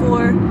 1st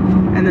floor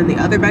and then the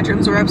other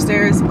bedrooms were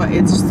upstairs, but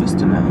it's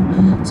just a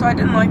no. So I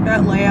didn't like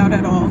that layout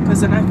at all,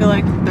 because then I feel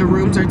like the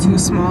rooms are too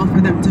small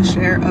for them to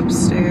share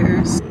upstairs.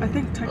 I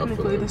think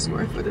technically the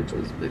square footage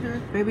was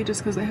bigger. Maybe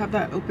just because they have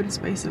that open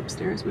space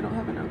upstairs. We don't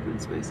have an open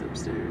space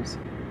upstairs.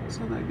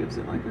 So that gives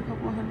it like a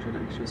couple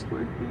hundred extra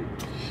square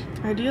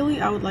feet. Ideally,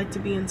 I would like to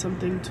be in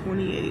something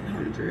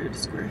 2,800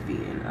 square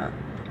feet and up,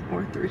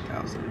 or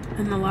 3,000.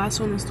 And the last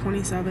one was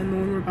 27. The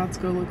one we're about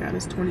to go look at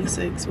is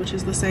 26, which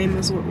is the same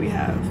as what we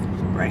have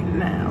right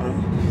now.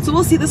 So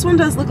we'll see. This one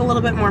does look a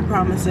little bit more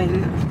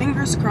promising.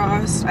 Fingers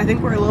crossed. I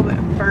think we're a little bit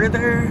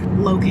further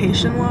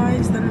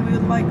location-wise than we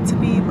would like to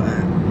be,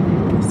 but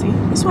we'll see.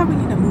 That's why we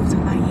need to move to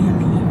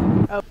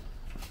Miami. Oh.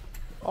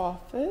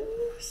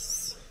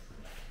 Office.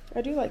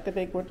 I do like the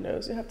big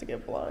windows. You have to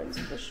get blinds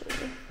for sure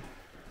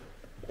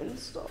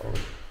installed.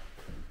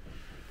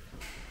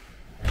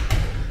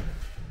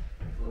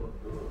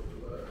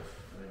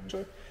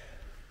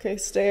 Okay,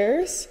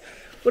 stairs.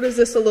 What is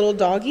this, a little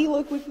doggy?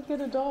 Look, we can get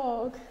a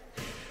dog.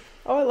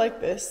 Oh, I like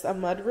this. A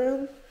mud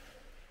room.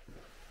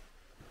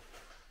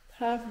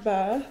 Half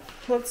bath.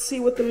 Let's see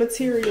what the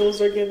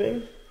materials are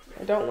giving.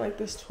 I don't like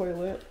this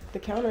toilet. The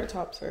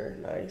countertops are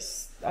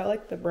nice. I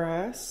like the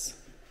brass.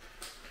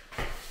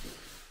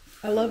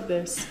 I love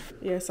this.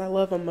 Yes, I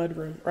love a mud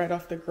room right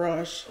off the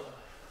garage.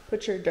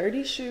 Put your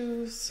dirty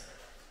shoes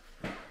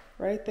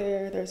right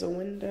there. There's a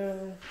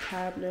window,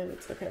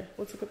 cabinets. Okay,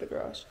 let's look at the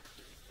garage.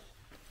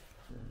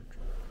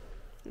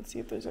 Let's see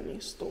if there's any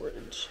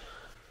storage.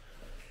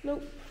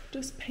 Nope,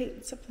 just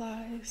paint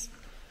supplies.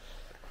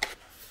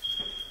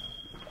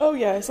 Oh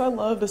yes, I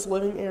love this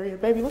living area.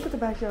 Baby, look at the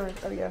backyard.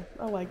 Oh yeah,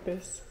 I like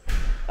this.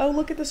 Oh,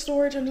 look at the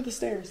storage under the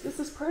stairs. This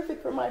is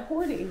perfect for my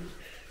hoarding.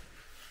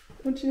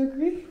 Wouldn't you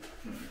agree?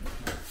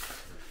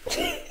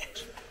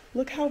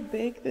 Look how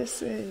big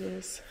this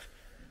is.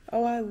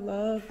 Oh, I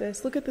love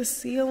this. Look at the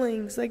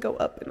ceilings. They go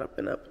up and up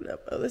and up and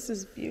up. Oh, this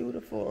is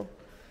beautiful.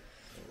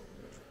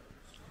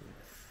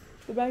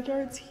 The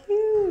backyard's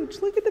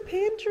huge. Look at the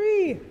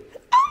pantry.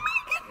 Oh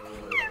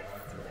my goodness.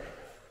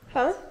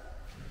 Huh?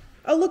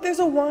 Oh, look, there's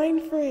a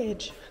wine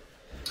fridge.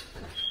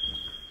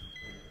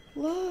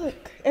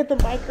 Look. And the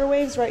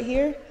microwaves right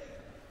here.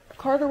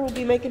 Carter will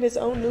be making his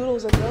own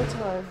noodles in no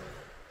time.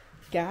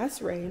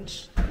 Gas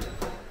range.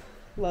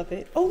 Love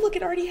it. Oh, look,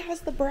 it already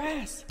has the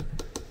brass.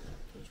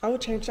 I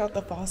would change out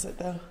the faucet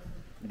though.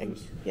 And,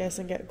 yes,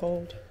 and get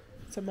gold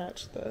to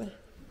match the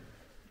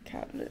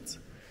cabinets.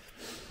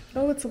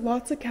 Oh, it's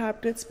lots of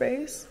cabinet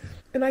space.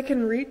 And I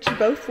can reach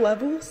both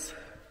levels.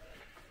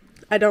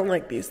 I don't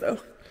like these though.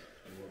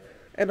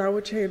 And I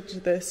would change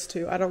this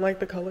too. I don't like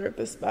the color of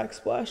this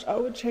backsplash. I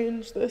would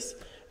change this,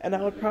 and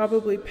I would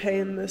probably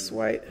paint this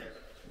white.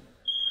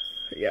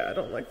 Yeah, I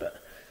don't like that.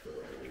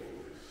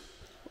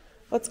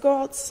 Let's go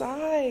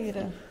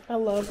outside. I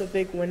love the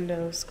big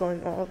windows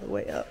going all the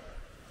way up.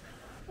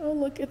 Oh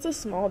look, it's a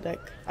small deck.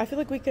 I feel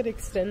like we could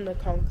extend the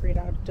concrete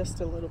out just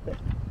a little bit,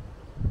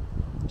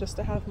 just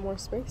to have more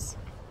space.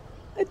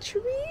 A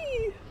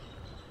tree!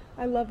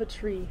 I love a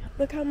tree.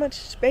 Look how much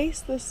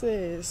space this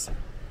is.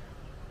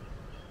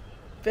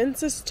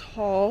 Fence is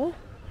tall.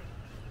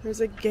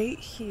 There's a gate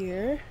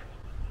here.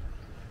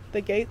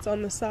 The gate's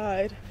on the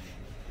side.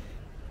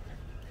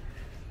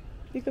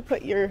 You could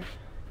put your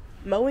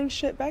mowing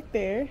shit back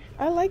there.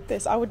 I like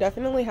this. I would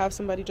definitely have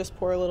somebody just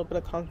pour a little bit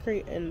of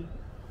concrete and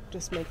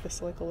just make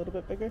this look a little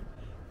bit bigger,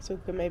 so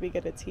we could maybe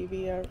get a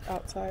TV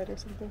outside or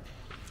something.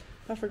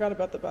 I forgot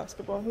about the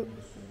basketball hoop.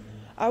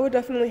 I would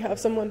definitely have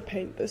someone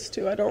paint this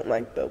too. I don't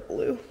like the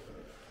blue.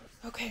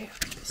 Okay, up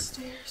the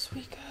stairs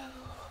we go.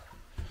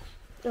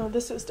 Oh,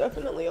 this is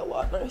definitely a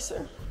lot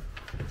nicer.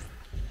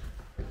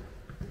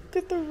 Look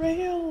at the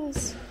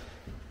rails.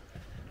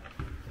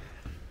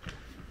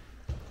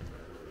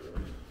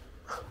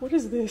 What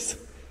is this?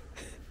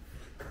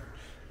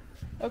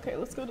 Okay,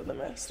 let's go to the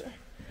master.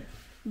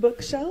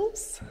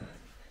 Bookshelves.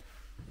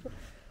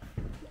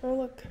 Oh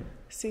look,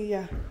 see,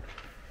 yeah,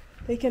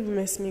 they can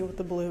miss me with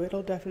the blue.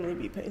 It'll definitely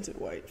be painted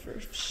white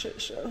for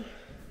shit show.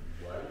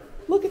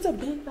 Look, it's a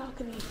big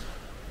balcony,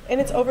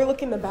 and it's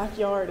overlooking the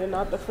backyard and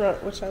not the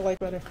front, which I like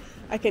better.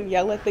 I can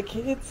yell at the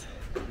kids.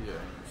 Yeah,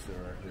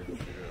 right here.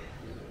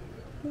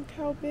 Look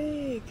how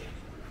big.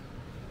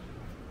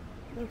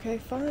 Okay,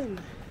 fun.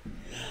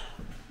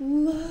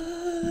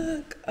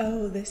 Look.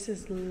 Oh, this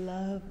is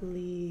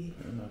lovely.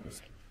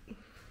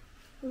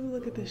 Oh,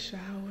 look at the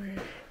shower.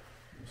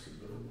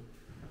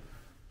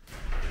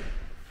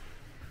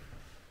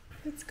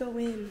 Let's go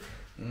in.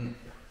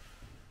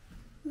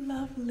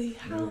 Lovely,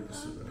 how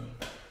lovely.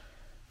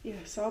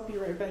 Yes, I'll be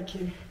right back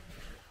here.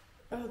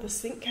 Oh, the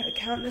sink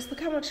counters.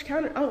 Look how much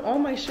counter. Oh, all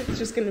my shit's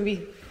just gonna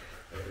be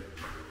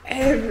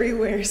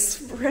everywhere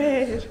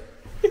spread.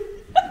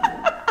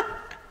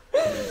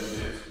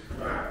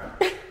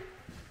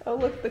 Oh,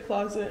 look, the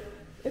closet.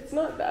 It's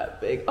not that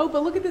big. Oh,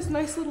 but look at this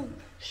nice little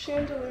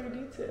chandelier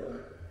detail.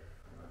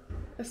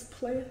 Let's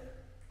play it.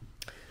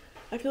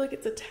 I feel like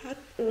it's a tad,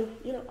 you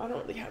know, I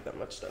don't really have that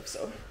much stuff,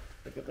 so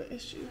look at the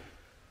issue.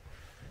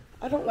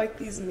 I don't like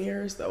these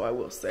mirrors though, I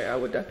will say. I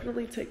would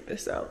definitely take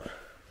this out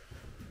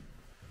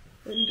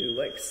and do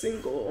like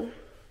single.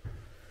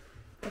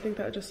 I think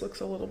that just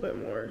looks a little bit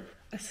more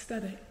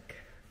aesthetic.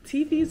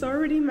 TV's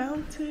already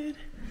mounted.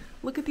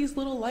 Look at these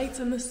little lights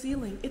in the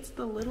ceiling. It's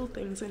the little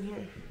things in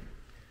here.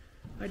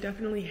 I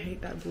definitely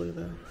hate that blue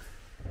though.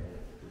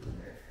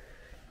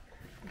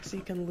 So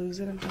you can lose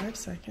it in 5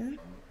 seconds.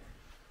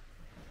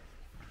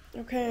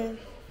 Okay.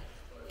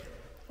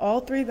 All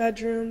 3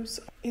 bedrooms.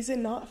 Is it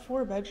not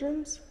 4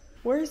 bedrooms?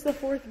 Where's the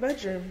 4th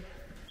bedroom?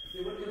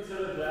 You would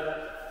consider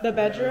that the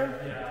bedroom?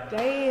 Yeah.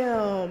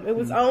 Damn, it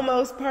was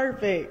almost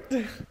perfect.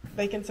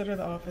 They consider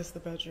the office the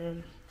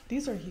bedroom.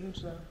 These are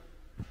huge though.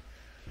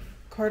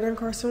 Carter and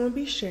Carson will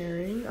be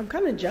sharing. I'm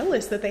kind of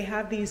jealous that they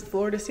have these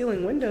floor to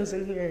ceiling windows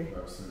in here.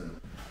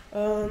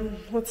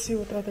 Let's see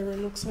what the other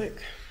room looks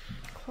like.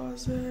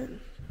 Closet.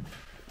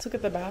 Let's look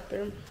at the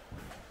bathroom.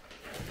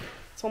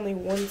 It's only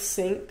 1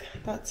 sink.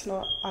 That's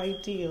not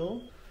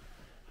ideal.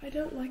 I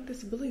don't like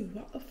this blue.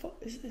 What the fuck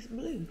is this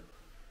blue?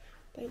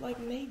 They like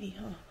navy,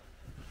 huh?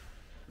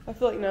 I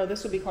feel like, no,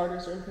 this would be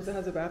Carter's room because it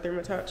has a bathroom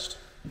attached.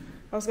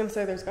 I was gonna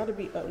say there's gotta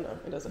be, oh no,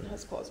 it doesn't, it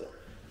has a closet.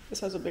 This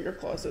has a bigger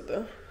closet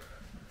though.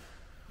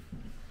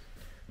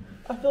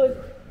 I feel like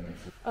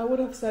I would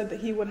have said that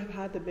he would have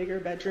had the bigger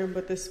bedroom,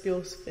 but this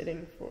feels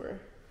fitting for,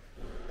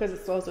 because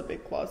it still has a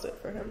big closet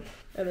for him.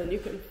 And then you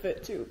can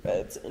fit 2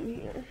 beds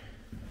in here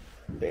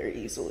very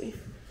easily.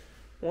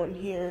 1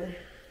 here,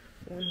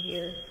 1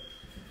 here.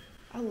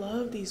 I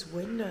love these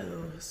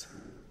windows.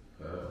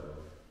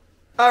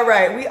 All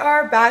right, we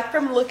are back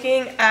from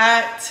looking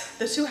at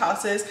the 2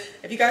 houses.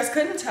 If you guys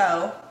couldn't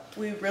tell,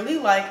 we really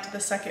liked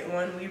the second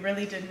one. We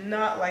really did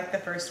not like the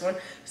first one.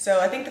 So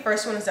I think the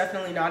first one is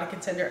definitely not a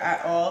contender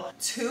at all.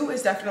 2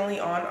 is definitely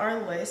on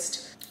our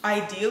list.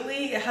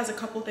 Ideally, it has a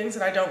couple things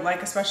that I don't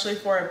like, especially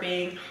for it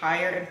being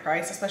higher in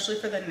price, especially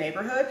for the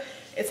neighborhood.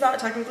 It's not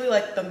technically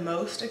like the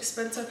most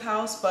expensive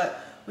house,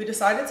 but we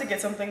decided to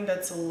get something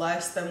that's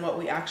less than what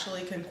we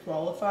actually can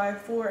qualify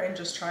for and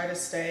just try to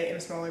stay in a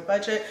smaller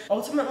budget.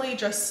 Ultimately,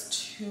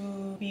 just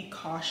to be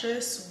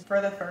cautious for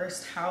the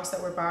first house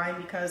that we're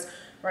buying, because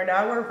right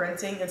now we're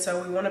renting, and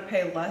so we want to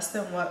pay less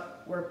than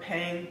what we're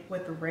paying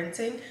with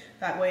renting.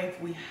 That way,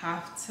 if we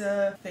have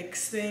to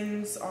fix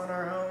things on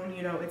our own,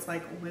 you know, it's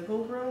like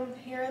wiggle room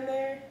here and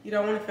there. You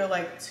don't want to feel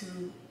like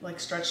too like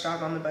stretched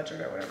out on the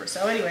budget or whatever.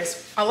 So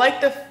anyways, I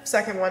like the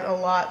second one a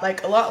lot,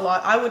 like a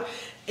lot. I would,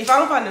 if I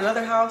don't find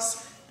another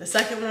house, the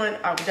second one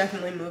I would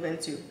definitely move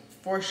into.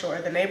 For sure.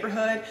 The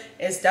neighborhood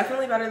is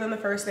definitely better than the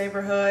first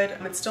neighborhood.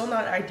 It's still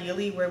not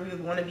ideally where we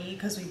would want to be,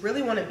 because we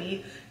really want to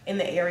be in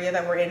the area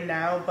that we're in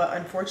now, but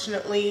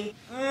unfortunately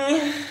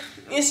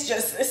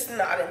it's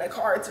not in the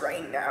cards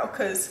right now,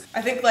 because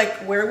I think like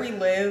where we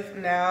live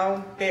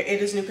now,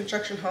 it is new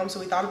construction homes, so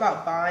we thought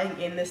about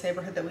buying in this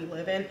neighborhood that we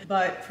live in,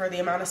 but for the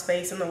amount of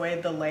space and the way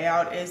the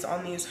layout is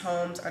on these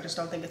homes, I just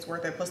don't think it's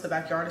worth it. Plus the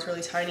backyard is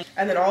really tiny,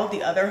 and then all of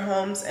the other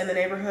homes in the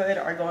neighborhood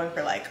are going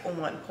for like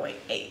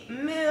 1.8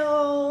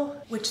 mil,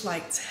 which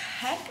like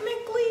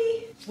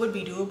technically would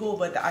be doable,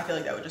 but I feel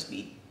like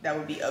that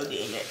would be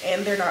ODing it,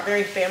 and they're not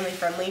very family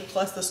friendly.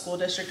 Plus the school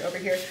district over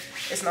here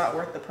is not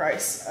worth the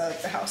price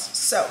of the house.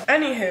 So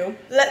anywho,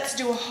 let's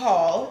do a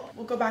haul.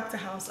 We'll go back to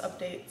house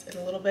updates in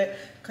a little bit,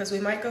 because we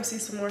might go see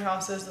some more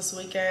houses this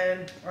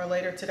weekend or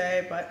later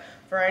today, but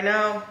for right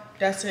now,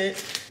 that's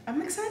it.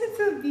 I'm excited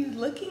to be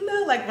looking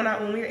though, like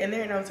when we were in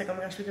there and I was like, oh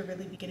my gosh, we could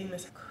really be getting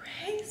this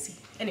crazy.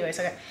 Anyways,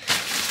 okay,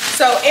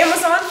 so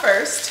Amazon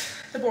first.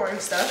 The boring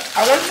stuff.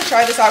 I wanted to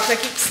try this out because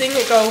I keep seeing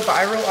it go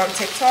viral on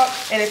TikTok,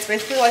 and it's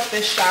basically like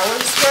this shower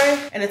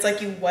spray, and it's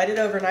like you wet it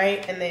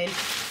overnight and then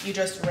you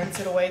just rinse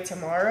it away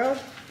tomorrow.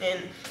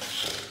 And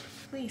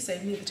please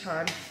save me the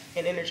time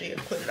and energy of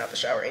cleaning out the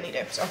shower any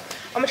day. So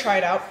I'm gonna try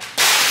it out.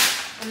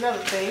 Another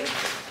thing.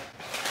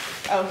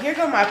 Oh, here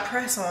go my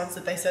press-ons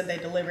that they said they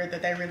delivered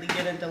that they really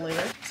didn't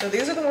deliver. So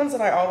these are the ones that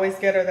I always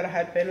get, or that I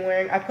had been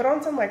wearing. I put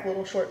on some like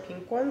little short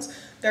pink ones.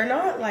 They're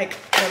not like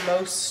the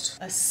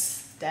most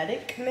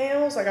aesthetic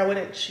nails. Like I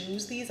wouldn't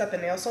choose these at the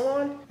nail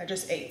salon. I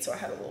just ate, so I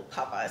had a little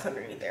Popeyes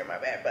underneath there, my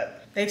bad.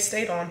 But they've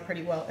stayed on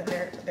pretty well, and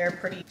they're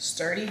pretty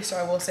sturdy, so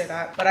I will say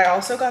that. But I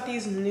also got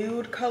these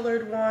nude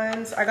colored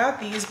ones. I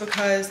got these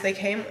because they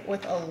came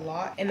with a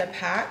lot in the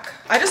pack.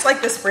 I just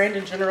like this brand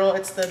in general.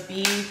 It's the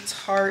B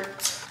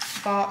Tarte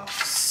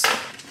Box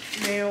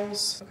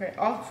nails. Okay,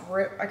 off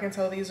rip, I can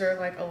tell these are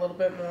like a little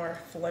bit more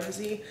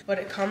flimsy, but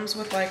it comes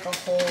with like a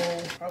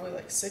whole probably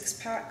like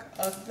 6-pack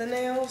of the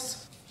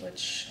nails.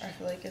 which I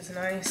feel like is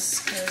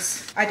nice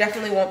because I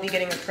definitely won't be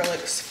getting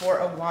acrylics for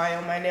a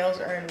while. My nails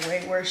are in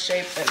way worse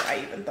shape than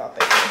I even thought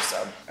they were.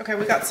 So, okay,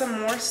 we got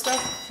some more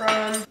stuff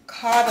from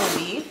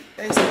Coddly.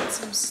 They sent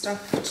some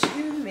stuff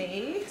to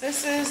me.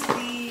 This is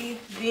the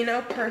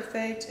Vino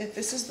Perfect. If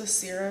this is the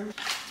serum,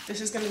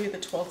 this is gonna be the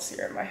 12th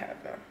serum I have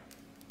now.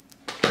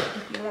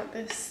 If you want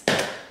this,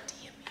 DM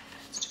me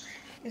on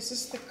Instagram. This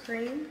is the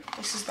cream.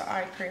 This is the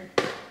eye cream.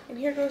 And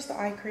here goes the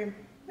eye cream.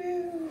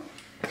 Woo.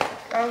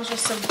 That was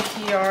just some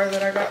PR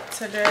that I got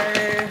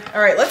today.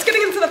 All right, let's get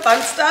into the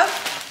fun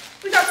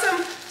stuff. We got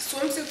some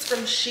swimsuits from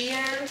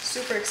Shein.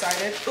 Super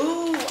excited.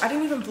 Ooh, I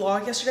didn't even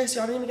vlog yesterday, so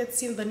y'all didn't even get to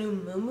see the new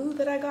muumuu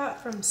that I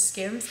got from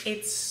Skims.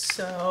 It's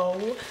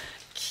so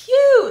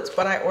cute,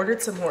 but I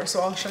ordered some more,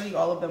 so I'll show you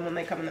all of them when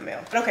they come in the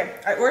mail. But okay,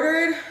 I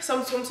ordered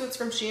some swimsuits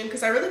from Shein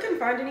because I really couldn't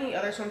find any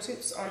other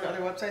swimsuits on other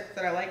websites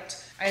that I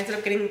liked. I ended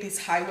up getting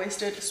these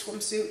high-waisted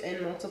swimsuit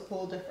in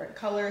multiple different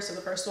colors. So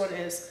the first one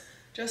is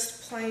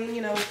just plain,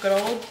 you know, good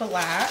old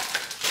black.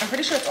 I'm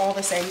pretty sure it's all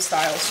the same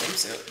style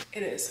swimsuit.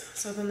 It is.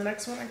 So then the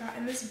next one I got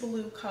in this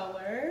blue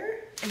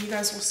color, and you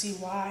guys will see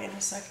why in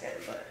a second,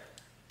 but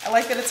I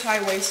like that it's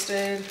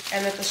high-waisted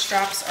and that the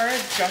straps are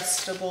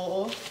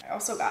adjustable. I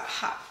also got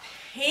hot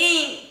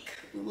pink.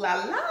 Ooh la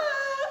la,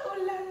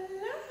 ooh la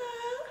la.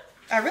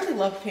 I really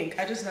love pink.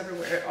 I just never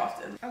wear it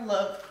often. I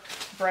love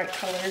bright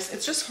colors.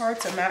 It's just hard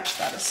to match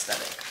that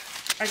aesthetic.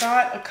 I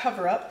got a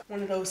cover-up,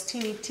 one of those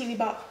teeny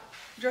bop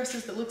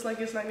dresses that looks like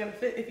it's not gonna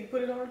fit if you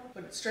put it on,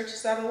 but it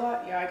stretches out a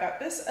lot. Yeah, I got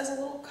this as a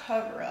little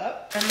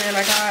cover-up. And then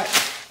I got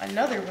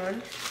another one.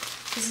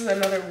 This is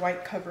another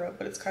white cover-up,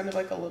 but it's kind of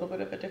like a little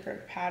bit of a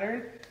different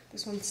pattern.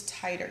 This one's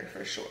tighter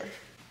for sure.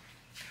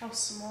 How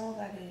small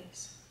that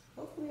is.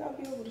 Hopefully I'll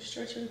be able to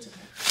stretch into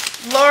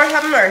that. Lord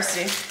have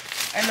mercy.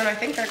 And then I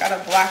think I got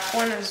a black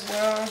one as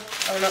well.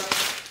 Oh no,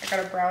 I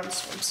got a brown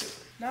swimsuit.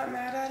 Not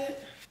mad at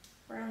it.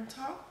 Brown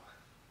top,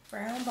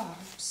 brown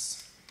bottoms.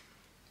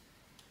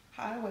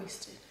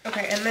 High-waisted.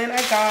 Okay, and then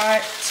I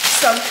got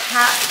some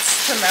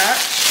hats to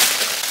match.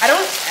 I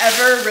don't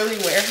ever really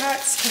wear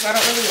hats because I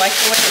don't really like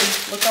the way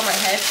they look on my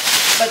head.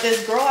 But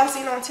this girl I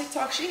seen on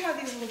TikTok, she had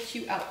these little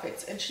cute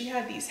outfits and she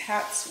had these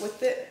hats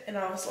with it. And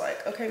I was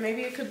like, okay,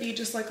 maybe it could be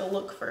just like a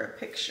look for a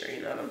picture,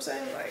 you know what I'm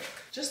saying? Like,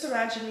 just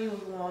imagine me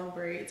with long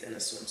braids and a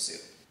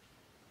swimsuit.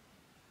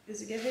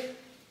 Is it giving?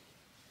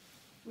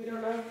 We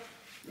don't know.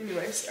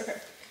 Anyways, okay.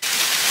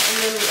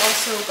 And then we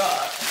also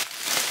got,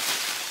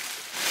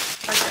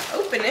 I can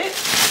open it.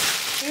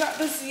 We got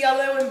this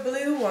yellow and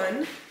blue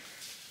one.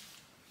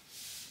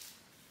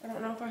 I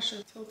don't know if I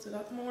should tilt it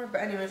up more, but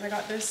anyways, I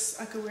got this.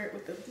 I could wear it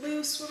with the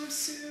blue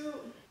swimsuit.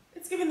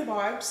 It's giving the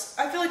vibes.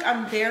 I feel like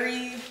I'm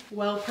very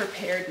well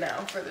prepared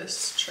now for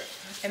this trip.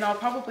 And I'll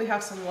probably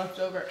have some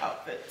leftover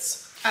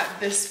outfits at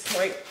this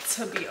point,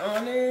 to be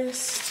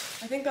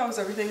honest. I think that was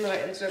everything that I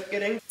ended up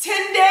getting.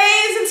 10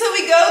 days until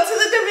we go to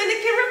the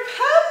Dominican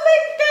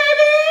Republic,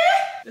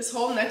 baby! This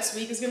whole next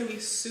week is gonna be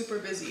super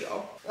busy,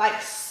 y'all. Like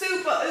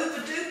super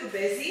uber duper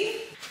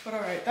busy. But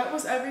all right, that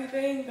was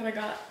everything that I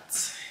got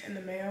in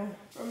the mail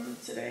from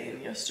today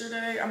and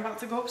yesterday. I'm about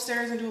to go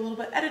upstairs and do a little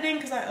bit of editing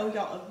because I owe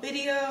y'all a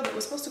video that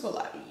was supposed to go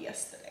live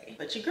yesterday.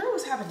 But your girl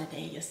was having a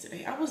day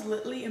yesterday. I was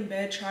literally in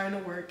bed trying to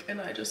work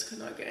and I just could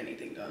not get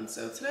anything done.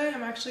 So today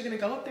I'm actually gonna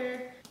go up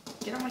there,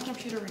 get on my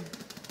computer and,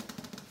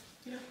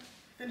 you know,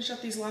 finish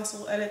up these last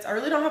little edits. I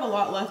really don't have a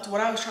lot left.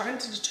 What I was trying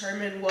to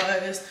determine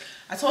was,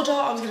 I told y'all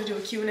I was gonna do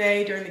a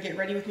Q&A during the get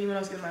ready with me when I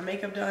was getting my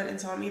makeup done.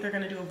 And so I'm either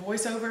gonna do a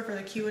voiceover for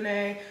the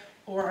Q&A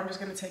or I'm just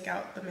gonna take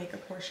out the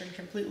makeup portion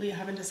completely. I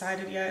haven't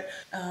decided yet.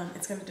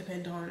 It's gonna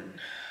depend on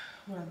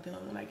what I'm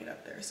feeling when I get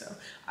up there. So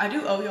I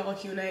do owe y'all a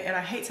Q&A, and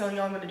I hate telling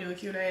y'all I'm gonna do a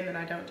Q&A and then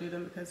I don't do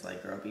them because,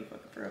 like, girl, be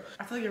fucking for real.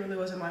 I feel like it really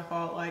wasn't my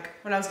fault. Like,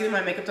 when I was getting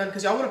my makeup done,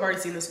 because y'all would have already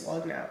seen this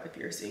vlog now if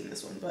you're seeing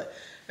this one, but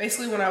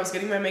basically when I was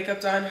getting my makeup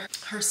done,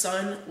 her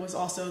son was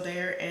also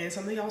there, and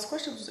some of y'all's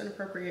questions was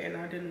inappropriate, and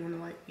I didn't want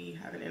to, like, be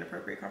having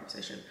inappropriate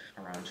conversation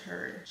around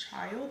her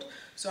child.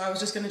 So I was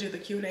just gonna do the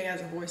Q&A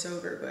as a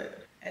voiceover,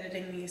 but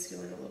editing me is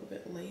feeling a little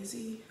bit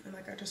lazy, and,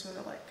 like, I just want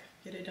to, like,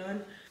 get it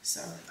done.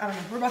 So I don't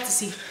know, we're about to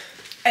see.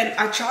 And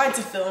I tried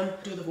to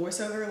do the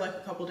voiceover like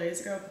a couple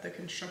days ago, but the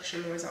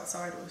construction noise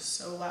outside was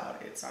so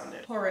loud it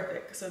sounded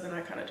horrific. So then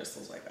I kind of just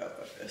was like, oh,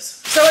 fuck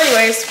this. So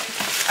anyways,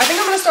 I think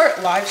I'm gonna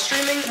start live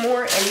streaming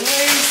more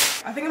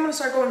anyways. I think I'm gonna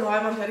start going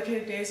live on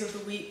dedicated days of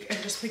the week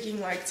and just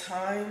picking like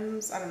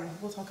times. I don't know,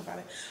 we'll talk about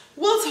it.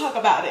 We'll talk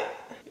about it.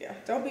 Yeah,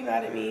 don't be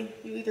mad at me.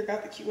 You either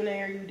got the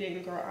Q&A or you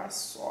didn't, girl, I'm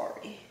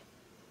sorry.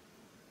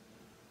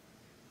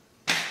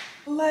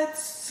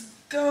 Let's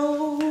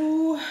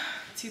go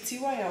to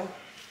TYL.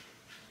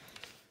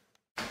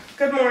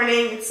 Good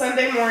morning, it's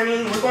Sunday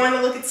morning. We're going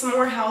to look at some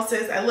more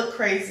houses. I look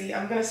crazy.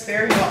 I'm gonna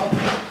spare y'all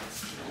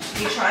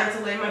me trying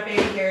to lay my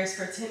baby hairs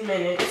for 10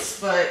 minutes,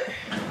 but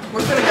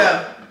we're gonna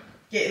go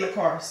get in the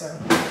car, so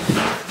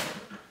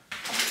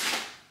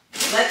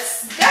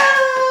let's go.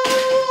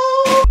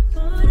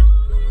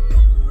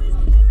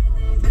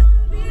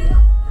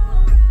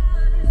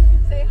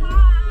 Say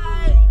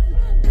hi.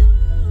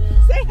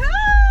 Say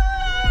hi.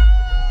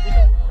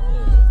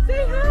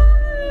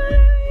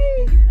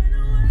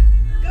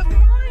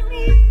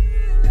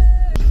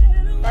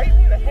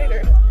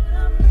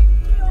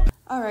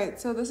 All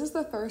right, so this is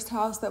the first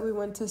house that we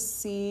went to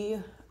see.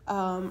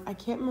 I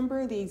can't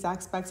remember the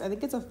exact specs. I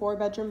think it's a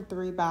 4-bedroom,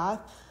 3-bath,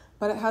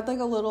 but it had like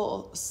a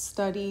little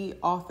study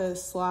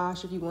office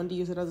slash if you wanted to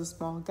use it as a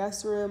small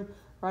guest room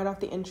right off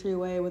the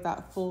entryway with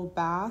that full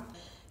bath.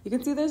 You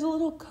can see there's a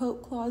little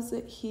coat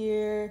closet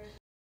here.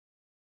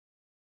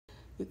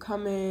 You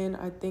come in,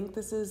 I think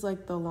this is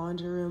like the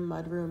laundry room,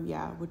 mud room,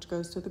 yeah, which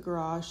goes to the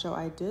garage. So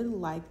I did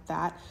like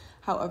that.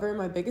 However,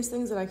 my biggest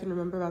things that I can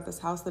remember about this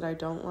house that I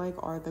don't like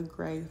are the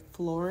gray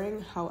flooring.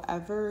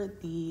 However,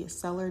 the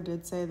seller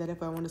did say that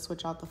if I want to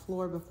switch out the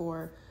floor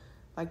before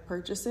like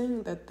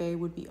purchasing, that they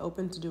would be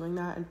open to doing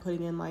that and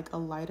putting in like a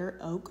lighter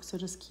oak. So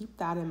just keep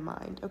that in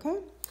mind, okay?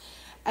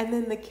 And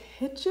then the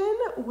kitchen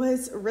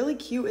was really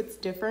cute. It's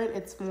different.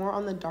 It's more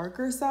on the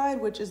darker side,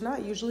 which is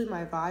not usually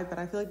my vibe, but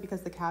I feel like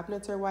because the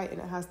cabinets are white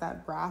and it has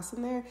that brass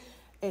in there,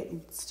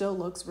 it still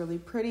looks really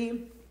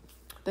pretty.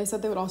 They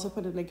said they would also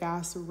put in a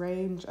gas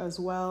range as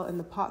well and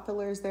the pot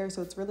fillers there,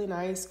 so it's really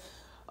nice.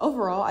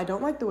 Overall, I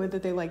don't like the way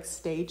that they like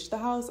staged the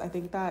house. I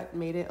think that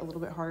made it a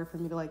little bit harder for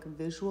me to like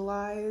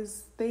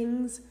visualize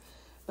things.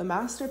 The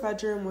master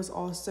bedroom was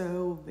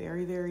also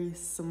very, very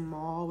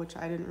small, which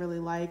I didn't really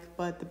like,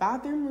 but the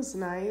bathroom was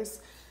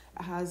nice.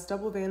 It has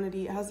double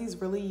vanity. It has these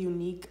really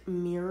unique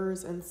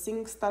mirrors and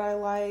sinks that I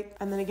like.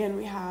 And then again,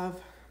 we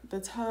have the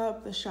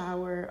tub, the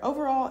shower.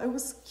 Overall, it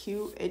was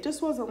cute. It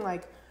just wasn't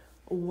like,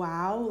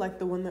 wow, like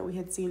the one that we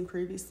had seen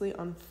previously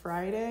on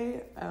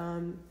Friday.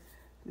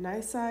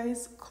 Nice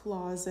size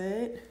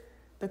closet.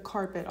 The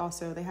carpet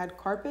also, they had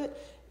carpet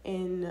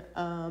in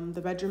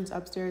the bedrooms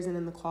upstairs and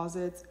in the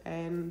closets,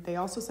 and they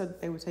also said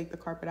that they would take the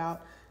carpet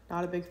out.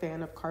 Not a big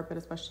fan of carpet,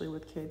 especially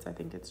with kids. I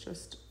think it's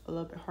just a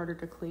little bit harder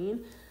to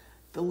clean.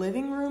 The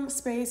living room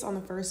space on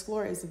the first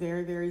floor is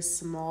very, very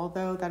small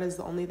though. That is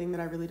the only thing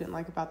that I really didn't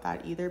like about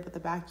that either, but the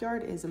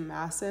backyard is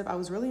massive. I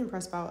was really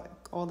impressed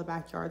about all the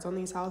backyards on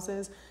these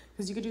houses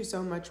because you could do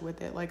so much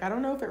with it. Like, I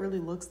don't know if it really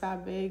looks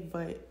that big,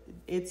 but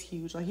it's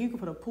huge. Like, you could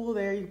put a pool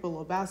there, you could put a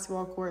little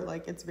basketball court,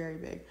 like it's very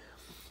big.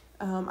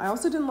 I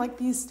also didn't like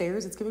these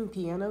stairs. It's giving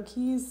piano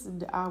keys.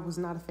 I was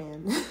not a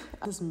fan.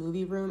 This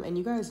movie room, and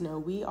you guys know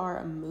we are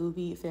a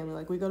movie family.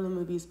 Like, we go to the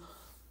movies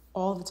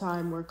all the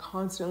time. We're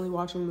constantly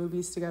watching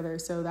movies together.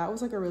 So that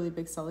was like a really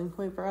big selling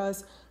point for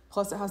us.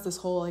 Plus it has this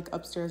whole like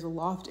upstairs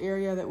loft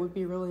area that would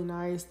be really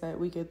nice that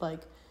we could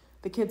like,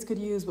 the kids could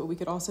use, but we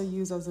could also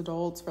use as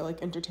adults for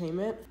like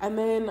entertainment. And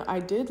then I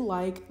did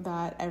like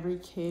that every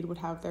kid would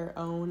have their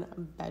own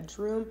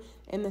bedroom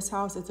in this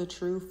house. It's a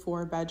true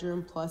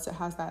 4-bedroom, plus it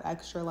has that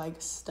extra like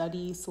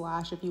study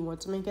slash if you want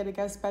to make it a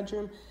guest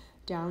bedroom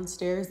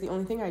downstairs. The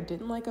only thing I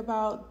didn't like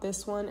about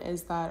this one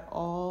is that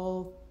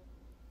all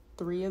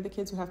 3 of the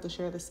kids would have to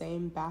share the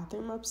same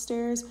bathroom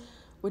upstairs,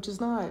 which is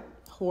not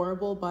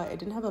horrible, but it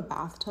didn't have a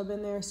bathtub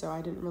in there, so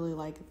I didn't really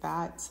like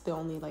that. The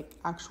only like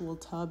actual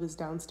tub is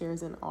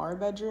downstairs in our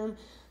bedroom,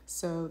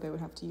 so they would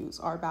have to use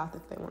our bath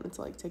if they wanted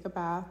to like take a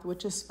bath,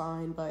 which is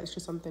fine, but it's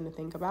just something to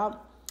think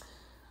about.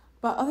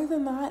 But other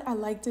than that, I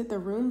liked it. The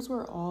rooms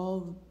were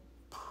all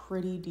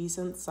pretty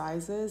decent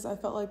sizes. I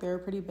felt like they were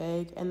pretty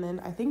big. And then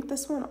I think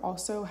this one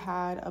also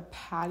had a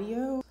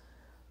patio,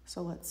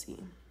 so let's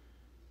see.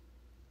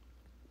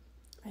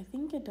 I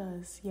think it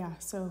does, yeah.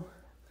 So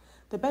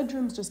the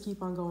bedrooms just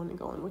keep on going and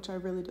going, which I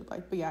really did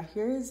like. But yeah,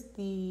 here's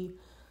the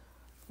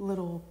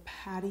little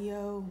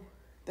patio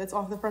that's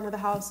off the front of the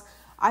house.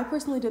 I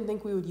personally didn't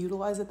think we would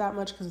utilize it that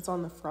much because it's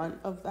on the front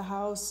of the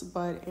house,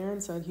 but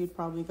Aaron said he'd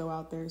probably go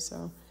out there,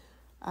 so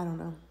I don't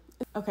know.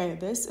 Okay,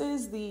 this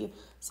is the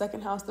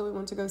second house that we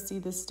went to go see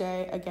this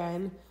day.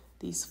 Again,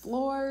 these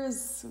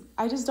floors,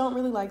 I just don't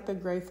really like the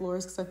gray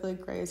floors because I feel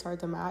like gray is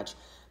hard to match.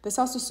 This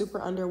house was super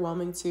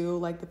underwhelming too.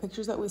 Like, the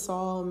pictures that we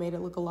saw made it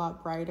look a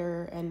lot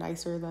brighter and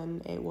nicer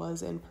than it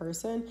was in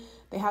person.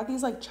 They had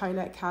these like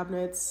china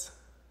cabinets.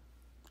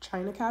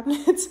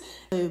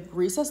 The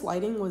recessed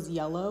lighting was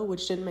yellow,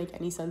 which didn't make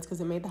any sense because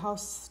it made the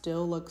house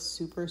still look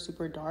super,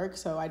 super dark.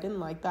 So I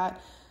didn't like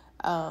that.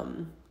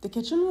 The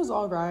kitchen was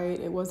all right.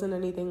 It wasn't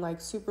anything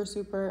like super,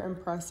 super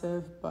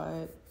impressive,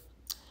 but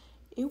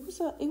it was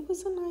a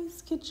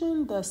nice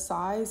kitchen. The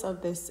size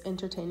of this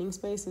entertaining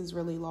space is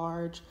really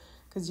large,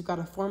 because you've got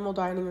a formal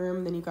dining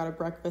room, then you've got a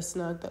breakfast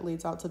nook that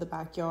leads out to the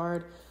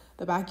backyard.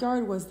 The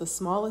backyard was the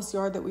smallest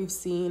yard that we've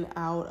seen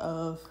out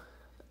of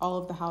all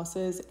of the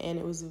houses, and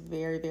it was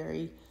very,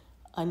 very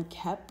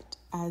unkept,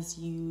 as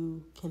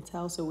you can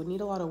tell, so it would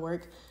need a lot of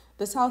work.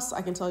 This house,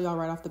 I can tell y'all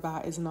right off the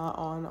bat, is not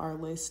on our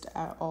list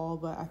at all,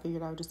 but I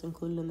figured I would just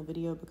include it in the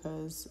video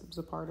because it was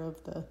a part of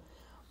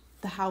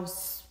the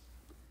house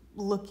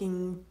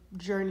looking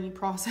journey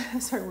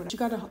process or whatever. You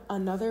got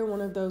another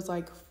one of those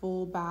like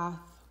full bath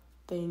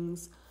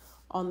things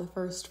on the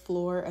first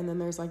floor, and then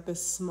there's like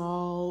this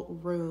small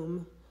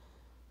room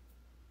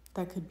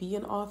that could be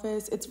an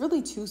office. It's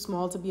really too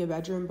small to be a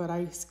bedroom, but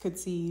I could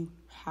see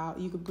how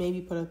you could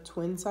maybe put a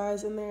twin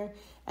size in there.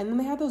 And then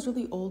they had those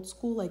really old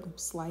school like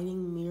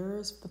sliding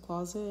mirrors for the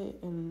closet,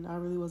 and I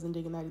really wasn't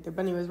digging that either.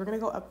 But anyways, we're gonna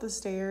go up the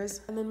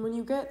stairs, and then when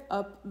you get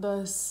up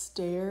the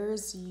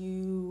stairs,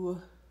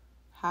 you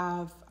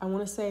have, I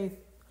want to say,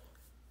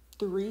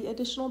 3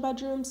 additional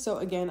bedrooms. So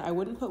again, I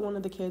wouldn't put one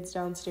of the kids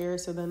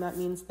downstairs, so then that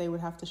means they would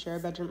have to share a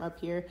bedroom up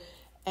here.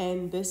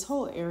 And this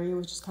whole area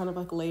was just kind of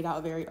like laid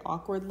out very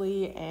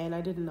awkwardly, and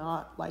I did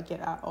not like it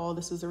at all.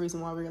 This is the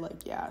reason why we were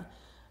like, yeah,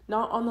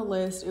 not on the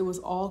list. It was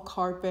all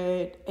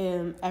carpet,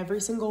 and every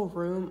single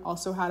room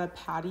also had a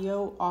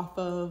patio off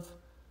of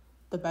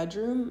the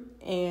bedroom.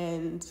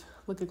 And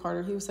look at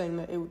Carter, he was saying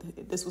that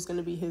this was going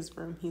to be his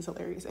room. He's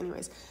hilarious.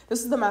 Anyways,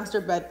 this is the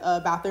master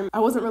bathroom. I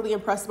wasn't really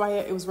impressed by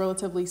it. It was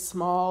relatively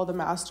small. The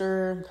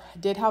master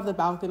did have the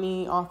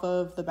balcony off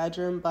of the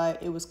bedroom,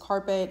 but it was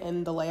carpet,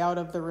 and the layout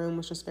of the room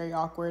was just very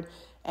awkward.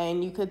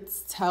 And you could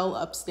tell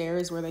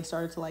upstairs where they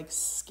started to like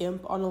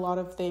skimp on a lot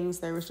of things.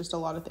 There was just a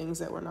lot of things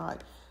that were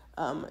not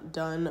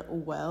done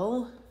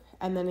well.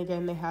 And then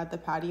again, they had the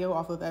patio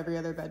off of every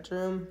other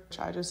bedroom, which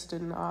I just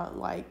did not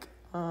like.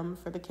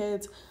 For the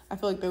kids, I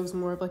feel like there was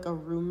more of like a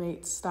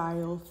roommate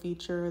style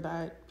feature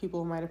that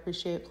people might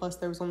appreciate. Plus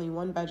there was only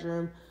one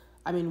bathroom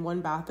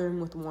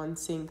with one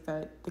sink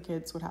that the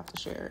kids would have to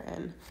share,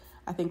 and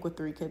I think with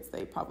 3 kids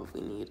they probably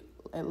need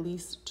at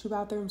least 2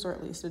 bathrooms or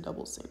at least a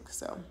double sink.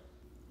 So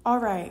all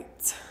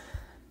right,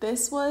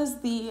 this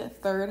was the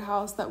 3rd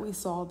house that we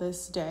saw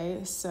this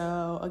day.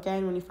 So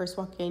again, when you first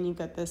walk in, you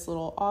get this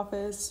little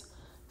office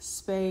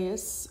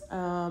space.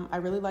 I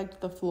really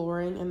liked the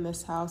flooring in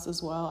this house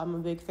as well. I'm a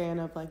big fan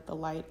of like the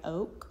light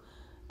oak.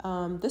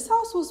 This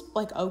house was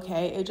like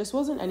okay. It just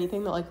wasn't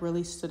anything that like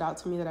really stood out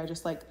to me that I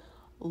just like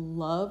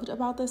loved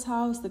about this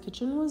house. The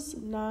kitchen was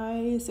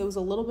nice. It was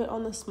a little bit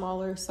on the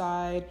smaller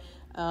side.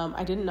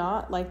 I did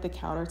not like the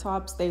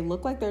countertops. They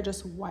look like they're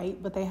just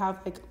white, but they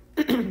have like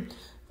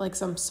like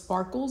some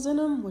sparkles in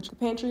them, which the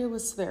pantry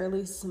was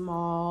fairly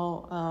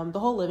small. The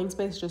whole living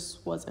space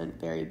just wasn't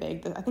very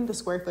big. I think the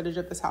square footage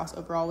of this house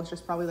overall was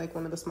just probably like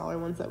one of the smaller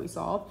ones that we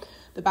saw.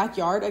 The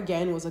backyard,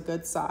 again, was a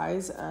good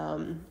size.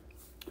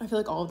 I feel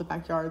like all of the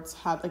backyards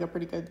had like a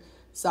pretty good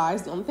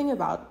size. The only thing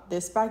about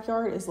this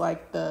backyard is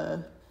like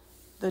the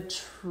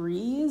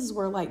trees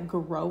were like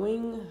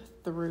growing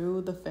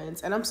through the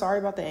fence. And I'm sorry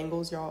about the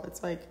angles, y'all.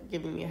 It's like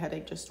giving me a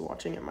headache just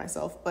watching it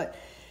myself. But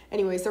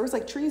anyways, there was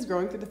like trees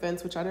growing through the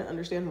fence, which I didn't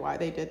understand why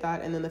they did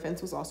that. And then the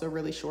fence was also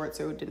really short,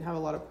 so it didn't have a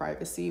lot of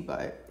privacy,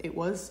 but it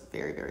was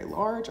very, very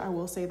large. I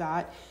will say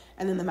that.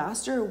 And then the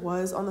master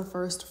was on the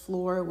 1st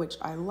floor, which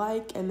I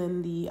like. And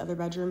then the other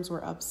bedrooms were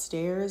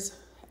upstairs.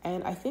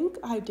 And I think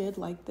I did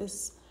like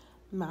this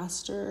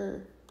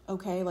master.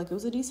 Okay, like it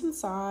was a decent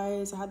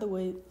size. I had the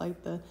weight,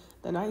 like the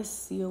nice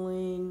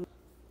ceiling.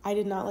 I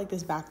did not like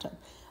this bathtub.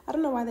 I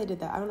don't know why they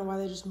did that. I don't know why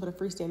they just put a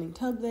freestanding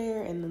tub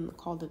there and then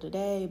called it a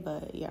day,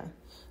 but yeah.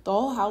 The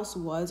whole house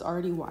was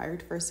already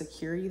wired for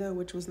security though,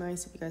 which was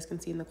nice. If you guys can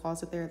see in the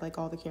closet there, like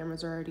all the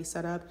cameras are already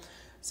set up.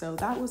 So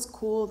that was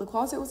cool. The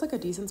closet was like a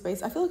decent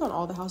space. I feel like on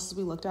all the houses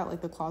we looked at,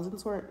 like the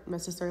closets weren't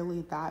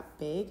necessarily that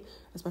big,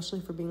 especially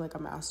for being like a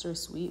master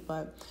suite,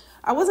 but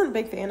I wasn't a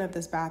big fan of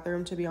this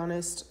bathroom, to be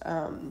honest.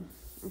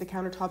 The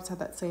countertops had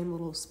that same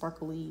little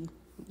sparkly,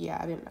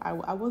 yeah,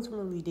 I wasn't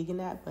really digging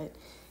that, but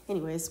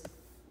anyways.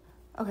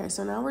 Okay,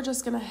 so now we're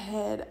just gonna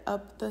head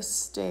up the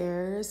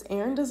stairs.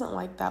 Aaron doesn't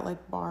like that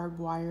like barbed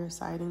wire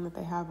siding that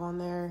they have on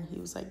there. He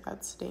was like,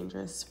 that's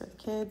dangerous for the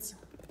kids.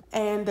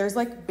 And there's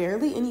like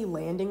barely any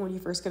landing when you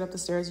first get up the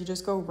stairs. You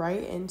just go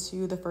right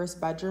into the 1st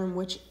bedroom,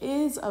 which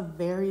is a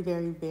very,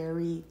 very,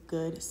 very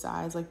good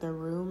size. Like the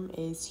room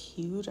is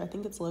huge. I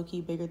think it's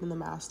low-key bigger than the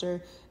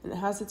master, and it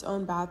has its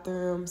own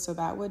bathroom. So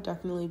that would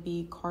definitely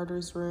be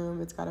Carter's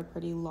room. It's got a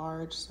pretty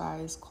large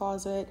size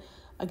closet.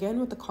 Again,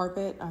 with the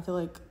carpet, I feel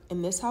like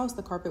in this house,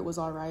 the carpet was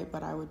all right,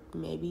 but I would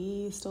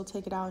maybe still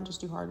take it out and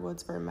just do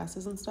hardwoods for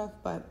messes and stuff.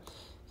 But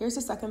here's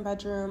the 2nd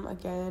bedroom.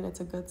 Again, it's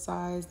a good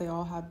size. They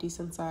all have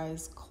decent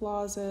sized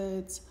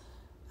closets.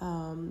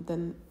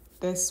 Then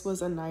this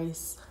was a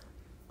nice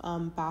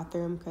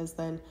bathroom, because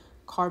then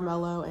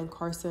Carmelo and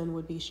Carson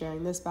would be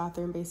sharing this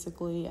bathroom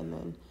basically, and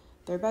then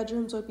their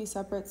bedrooms would be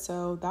separate.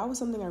 So that was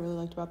something I really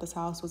liked about this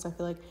house, was I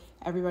feel like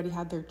everybody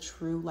had their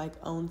true like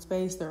own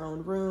space, their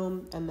own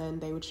room, and then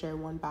they would share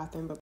one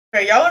bathroom. But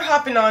okay, y'all are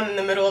hopping on in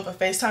the middle of a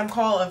FaceTime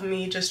call of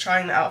me just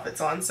trying the outfits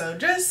on, so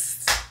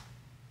just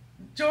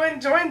join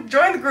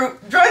the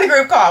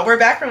group call. We're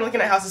back from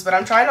looking at houses, but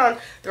I'm trying on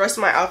the rest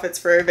of my outfits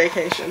for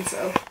vacation,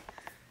 so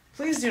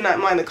please do not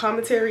mind the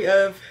commentary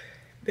of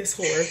this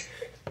whore.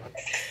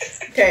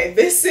 Okay,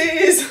 this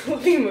is,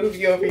 let me move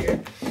you over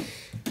here.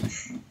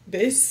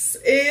 This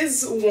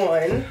is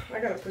one. I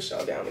gotta push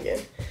y'all down again.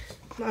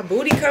 My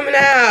booty coming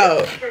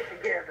out.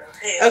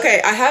 Okay,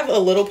 I have a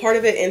little part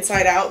of it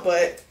inside out,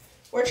 but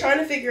we're trying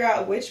to figure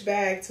out which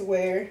bag to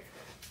wear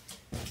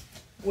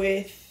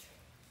with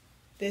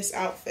this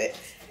outfit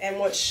and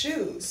what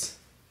shoes.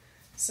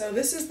 So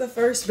this is the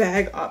first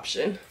bag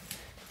option.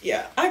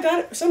 Yeah, I got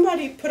it.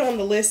 Somebody put on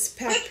the list.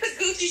 Put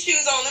Gucci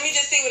shoes on. Let me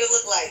just see what it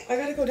look like. I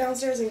gotta go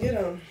downstairs and get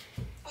them.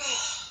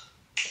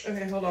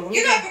 Okay, hold on.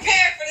 You're not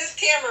prepared for this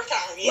camera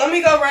time yet. Let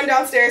me go run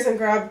downstairs and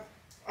grab.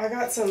 I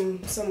got some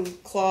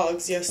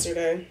clogs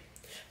yesterday,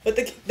 but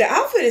the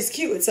outfit is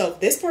cute itself.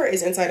 This part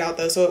is inside out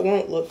though, so it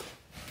won't look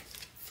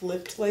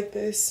flipped like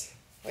this,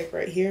 like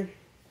right here.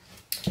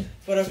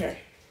 But okay.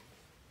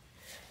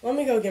 Let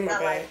me go get my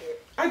bag. like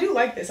it. I do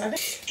like this. I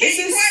think Can this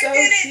you is work so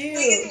in it? cute.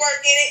 We can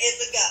work in it.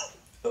 It's a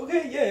go.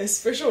 Okay,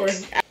 yes, for sure.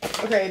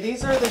 Okay,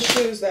 these are the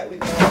shoes that we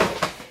got.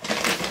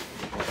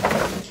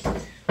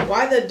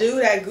 Why the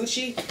dude at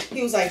Gucci,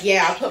 he was like,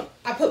 yeah,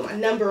 I put my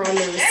number on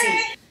the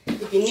receipt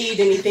if you need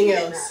anything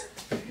else.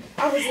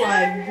 I was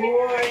like,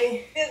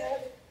 boy.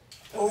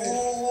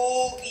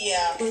 Oh,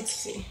 yeah. Let's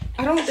see.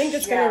 I don't think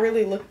it's gonna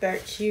really look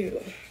that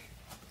cute.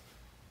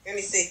 Let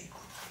me see.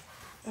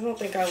 I don't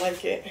think I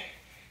like it.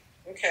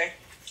 Okay.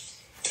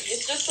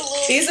 It's just a little.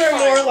 These are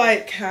more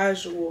like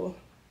casual.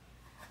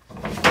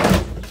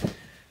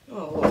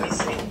 Oh, Let me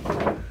see.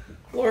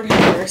 Lord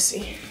have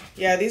mercy.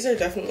 Yeah, these are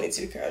definitely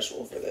too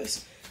casual for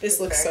this. This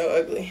looks so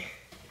ugly.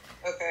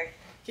 Okay.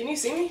 Can you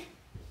see me?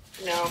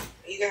 No.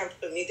 You're going to have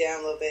to put me down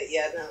a little bit.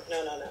 Yeah,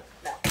 no.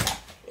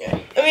 Yeah.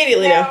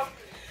 Immediately no.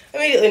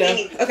 Immediately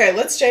no. Okay,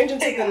 let's change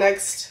into the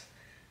next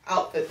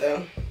outfit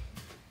though.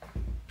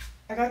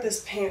 I got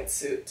this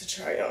pantsuit to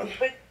try on.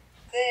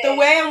 The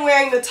way I'm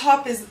wearing the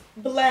top is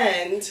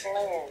bland.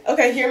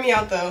 Okay, hear me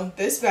out though.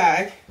 This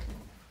bag.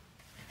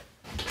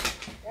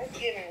 That's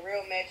giving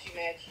real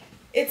matchy-matchy.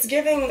 It's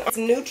giving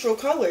neutral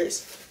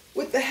colors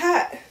with the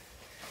hat.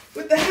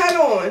 With the hat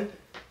on.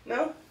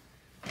 No?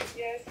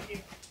 Yes, you.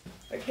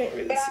 I can't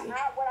really But see.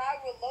 what I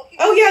would look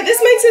Oh yeah, this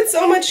makes it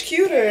so much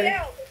cuter.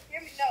 No, hear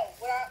me. No,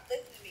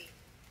 listen to me.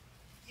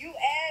 You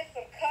add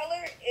some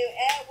color and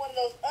add one of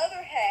those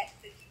other hats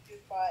that you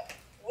just bought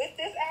with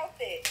this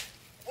outfit.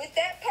 With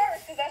that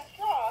purse, because that's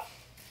straw.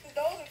 Because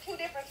those are two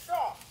different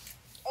straws.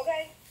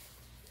 Okay?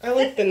 I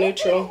like the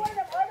neutral. One of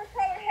them other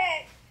color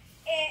hats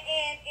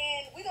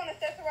and we're going to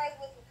accessorize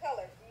with some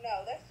color.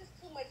 No, that's just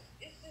too much.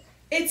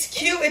 It's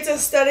cute, it's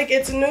aesthetic,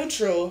 it's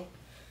neutral.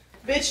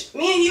 Bitch,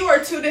 me and you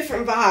are two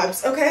different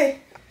vibes, okay?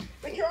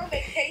 But you're on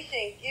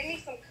vacation. Give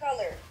me some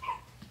color.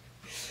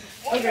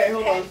 Okay,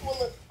 hold on. Hats will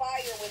look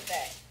fire with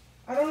that.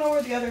 I don't know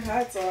where the other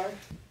hats are.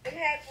 Them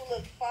hats will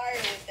look fire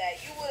with that.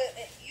 You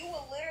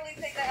will literally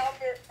take the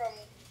outfit from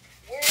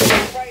where it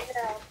is right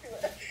now to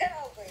a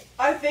outfit.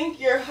 I think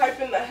you're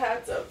hyping the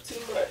hats up too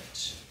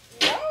much.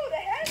 No, the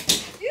hats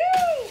are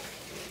cute.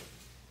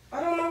 I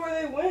don't know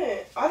where they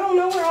went. I don't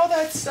know where all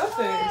that stuff is.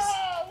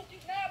 Oh,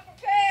 you're not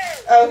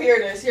prepared. Oh, here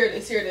it is, here it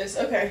is, here it is.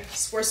 Okay,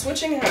 so we're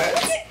switching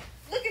hats.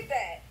 Look at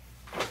that.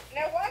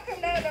 Now, why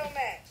come that don't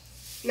match?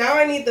 Now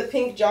I need the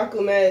pink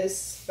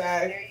Jacquemus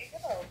bag. There you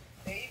go.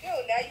 There you go.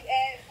 Now you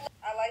add.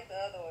 I like the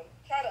other one.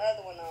 Try the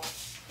other one on.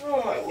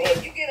 Oh my See, lord.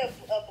 if you get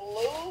a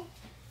blue.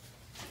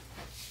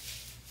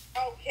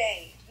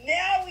 Okay.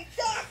 Now we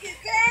talking,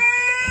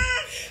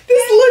 girl.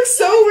 This looks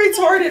so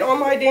retarded on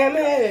my damn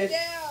head.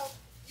 Down.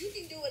 You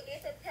can do a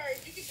different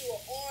purse. You can do an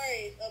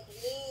orange, a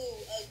blue,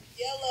 a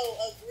yellow,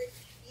 a green.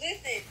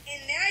 Listen,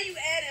 and now you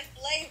adding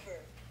flavor.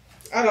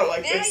 I don't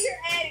like Now this. you're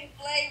adding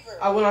flavor.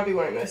 I will not be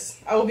wearing this.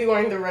 I will be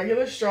wearing the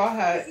regular straw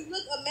hat. You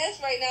look a mess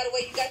right now the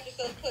way you got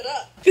yourself put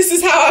up. This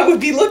is how I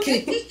would be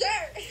looking. Just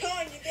dirt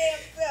on your damn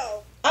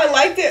self. I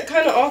liked it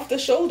kind of off the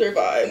shoulder Do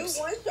vibes.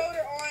 one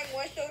shoulder on,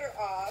 one shoulder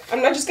off.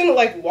 I'm not just gonna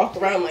like walk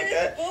around like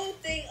that. This boob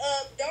thing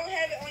up. Don't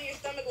have it on your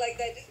stomach like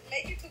that. Just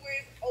make it to where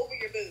it's over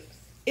your boobs.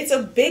 It's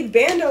a big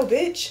bando,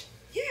 bitch.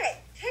 Yeah,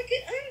 tuck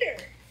it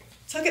under.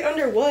 Tuck it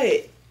under what?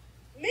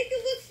 Make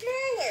it look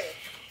smaller.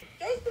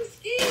 Show some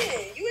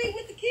skin. You ain't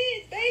with the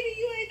kids, baby.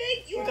 You ain't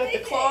big. You We on got the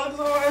vacation. clogs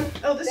on.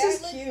 Oh, this That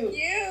is looks cute.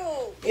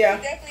 Yeah. Yeah.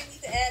 You definitely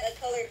need to add a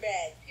colored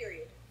bag,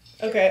 period.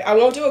 Okay, I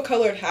won't do a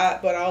colored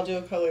hat, but I'll do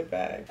a colored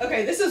bag.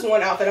 Okay, this is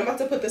one outfit. I'm about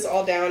to put this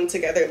all down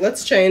together.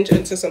 Let's change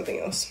into something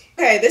else.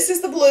 Okay, this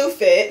is the blue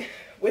fit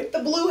with the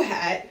blue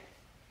hat.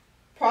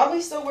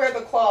 Probably still wear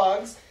the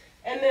clogs.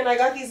 And then I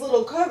got these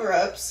little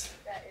cover-ups.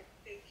 That is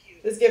too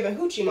cute. That's giving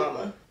Hoochie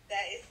Mama.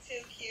 That is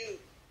too cute.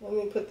 Let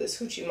me put this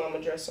Hoochie Mama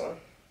dress on.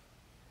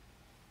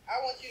 I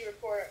want you to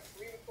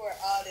re-record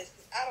all this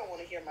because I don't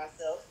want to hear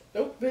myself.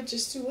 Nope, bitch,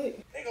 it's too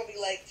late. They're going to be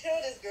like, tell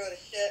this girl to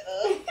shut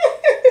up.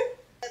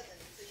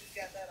 So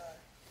you got that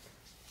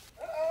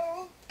on.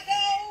 Uh-oh.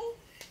 No.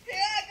 Here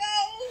I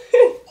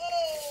go.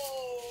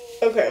 Oh.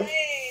 Okay.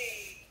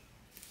 Hey.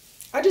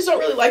 I just don't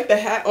really like the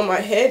hat on my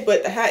head,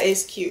 but the hat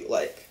is cute,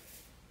 like.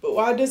 But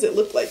why does it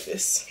look like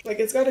this? Like,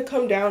 it's got to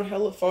come down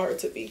hella far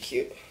to be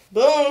cute.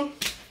 Boom.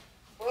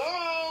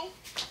 Boom.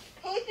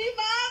 Hoochie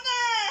Mama.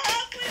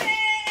 Up with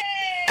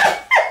it.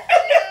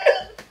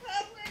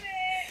 Up with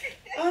it.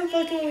 I'm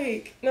fucking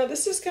weak. No,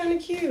 this is kind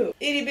of cute.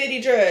 Itty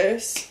bitty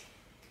dress.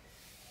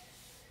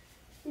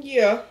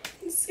 Yeah,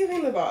 it's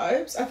giving the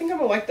vibes. I think I'm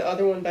gonna like the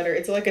other one better.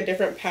 It's like a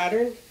different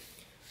pattern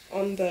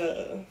on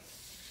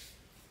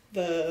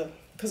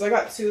because I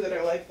got two that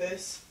are like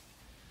this.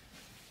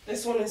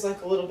 This one is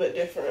like a little bit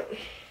different.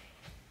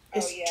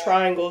 It's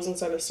triangles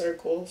instead of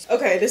circles.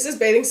 Okay, this is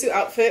bathing suit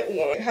outfit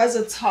one. It has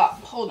a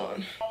top. Hold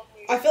on.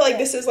 I feel like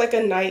this is like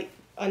a night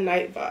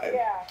vibe.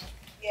 Yeah.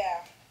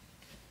 Yeah.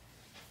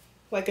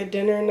 Like a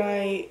dinner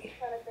night. I'm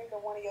trying to think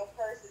of one of your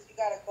purses. You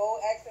got a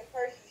gold accent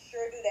purse. You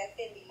sure do that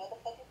Fendi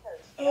motherfucking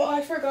purse. Oh,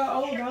 I forgot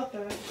all about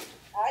that.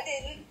 I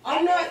didn't.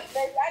 I'm not.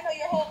 I know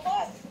your whole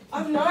closet.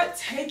 I'm not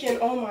taking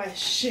all my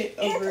shit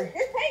over. You're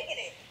taking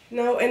it.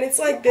 No, and it's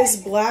like this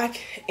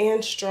black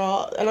and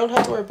straw. I don't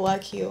have to wear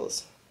black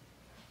heels.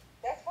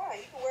 That's fine.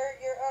 You can wear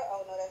your.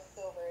 Oh no, that's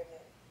silver in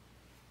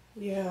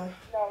there. Yeah.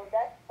 No,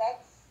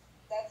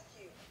 that's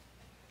cute.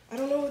 I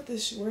don't know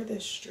where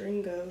this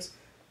string goes.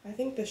 I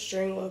think the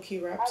string low key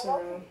wraps around.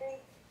 I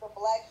think the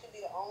black should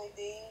be the only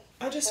thing.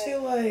 I just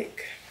feel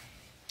like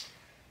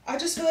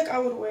I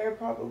would wear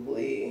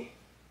probably.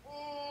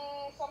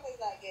 Something's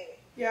not giving.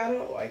 Yeah, I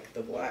don't like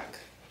the black.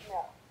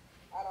 No,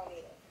 I don't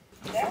need it.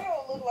 That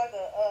will look like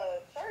a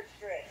church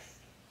dress.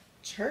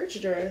 Church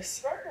dress?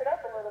 Structure it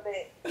up a little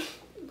bit.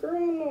 Girl,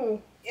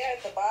 no. Yeah,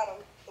 at the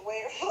bottom, the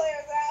way it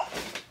flares out.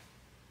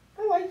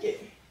 I like it.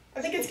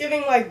 I think it's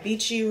giving like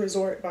beachy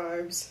resort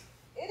vibes.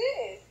 It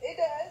is. It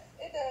does.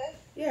 It does.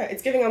 Yeah,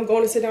 it's giving I'm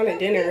going to sit down at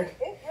dinner.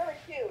 It's really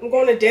cute. I'm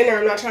going to dinner.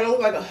 I'm not trying to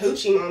look like a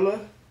hoochie mama.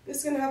 This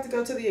is going to have to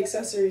go to the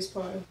accessories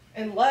pile.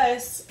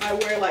 Unless I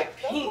wear like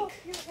pink.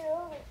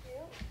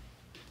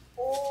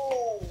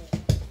 Oh,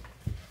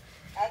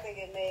 I think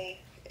it may.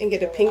 And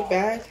get a pink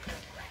bag.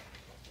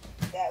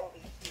 That would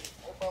be cute.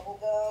 The bubble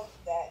gum,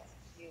 that's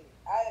cute.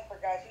 I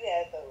forgot you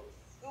had those.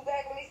 Scoot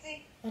back, let me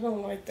see. I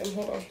don't like them.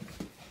 Hold on.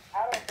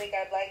 I don't think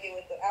I'd like it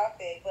with the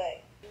outfit,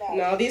 but no.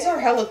 No, these are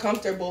hella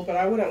comfortable, but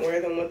I wouldn't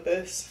wear them with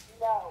this.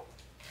 No.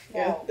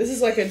 Yeah, this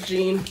is like a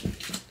jean.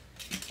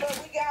 But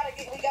we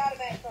gotta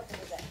match something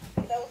with that.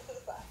 Those to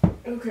the side.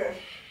 Okay.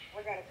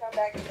 We're gonna come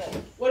back to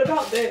those. What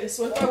about this?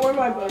 What if I wear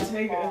my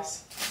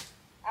Bottegas?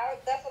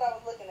 That's what I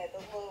was looking at,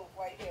 those little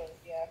white heels,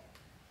 yeah.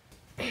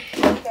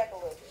 Come back a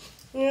little bit.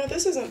 Yeah,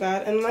 this isn't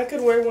bad. And I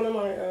could wear one of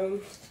my,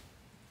 You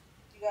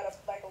got a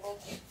little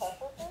cute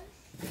puffer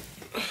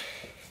first?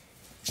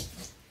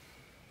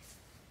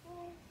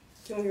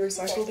 Can we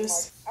recycle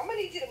this? I'm gonna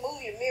need you to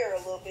move your mirror a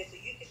little bit so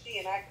you can see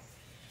and I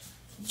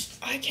can see.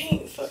 I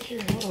can't fuck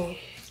here. Hold on.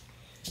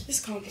 It's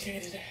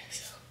complicated.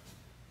 So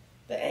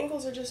the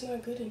angles are just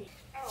not good in here.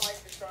 I don't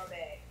like the straw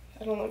bag.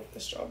 I don't like the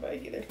straw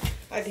bag either.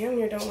 I damn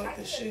near don't like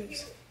the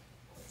shoes.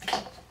 I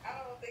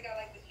don't think I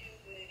like the shoes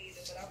with it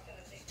either, but I'm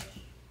gonna take the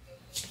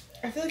shoes.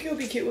 I feel like it would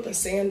be cute with a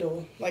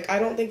sandal. Like, I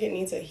don't think it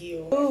needs a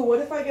heel. Ooh, what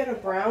if I get a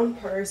brown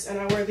purse and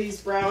I wear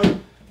these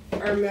brown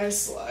Hermes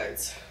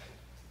slides?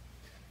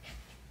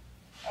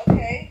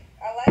 Okay,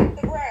 I like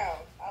the brown.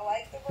 I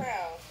like the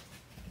brown.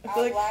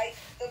 I like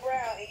the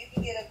brown, and you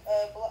can get a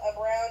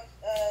brown.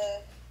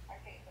 I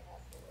can't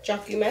pronounce the word.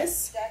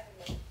 Jacquemus?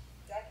 Jacquemus.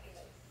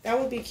 That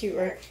would be cute,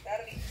 right?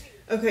 That'd be cute.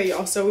 Okay,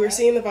 y'all. So we're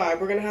seeing the vibe.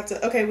 We're gonna have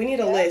to. Okay, we need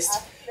a list.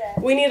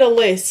 We need a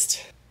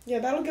list. Yeah,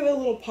 that'll give it a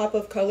little pop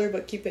of color,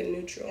 but keep it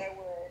neutral. That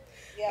word.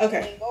 Yeah.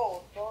 Okay.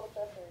 Gold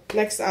accessories.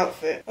 Next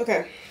outfit.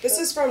 Okay, this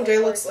is from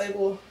JLook's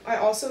label. I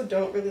also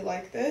don't really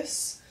like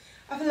this.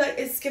 I feel like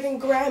it's giving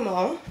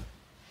grandma,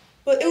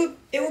 but it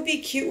would be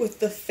cute with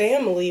the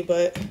family.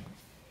 But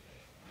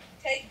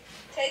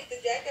take the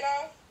jacket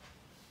off,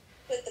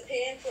 put the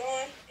pants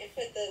on, and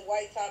put the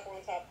white top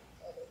on top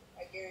of it.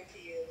 I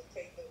guarantee you, it'll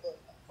take the look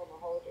from a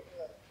whole different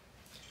look.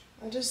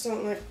 I just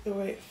don't like the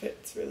way it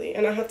fits really,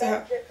 and I have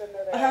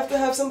to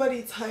have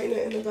somebody tighten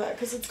it in the back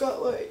because it's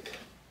got like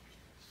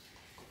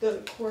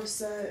the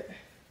corset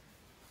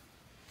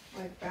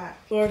like back.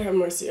 Lord have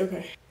mercy.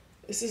 Okay,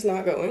 this is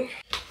not going.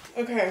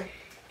 Okay,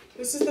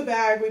 this is the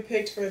bag we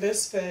picked for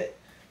this fit,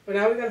 but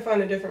now we gotta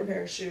find a different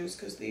pair of shoes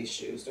because these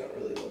shoes don't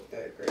really look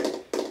that great.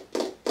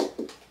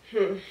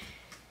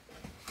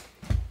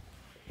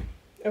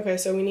 Okay,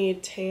 so we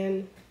need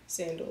tan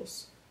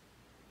sandals.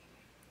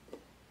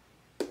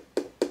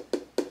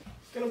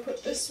 Gonna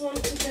put this one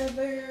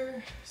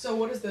together. So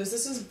what is this?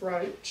 This is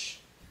brunch.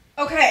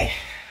 Okay,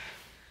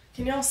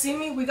 can y'all see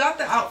me? We got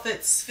the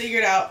outfits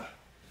figured out.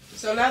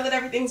 So now that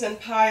everything's in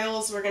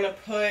piles, we're gonna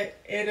put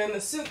it in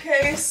the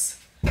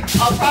suitcase.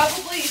 I'll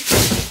probably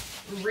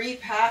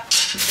repack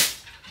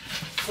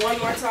one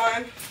more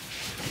time,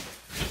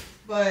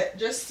 but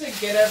just to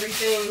get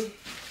everything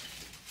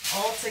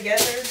all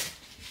together.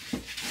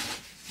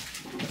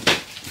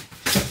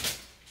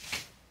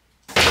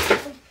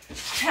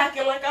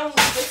 Packing like I'm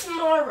leaving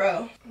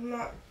tomorrow. I'm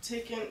not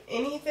taking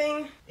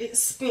anything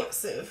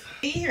expensive.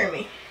 You hear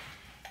me?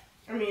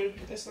 I mean,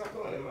 it's not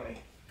going in my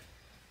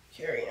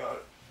carry-on.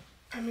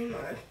 I mean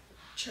my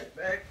check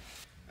bag.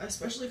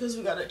 Especially because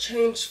we gotta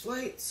change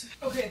flights.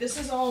 Okay, this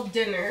is all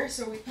dinner.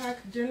 So we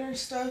packed dinner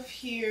stuff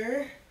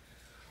here.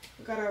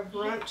 We got our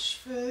brunch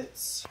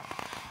fits.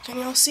 Can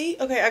y'all see?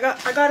 Okay, I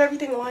got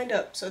everything lined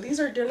up. So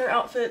these are dinner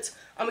outfits.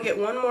 I'm gonna get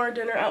one more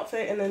dinner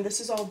outfit, and then this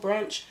is all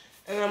brunch.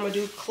 And then I'm gonna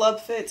do club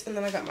fits, and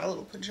then I got my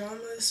little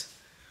pajamas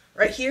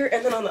right here.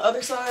 And then on the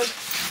other side,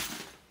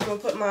 I'm gonna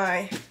put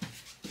my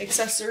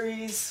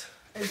accessories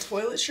and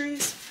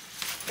toiletries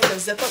in the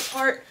zip up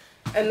part.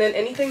 And then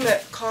anything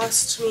that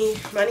costs me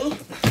money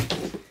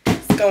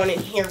is going in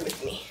here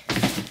with me.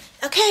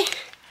 Okay?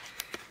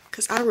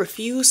 Because I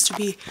refuse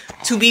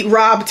to be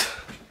robbed.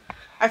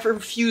 I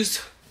refuse.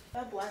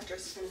 That black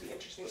dress is gonna be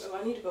interesting. Oh,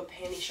 I need to go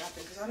panty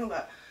shopping because I don't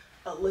got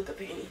a lick of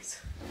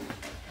panties.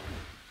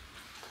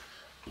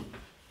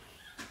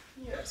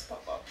 Yes,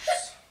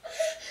 pop-ups.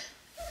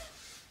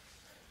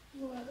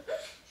 What?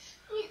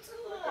 Need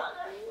some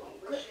water.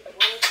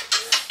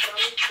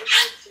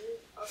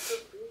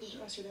 Did you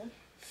ask your dad?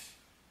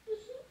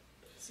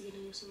 Is he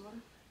getting you some water?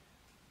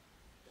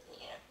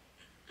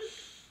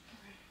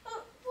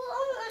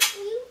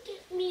 You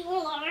get me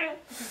water.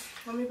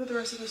 Okay, let me put the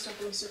rest of this stuff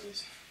in the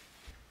suitcase.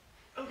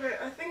 Okay,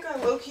 I think I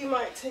low-key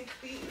might take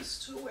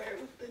these to wear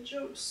with the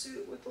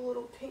jumpsuit with the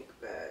little pink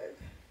bag.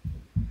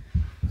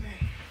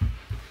 Okay.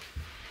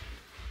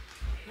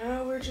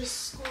 Now we're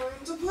just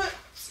going to put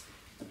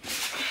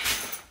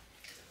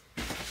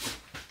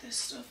this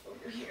stuff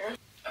over here.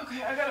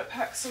 Okay, I gotta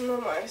pack some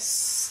of my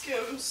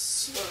Skim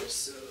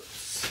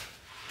swimsuits.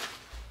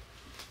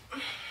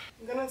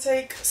 I'm gonna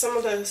take some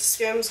of the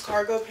Skims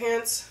cargo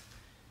pants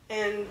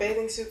and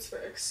bathing suits for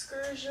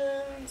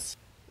excursions,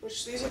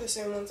 which these are the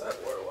same ones I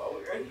wore while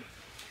we were in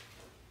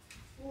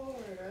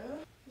Florida.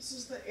 This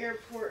is the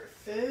airport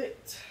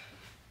fit.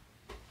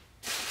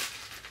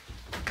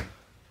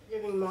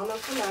 Giving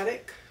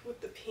monochromatic with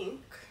the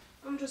pink.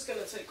 I'm just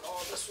gonna take all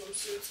the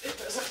swimsuits. It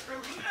doesn't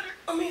really matter.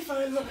 Let me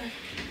find my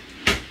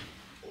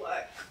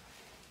black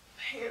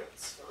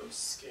pants from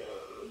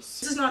Skims.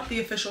 This is not the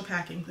official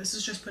packing. This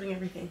is just putting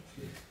everything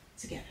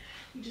together.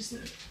 We just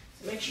need to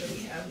make sure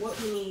we have what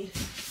we need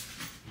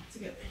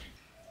together.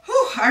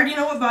 Whew, I already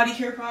know what body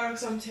care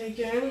products I'm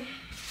taking.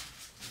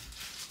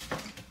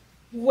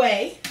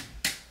 Way.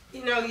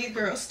 You know you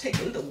girls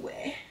taking the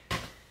way.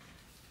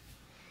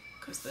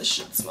 Because this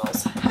shit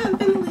smells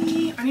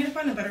heavenly. I need to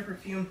find a better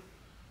perfume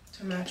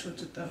to match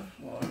with it though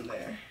while I'm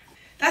there.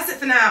 That's it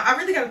for now. I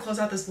really gotta close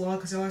out this vlog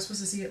because y'all are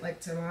supposed to see it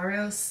like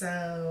tomorrow.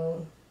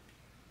 So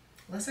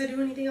unless I do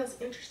anything else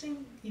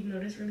interesting, even though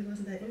this really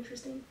wasn't that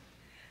interesting,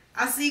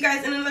 I'll see you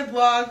guys in another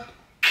vlog.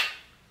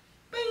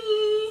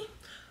 Bye.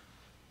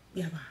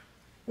 Yeah, bye.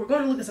 We're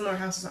going to look at some more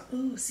houses.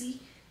 Oh,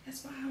 see?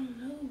 That's why I don't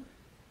know.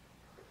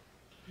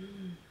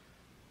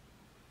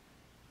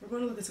 We're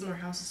going to look at some more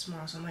houses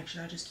tomorrow. So I'm like,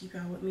 should I just keep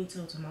y'all with me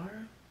till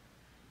tomorrow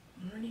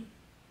morning?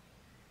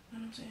 You know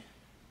what I'm saying?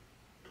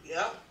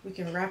 Yeah. We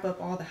can wrap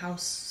up all the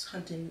house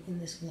hunting in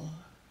this vlog.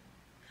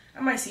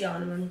 I might see y'all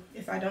in the morning.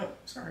 If I don't,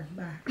 sorry.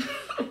 Bye.